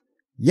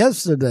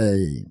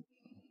 Yesterday.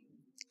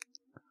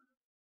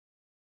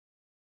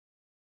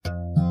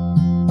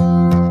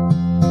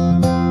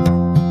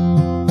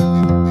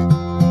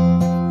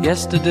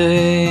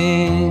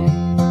 Yesterday,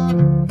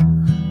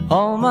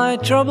 all my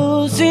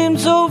troubles seem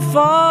so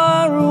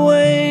far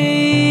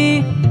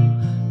away.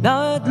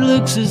 Now it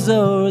looks as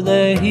though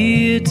they're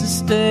here to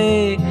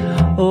stay.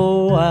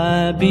 Oh,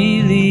 I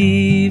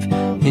believe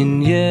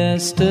in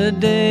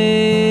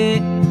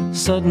yesterday.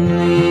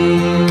 Suddenly,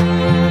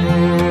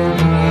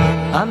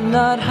 I'm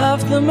not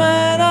half the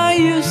man I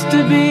used to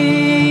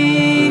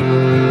be.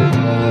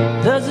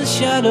 There's a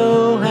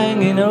shadow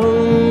hanging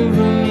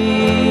over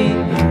me.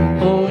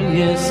 Oh,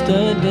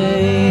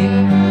 yesterday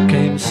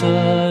came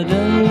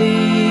suddenly.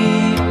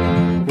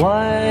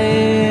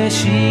 Why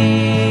she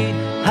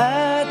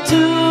had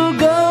to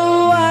go,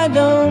 I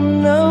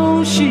don't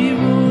know, she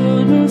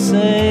wouldn't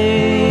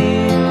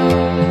say.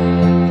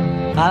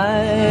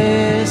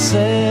 I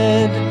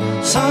said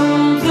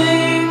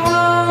something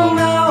wrong,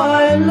 now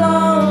I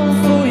long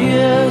for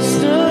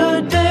yesterday.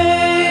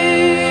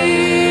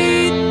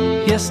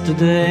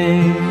 Yesterday,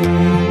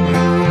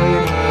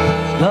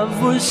 love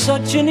was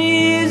such an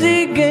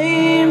easy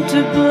game to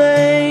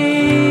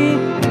play.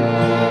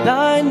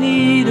 I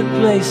need a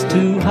place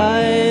to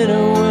hide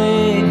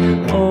away.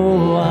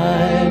 Oh,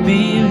 I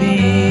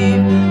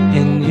believe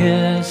in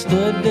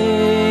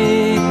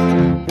yesterday.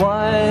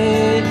 Why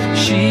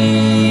she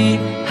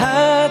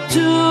had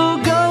to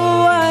go,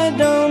 I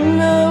don't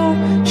know,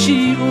 she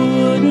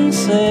wouldn't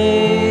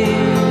say.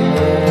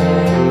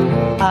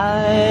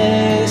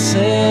 I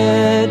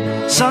said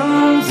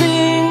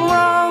something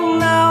wrong,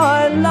 now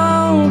I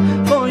long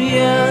for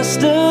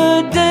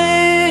yesterday.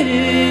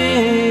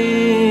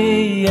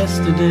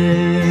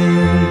 Yesterday,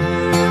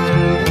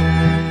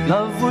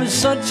 love was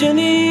such an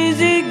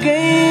easy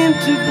game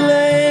to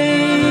play.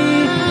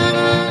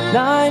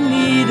 I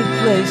need a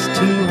place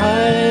to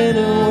hide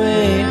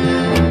away.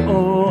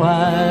 Oh,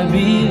 I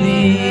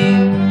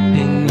believe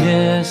in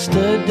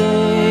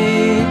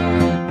yesterday.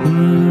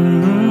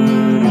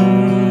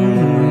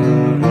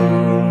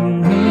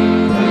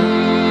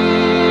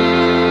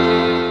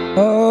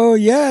 Oh,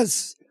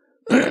 yes.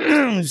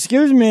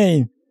 Excuse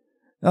me.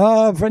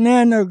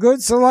 Fernando,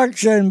 good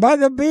selection by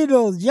the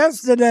Beatles,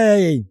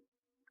 Yesterday.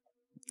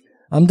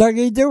 I'm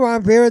Dougie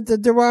Doo-Wop here at the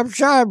Doo-Wop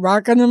Shop,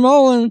 rockin' and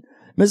rollin'.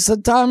 Mr.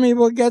 Tommy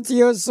will get to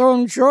your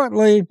song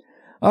shortly.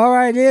 All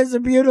right, here's a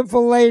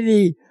beautiful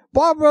lady,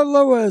 Barbara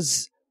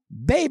Lewis.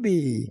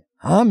 Baby,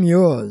 I'm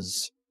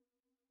yours.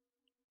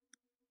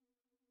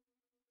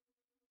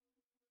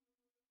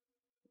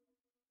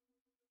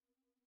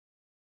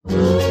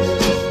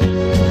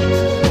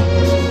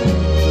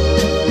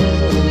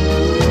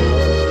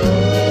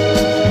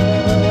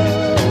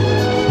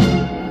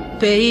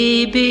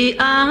 Baby,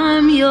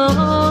 I'm yours.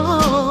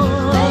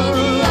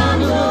 Baby,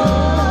 I'm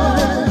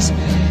yours.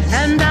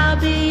 And I'll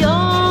be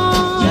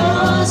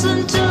yours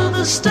until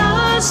the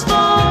stars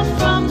fall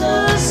from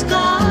the sky.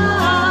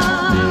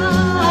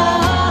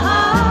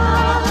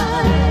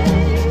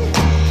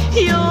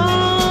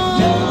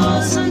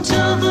 Yours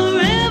until the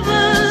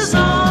rivers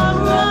all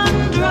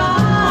run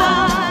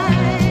dry.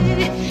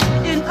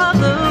 In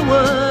other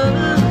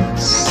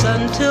words,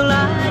 until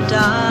I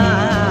die.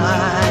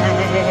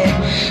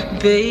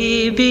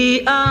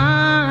 Baby,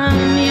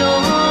 I'm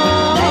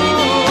yours.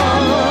 Baby,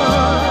 I'm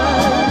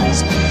yours.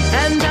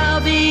 And I'll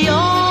be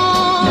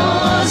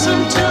yours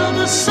until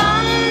the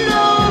sun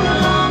no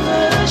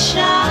longer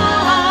shines.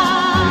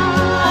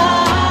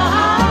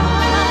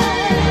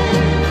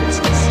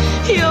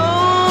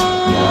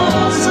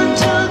 Yours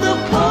until the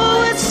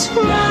poets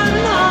run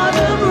out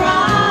of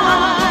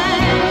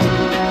rhyme.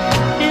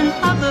 In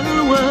other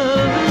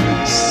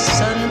words,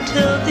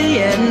 until the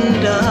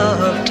end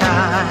of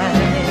time.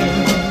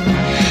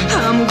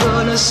 I'm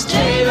gonna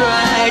stay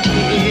right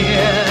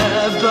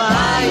here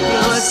by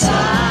your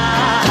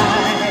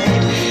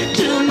side.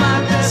 Do my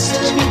best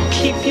to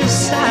keep you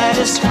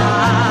satisfied.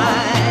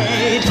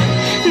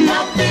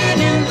 Nothing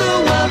in the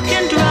world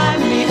can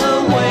drive me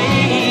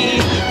away.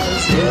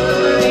 'Cause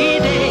every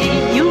day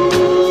you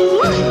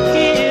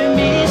hear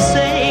me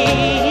say,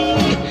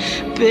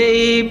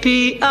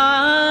 baby,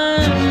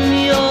 I'm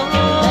yours.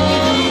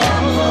 Baby,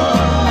 I'm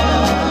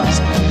yours.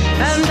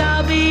 And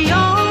I'll be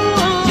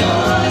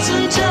yours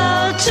until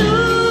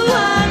 2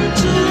 and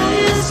 2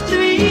 is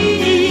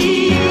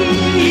 3.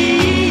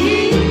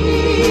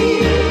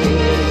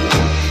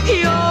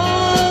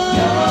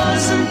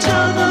 Yours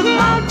until the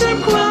mountain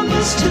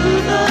crumbles to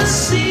the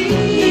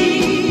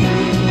sea.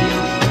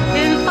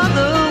 In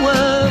other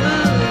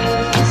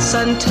words,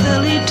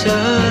 until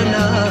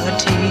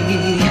eternity.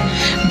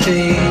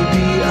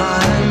 Baby,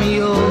 I'm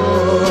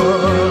yours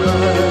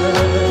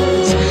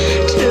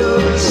till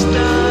the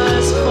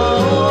stars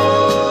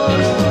fall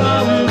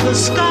from the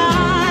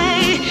sky.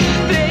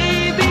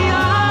 Baby,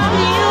 I'm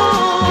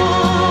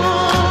yours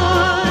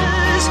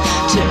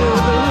till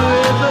the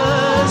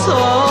rivers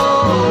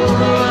all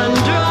run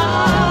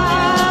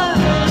dry.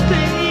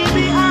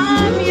 Baby,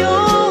 I'm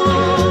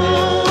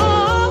yours.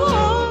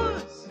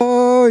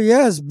 Oh,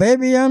 yes,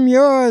 Baby, I'm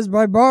Yours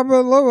by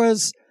Barbara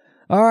Lewis.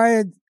 All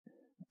right,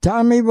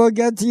 Tommy will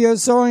get to your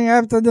song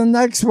after the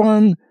next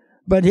one.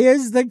 But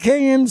here's the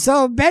king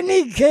himself,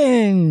 Benny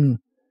King.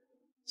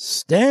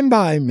 Stand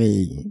by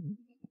me.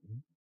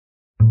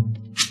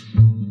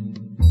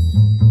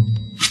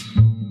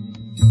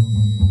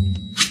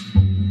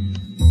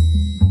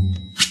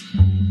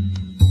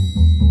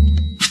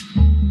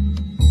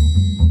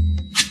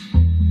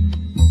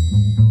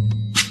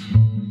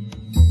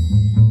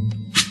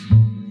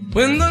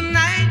 When the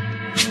night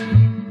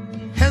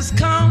has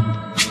come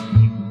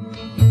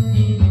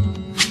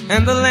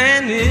and the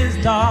land is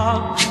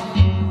dark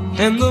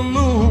and the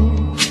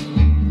moon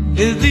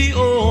is the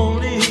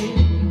only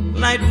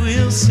light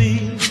we'll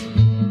see.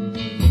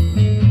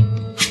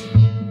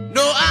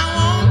 No, I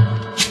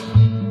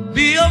won't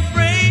be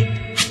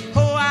afraid.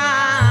 Oh,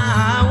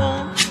 I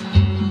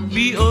won't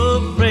be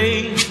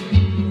afraid.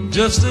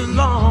 Just as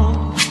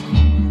long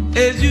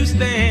as you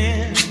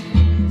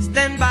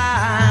stand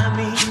by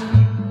me.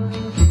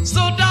 So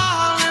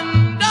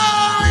darling,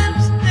 darling,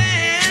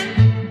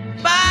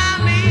 stand by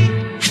me.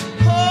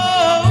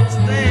 Oh,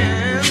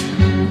 stand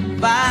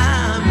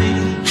by me.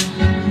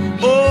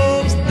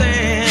 Oh,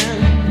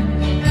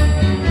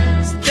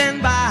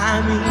 stand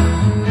by me.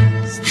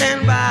 Stand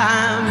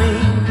by me.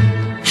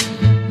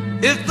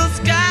 If the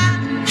sky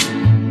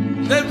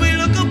that we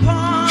look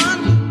upon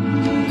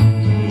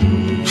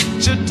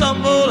should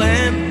tumble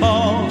and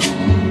fall,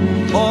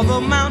 or the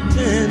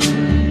mountain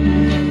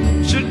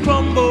should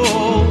crumble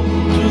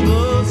to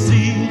the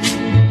sea,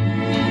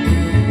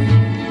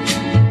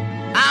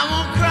 I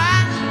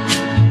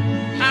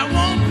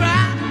won't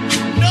cry,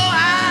 no, I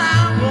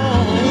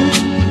won't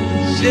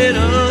shed a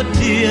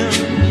tear,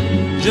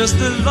 just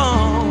as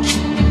long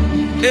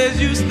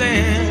as you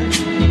stand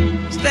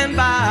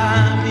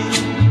by me.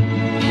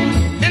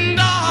 And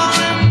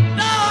darling,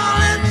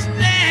 darling,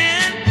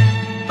 stand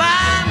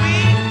by me.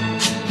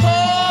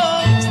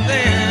 Oh,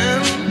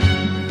 stand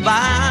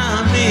by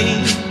me.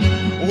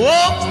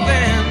 Oh,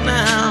 stand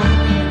now.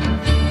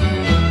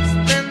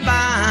 Stand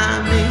by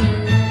me.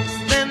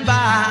 Stand by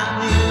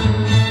me.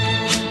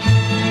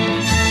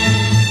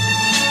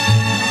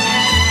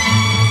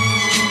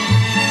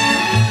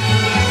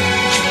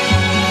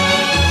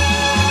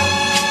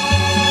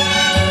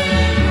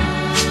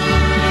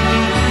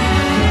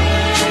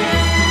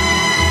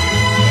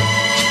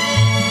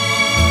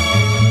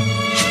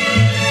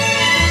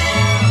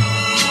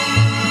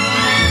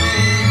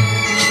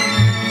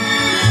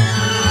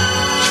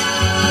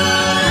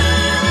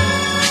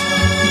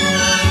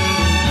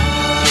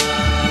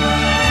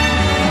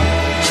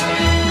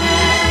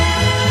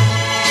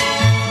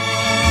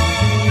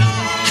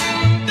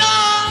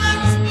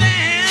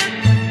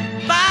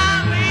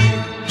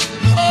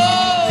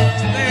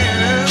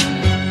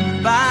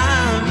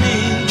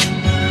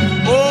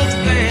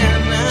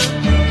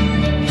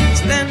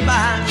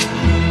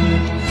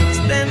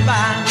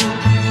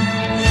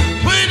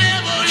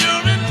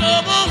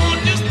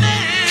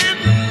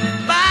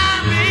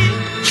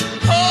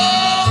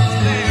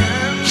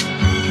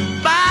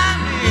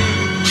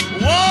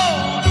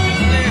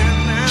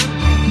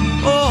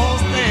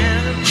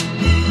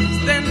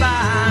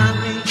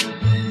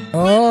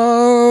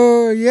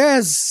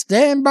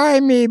 Stand By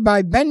Me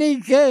by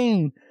Benny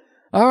King.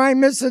 All right,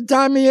 Mr.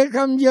 Tommy, here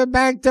comes your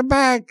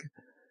back-to-back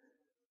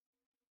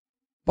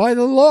by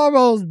the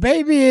Laurels,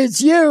 Baby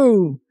It's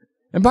You,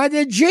 and by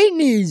the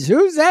Genies,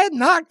 Who's That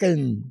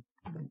Knockin'?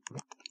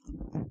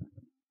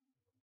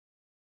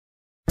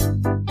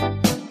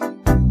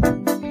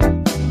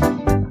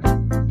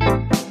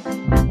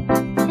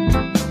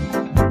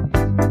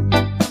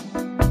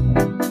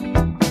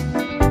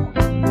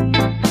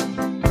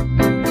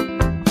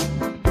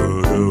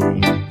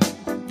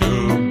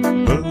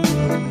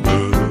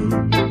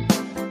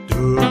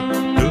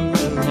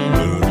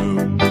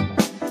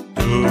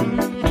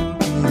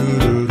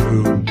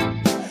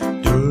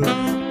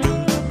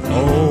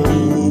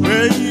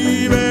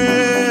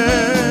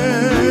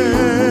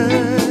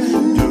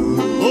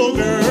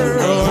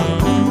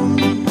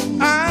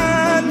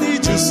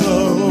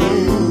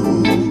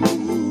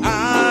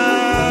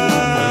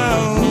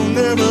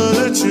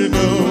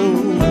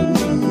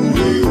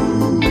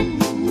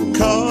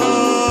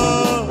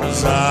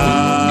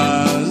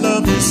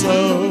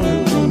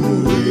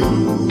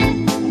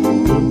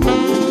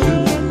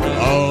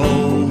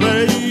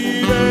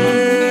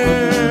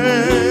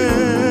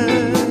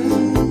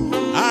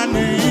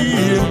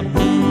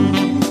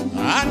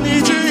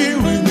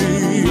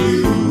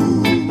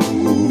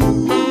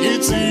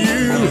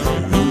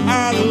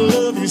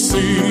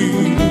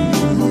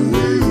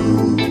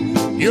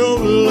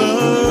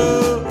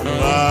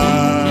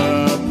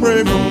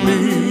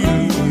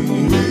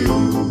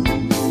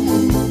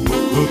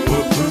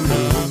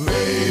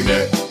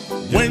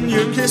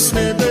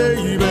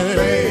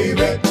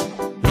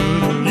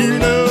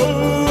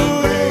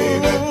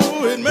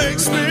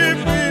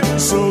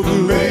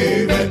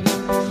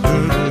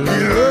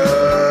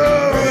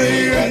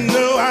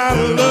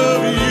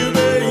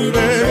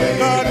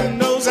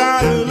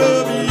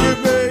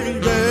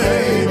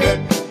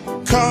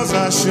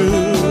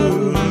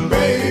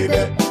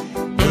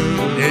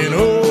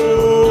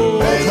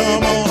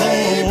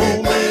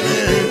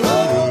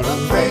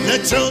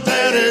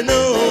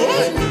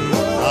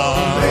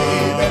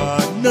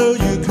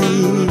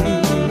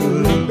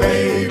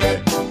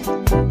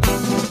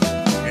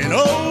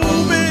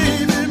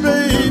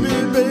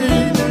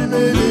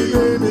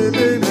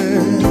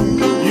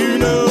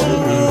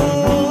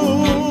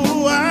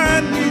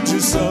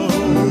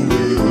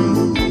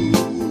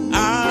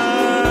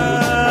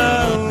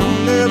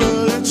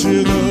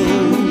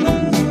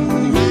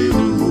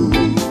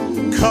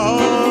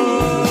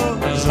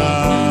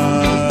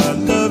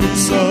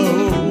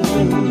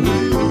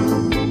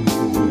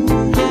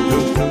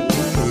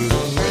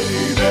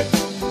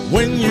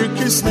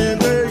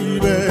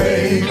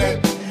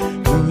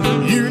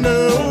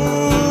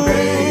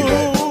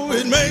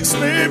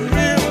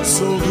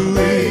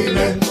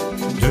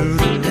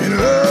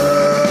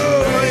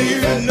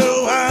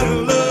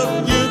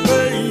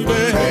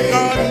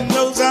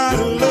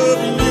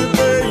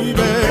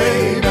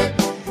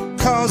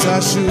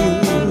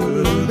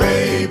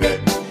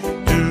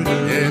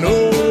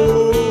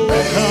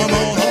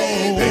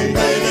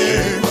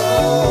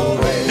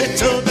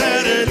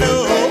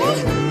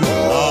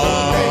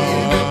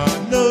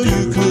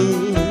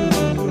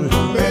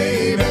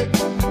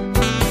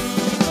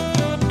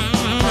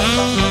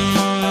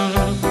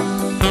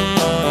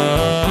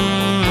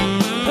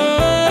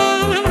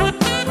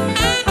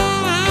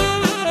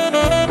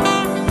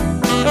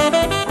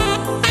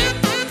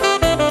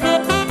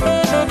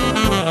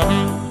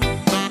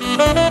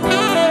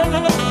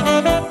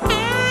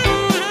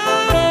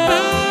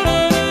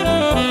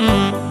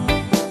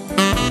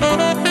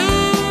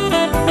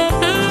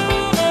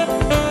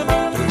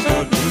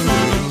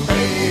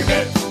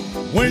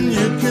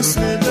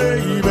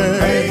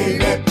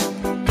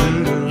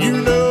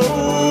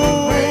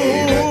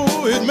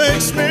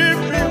 it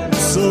feels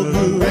so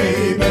good,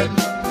 baby.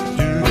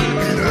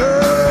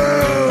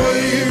 Oh,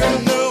 you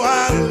know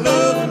I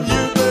love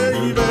you,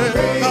 baby.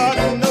 God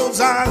knows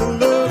I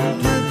love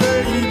you,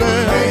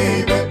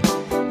 baby.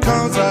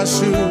 'Cause I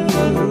should,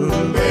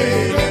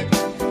 baby.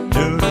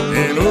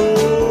 And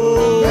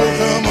oh,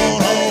 come on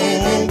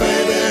home,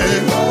 baby.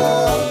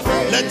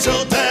 Let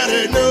your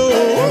daddy know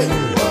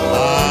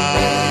I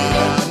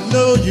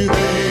know you,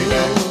 baby.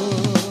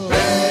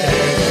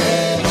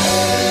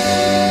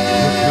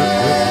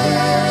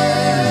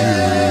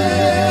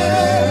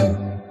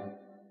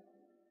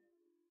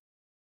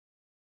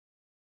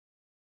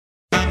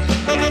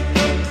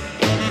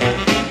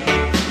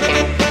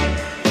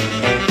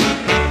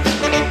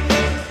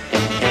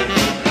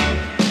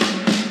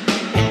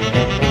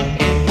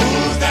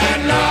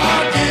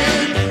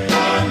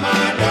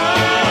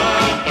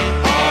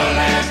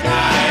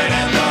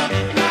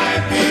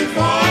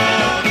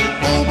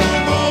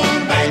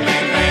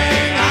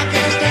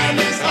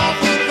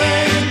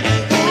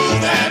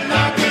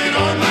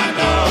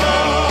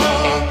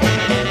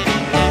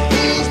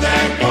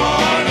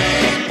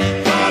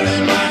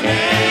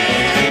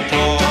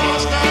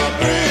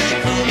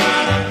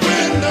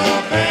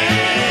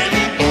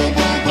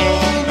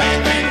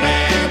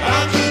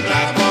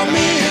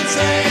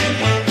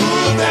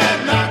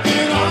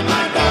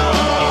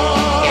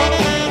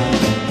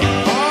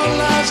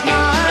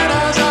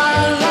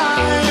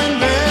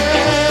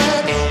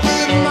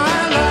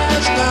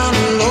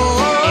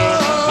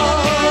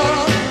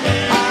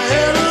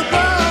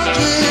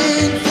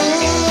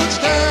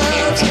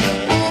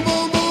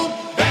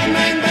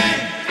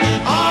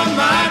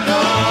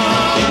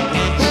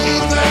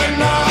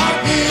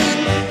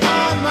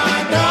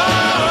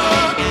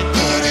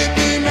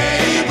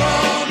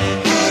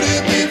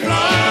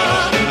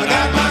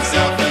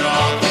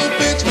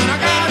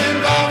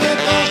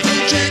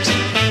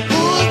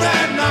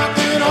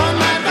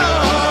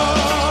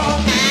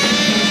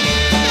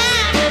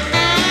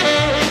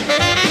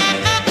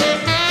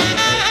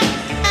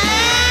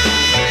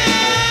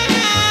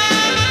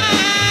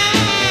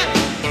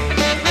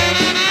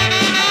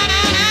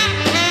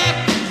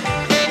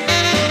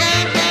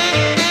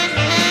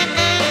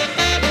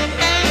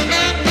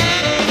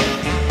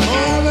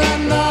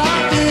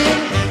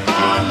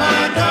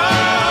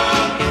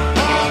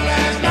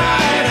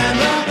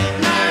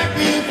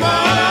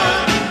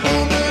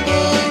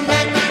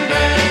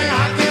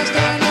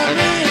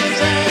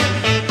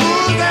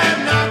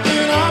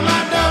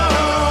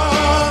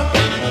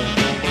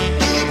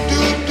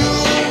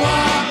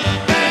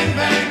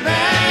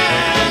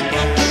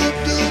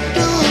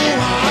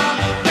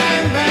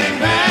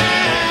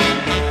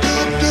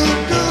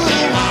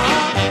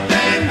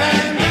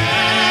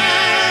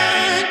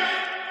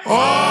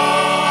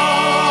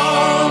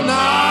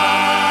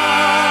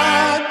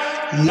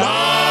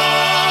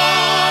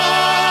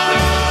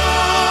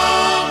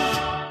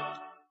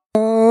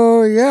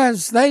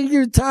 Yes, thank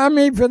you,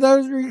 Tommy, for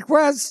those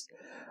requests.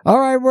 All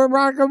right, we're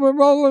rocking, we're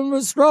rolling,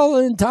 we're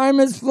strolling. Time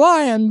is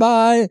flying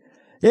by.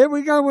 Here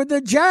we go with the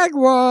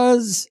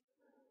Jaguars.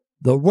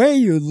 The Way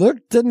You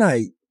Look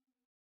Tonight.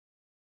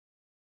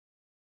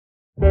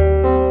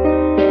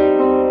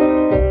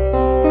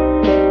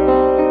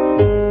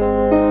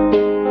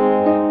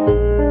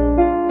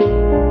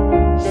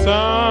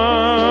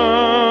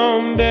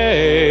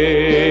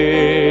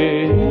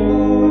 Someday,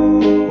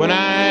 when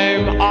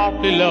I'm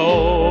awfully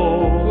low,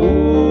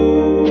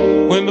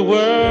 when the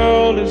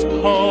world is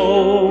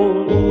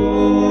cold,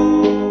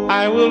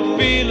 I will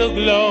feel a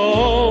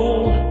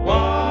glow,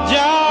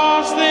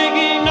 just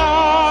thinking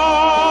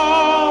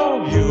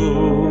of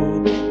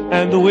you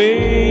and the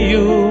way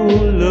you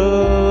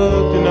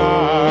look tonight.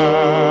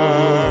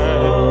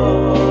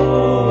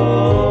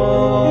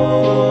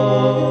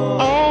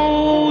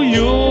 Oh,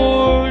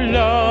 you're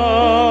lovely,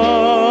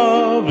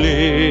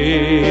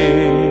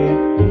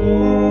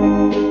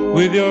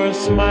 with your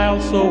smile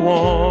so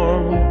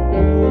warm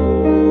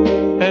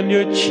and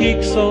your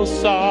cheek so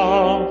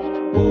soft.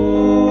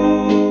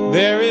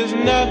 There is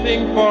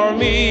nothing for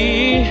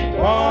me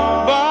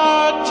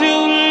but to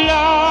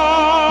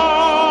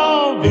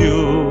love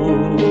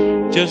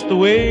you just the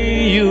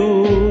way you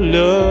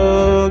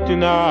look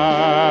tonight.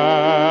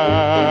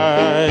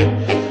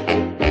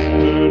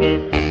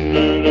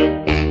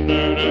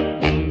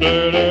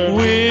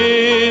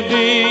 With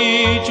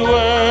each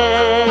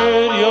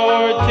word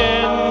your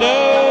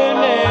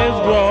tenderness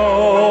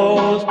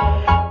grows,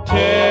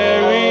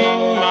 tearing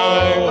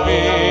my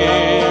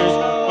fears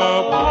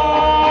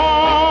apart,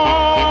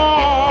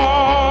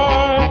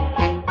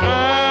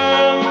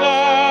 and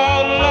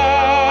that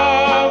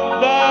laugh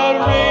that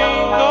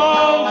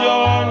wrinkles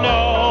your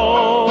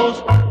nose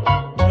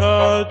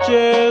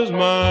touches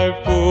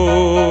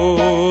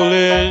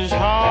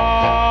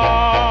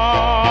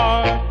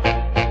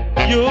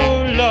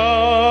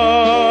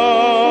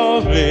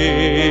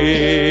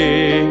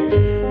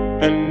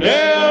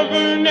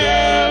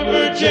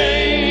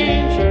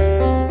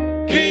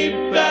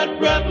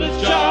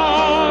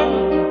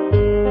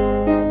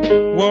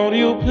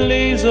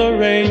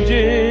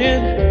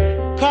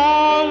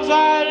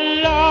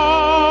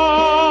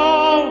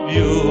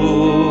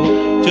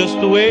you, just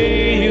the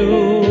way you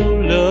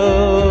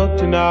look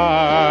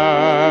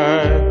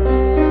tonight.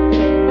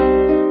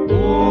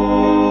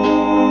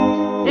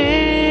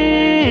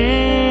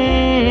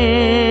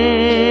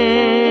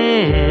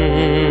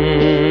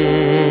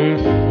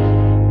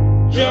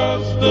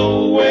 Just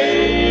the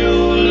way you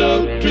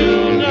look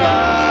tonight.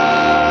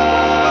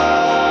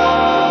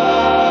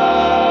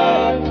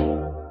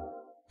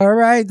 All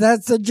right,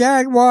 that's the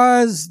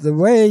Jaguars, the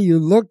way you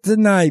look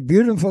tonight.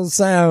 Beautiful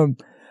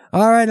sound.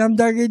 All right, I'm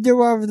Dougie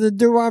Doo-Wop of the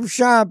Doo-Wop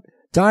Shop.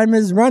 Time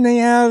is running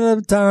out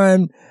of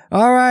time.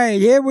 All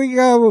right, here we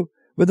go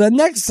with the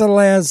next to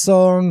last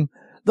song,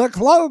 The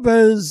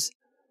Clovers,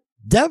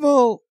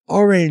 Devil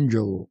or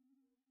Angel.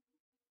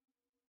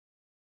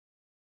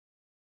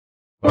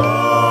 Devil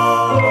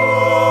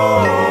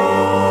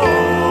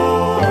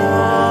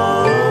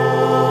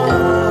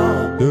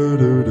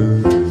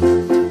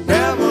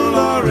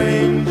or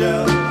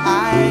angel,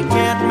 I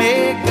can't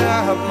make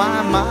up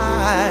my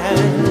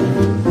mind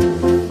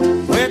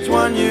which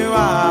one you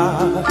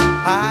are.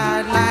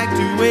 I'd like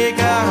to wake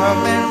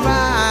up and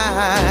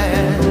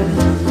find.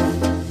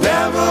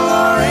 Devil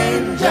or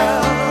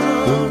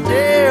angel,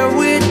 dear,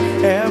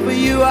 whichever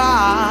you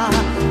are,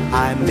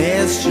 I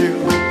miss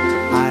you,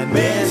 I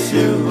miss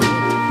you.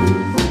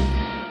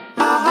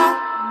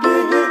 I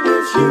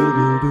miss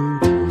you.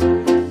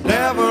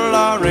 Devil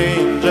or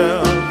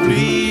angel,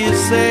 please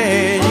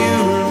say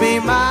you'll be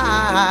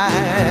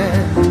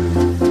mine.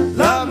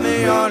 Love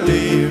me or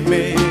leave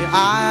me,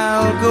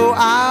 I'll go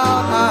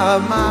out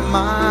of my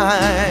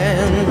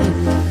mind.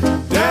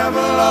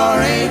 Devil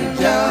or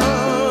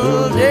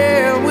angel,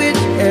 dear,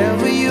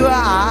 whichever you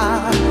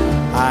are,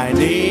 I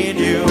need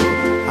you,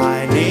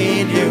 I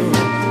need you,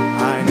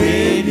 I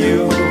need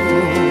you.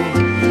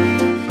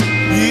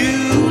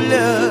 You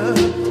look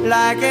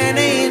like an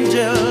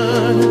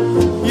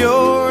angel,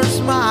 your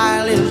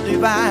smile is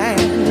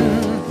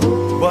divine,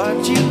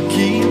 but you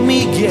keep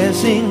me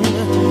guessing,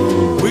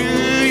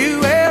 will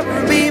you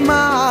ever be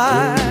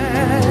mine?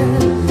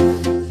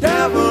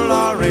 Devil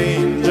or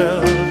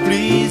angel,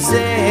 please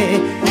say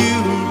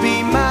you'll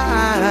be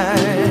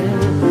mine.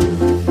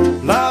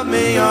 Love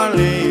me or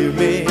leave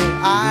me,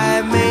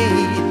 I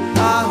made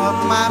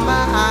up my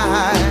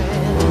mind.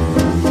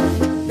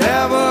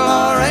 Devil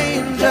or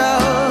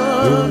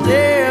angel,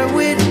 dear,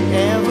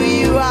 whichever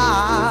you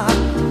are,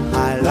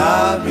 I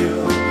love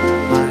you,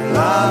 I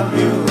love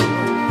you.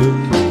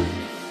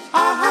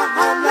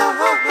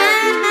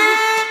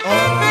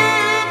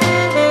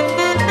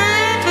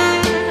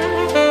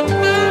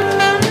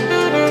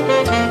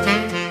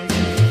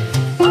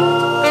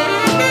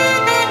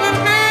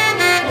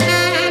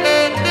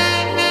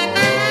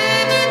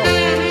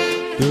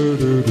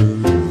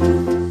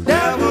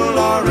 Devil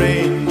or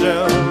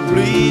angel,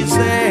 please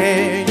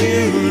say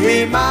you'll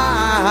be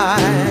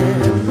mine.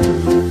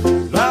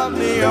 Love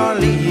me or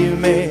leave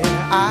me,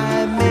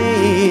 I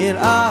made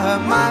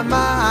up my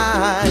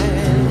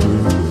mind.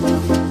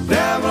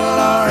 Devil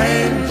or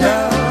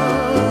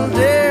angel,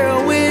 dear,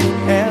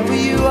 whichever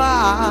you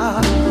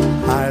are,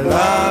 I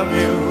love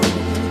you,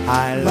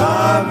 I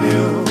love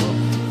you,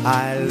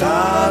 I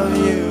love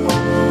you.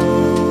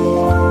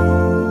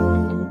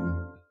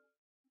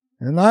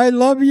 And I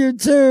love you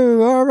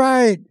too. All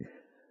right.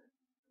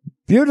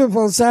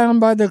 Beautiful sound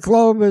by the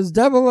Clovers,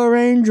 Devil or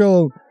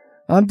Angel.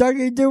 I'm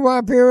Dougie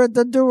Doo-Wop here at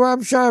the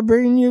Doo-Wop Shop,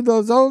 bringing you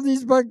those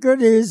oldies but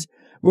goodies.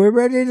 We're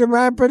ready to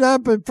wrap it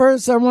up, but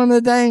first I want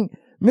to thank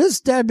Miss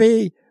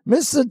Debbie,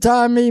 Mr.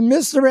 Tommy,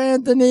 Mr.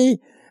 Anthony,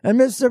 and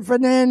Mr.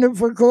 Fernando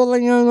for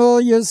calling on all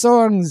your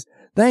songs.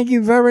 Thank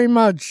you very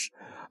much.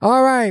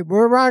 All right,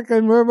 we're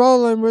rocking, we're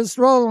rolling, we're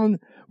strolling.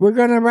 We're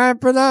going to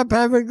wrap it up.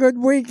 Have a good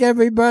week,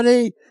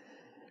 everybody.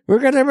 We're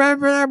going to wrap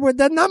it up with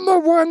the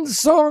 #1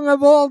 song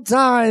of all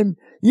time.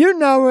 You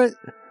know it.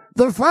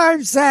 The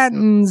Five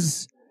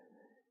Satins,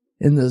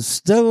 In the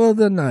Still of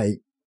the Night.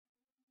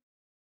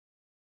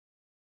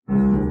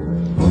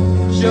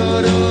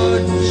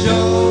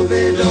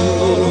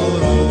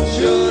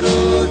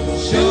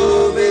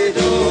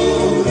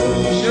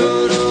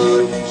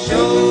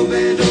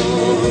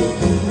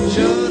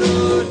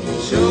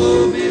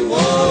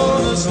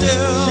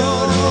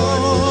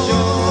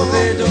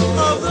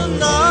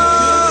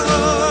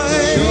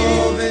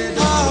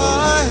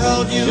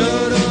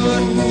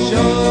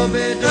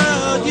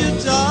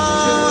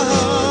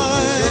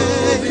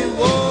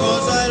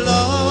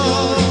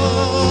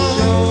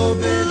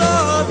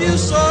 Love you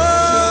so.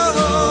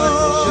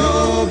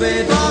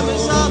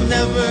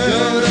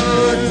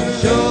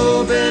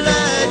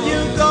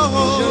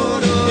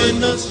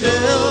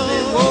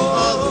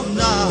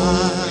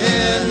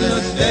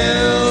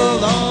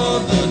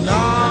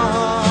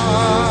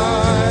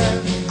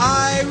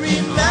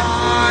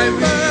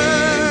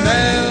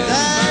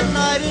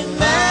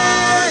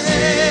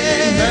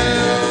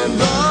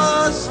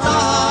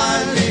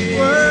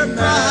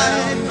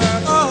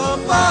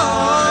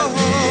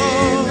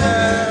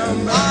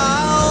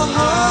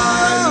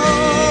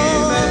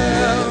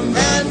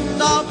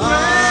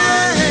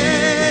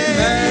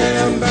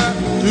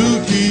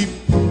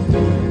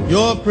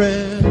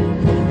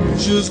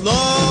 just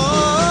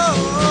love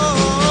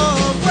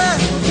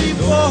went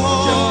before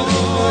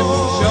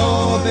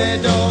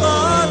the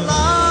light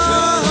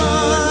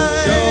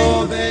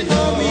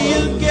for me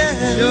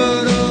again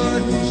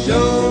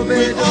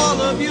with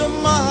all of your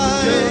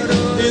might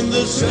in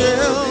the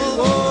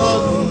still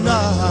of the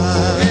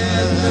night.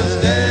 In the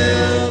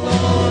still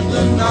of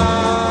the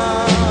night.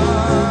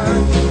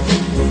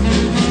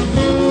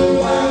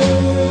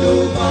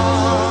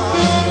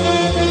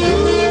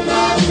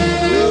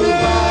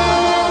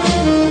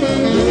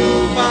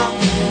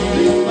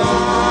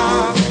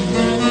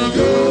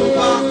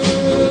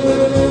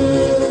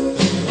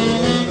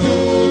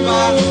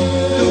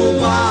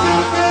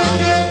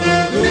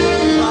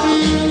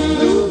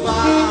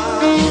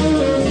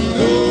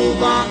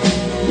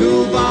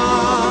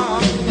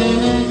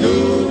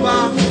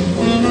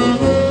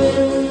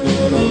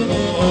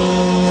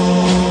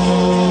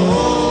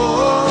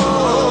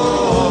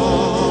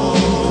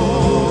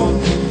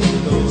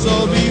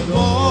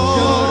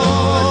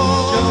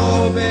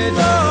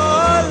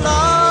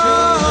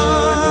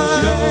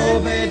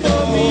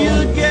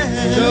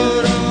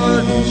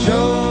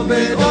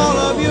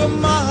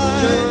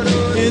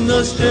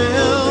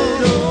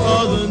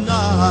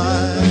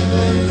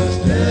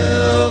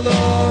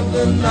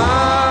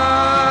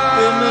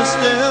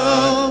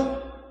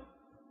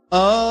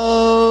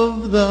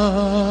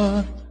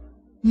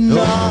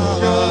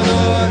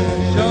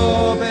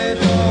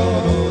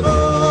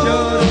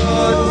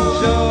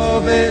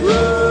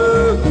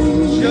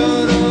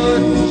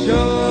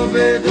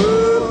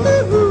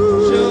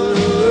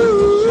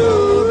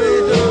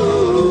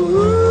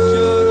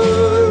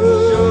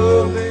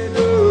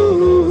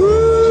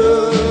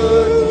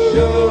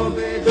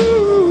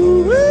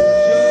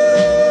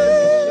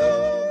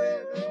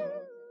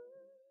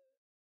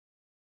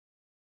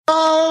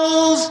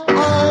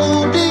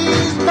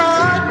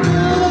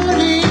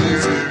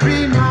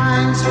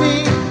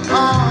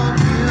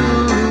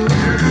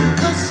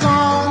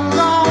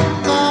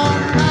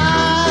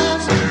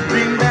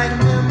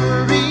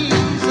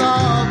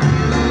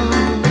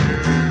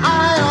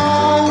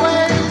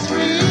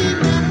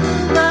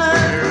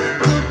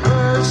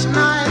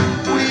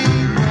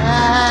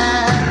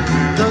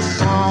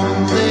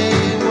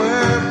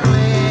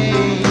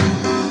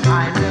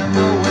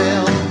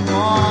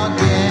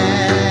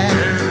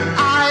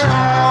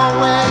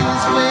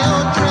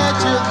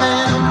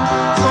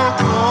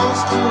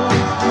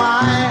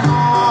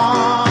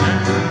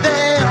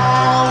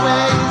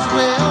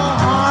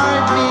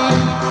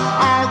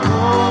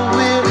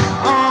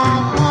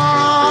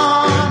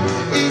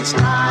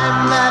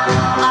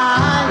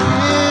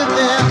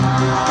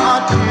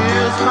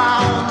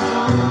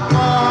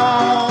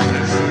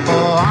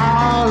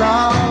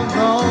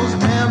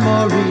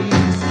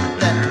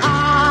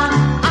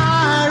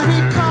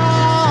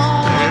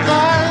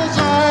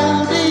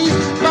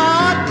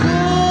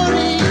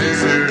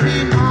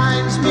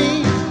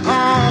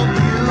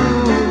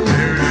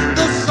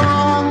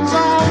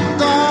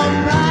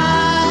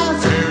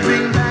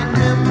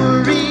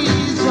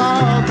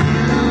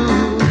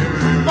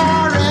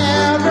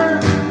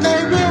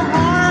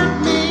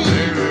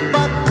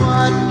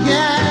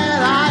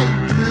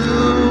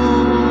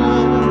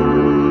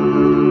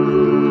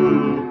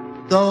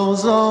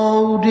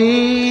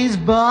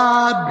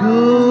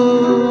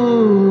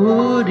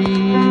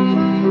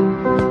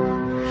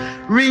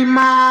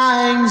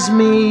 Reminds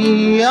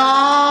me of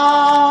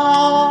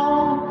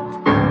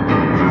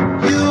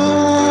you.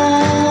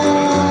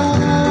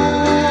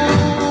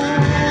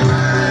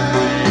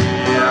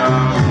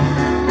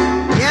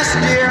 Yes,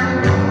 dear,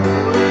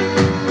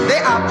 they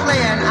are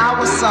playing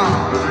our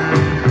song,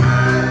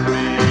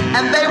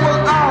 and they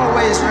will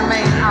always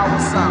remain our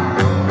song.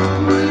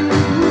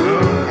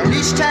 And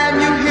each time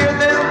you hear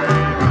them,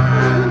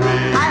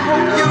 I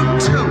hope you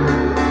too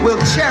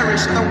will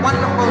cherish the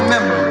wonderful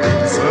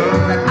memories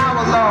that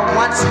our Lord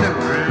once knew.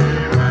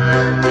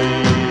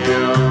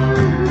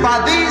 For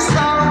these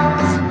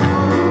songs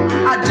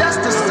are just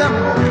a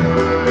symbol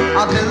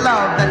of the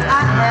love that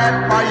I had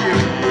for you.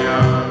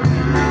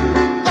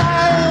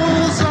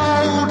 Those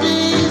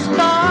oldies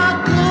but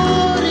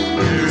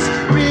goodies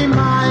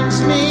reminds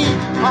me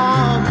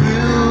of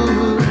you.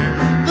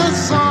 The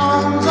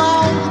songs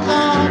of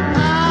the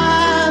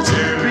past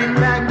bring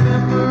back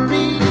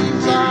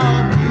memories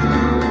of you.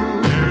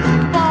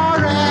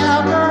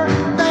 Forever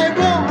they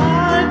will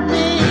haunt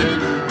me,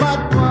 but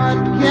what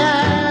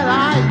can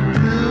I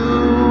do?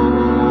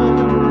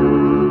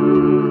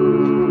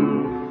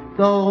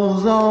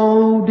 Those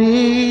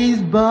oldies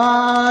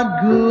but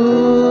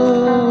goodies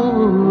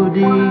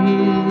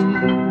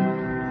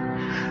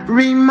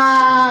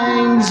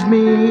reminds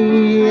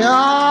me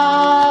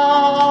of